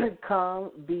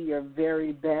 be your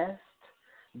very best.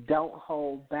 Don't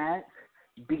hold back.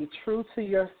 Be true to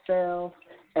yourself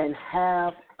and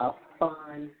have a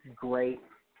fun, great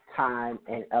time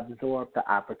and absorb the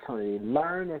opportunity.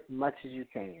 Learn as much as you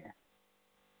can.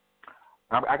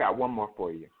 I got one more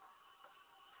for you.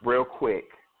 Real quick,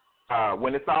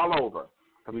 when it's all over,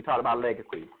 because we talked about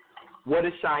legacy, what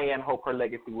does Chyenne hope her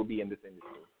legacy will be in this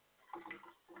industry?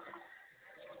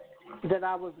 That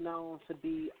I was known to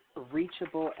be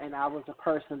reachable, and I was a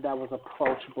person that was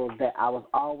approachable, that I was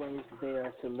always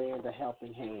there to lend a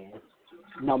helping hand,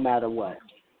 no matter what.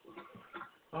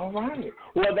 All right.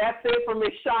 Well, that's it for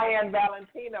Miss Chyenne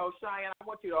Valentino. Chyenne, I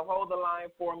want you to hold the line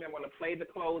for me. I'm going to play the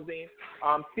closing.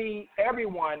 See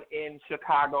everyone in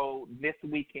Chicago this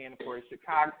weekend for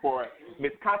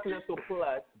Miss Continental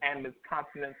Plus and Miss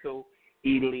Continental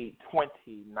Elite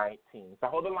 2019. So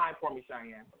hold the line for me,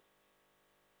 Chyenne.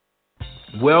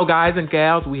 Well, guys and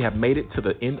gals, we have made it to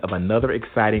the end of another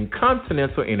exciting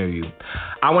Continental interview.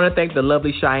 I want to thank the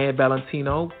lovely Chyenne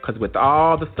Valentino, because with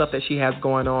all the stuff that she has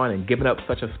going on and giving up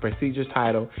such a prestigious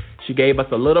title, she gave us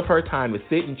a little of her time to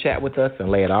sit and chat with us and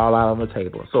lay it all out on the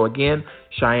table. So again,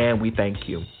 Chyenne, we thank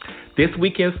you. This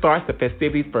weekend starts the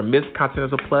festivities for Miss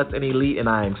Continental Plus and Elite, and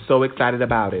I am so excited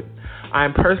about it. I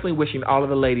am personally wishing all of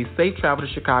the ladies safe travel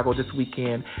to Chicago this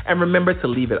weekend, and remember to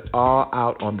leave it all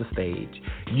out on the stage.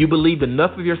 You believed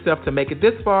enough of yourself to make it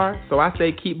this far, so I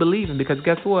say keep believing, because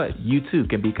guess what? You too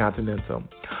can be Continental.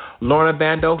 Lorna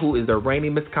Bando, who is the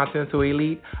reigning Miss Continental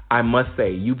Elite, I must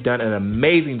say you've done an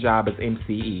amazing job as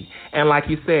MCE. And like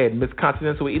you said, Miss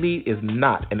Continental Elite is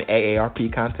not an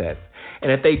AARP contest.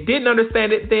 And if they didn't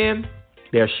understand it then,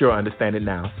 they'll sure understand it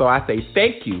now. So I say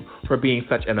thank you for being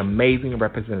such an amazing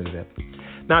representative.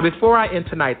 Now, before I end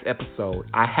tonight's episode,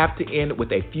 I have to end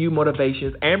with a few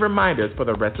motivations and reminders for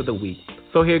the rest of the week.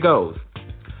 So here goes.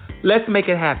 Let's make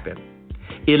it happen.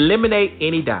 Eliminate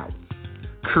any doubts.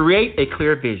 Create a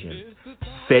clear vision.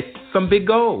 Set some big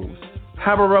goals.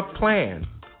 Have a rough plan.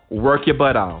 Work your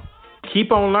butt off.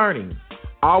 Keep on learning.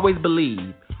 Always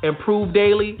believe. Improve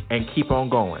daily and keep on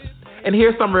going. And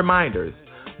here's some reminders.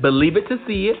 Believe it to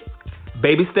see it.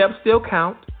 Baby steps still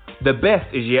count. The best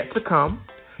is yet to come.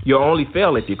 You'll only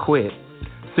fail if you quit.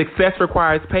 Success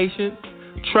requires patience.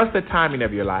 Trust the timing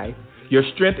of your life. Your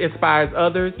strength inspires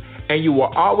others, and you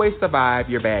will always survive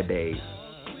your bad days.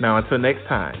 Now, until next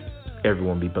time,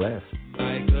 everyone be blessed.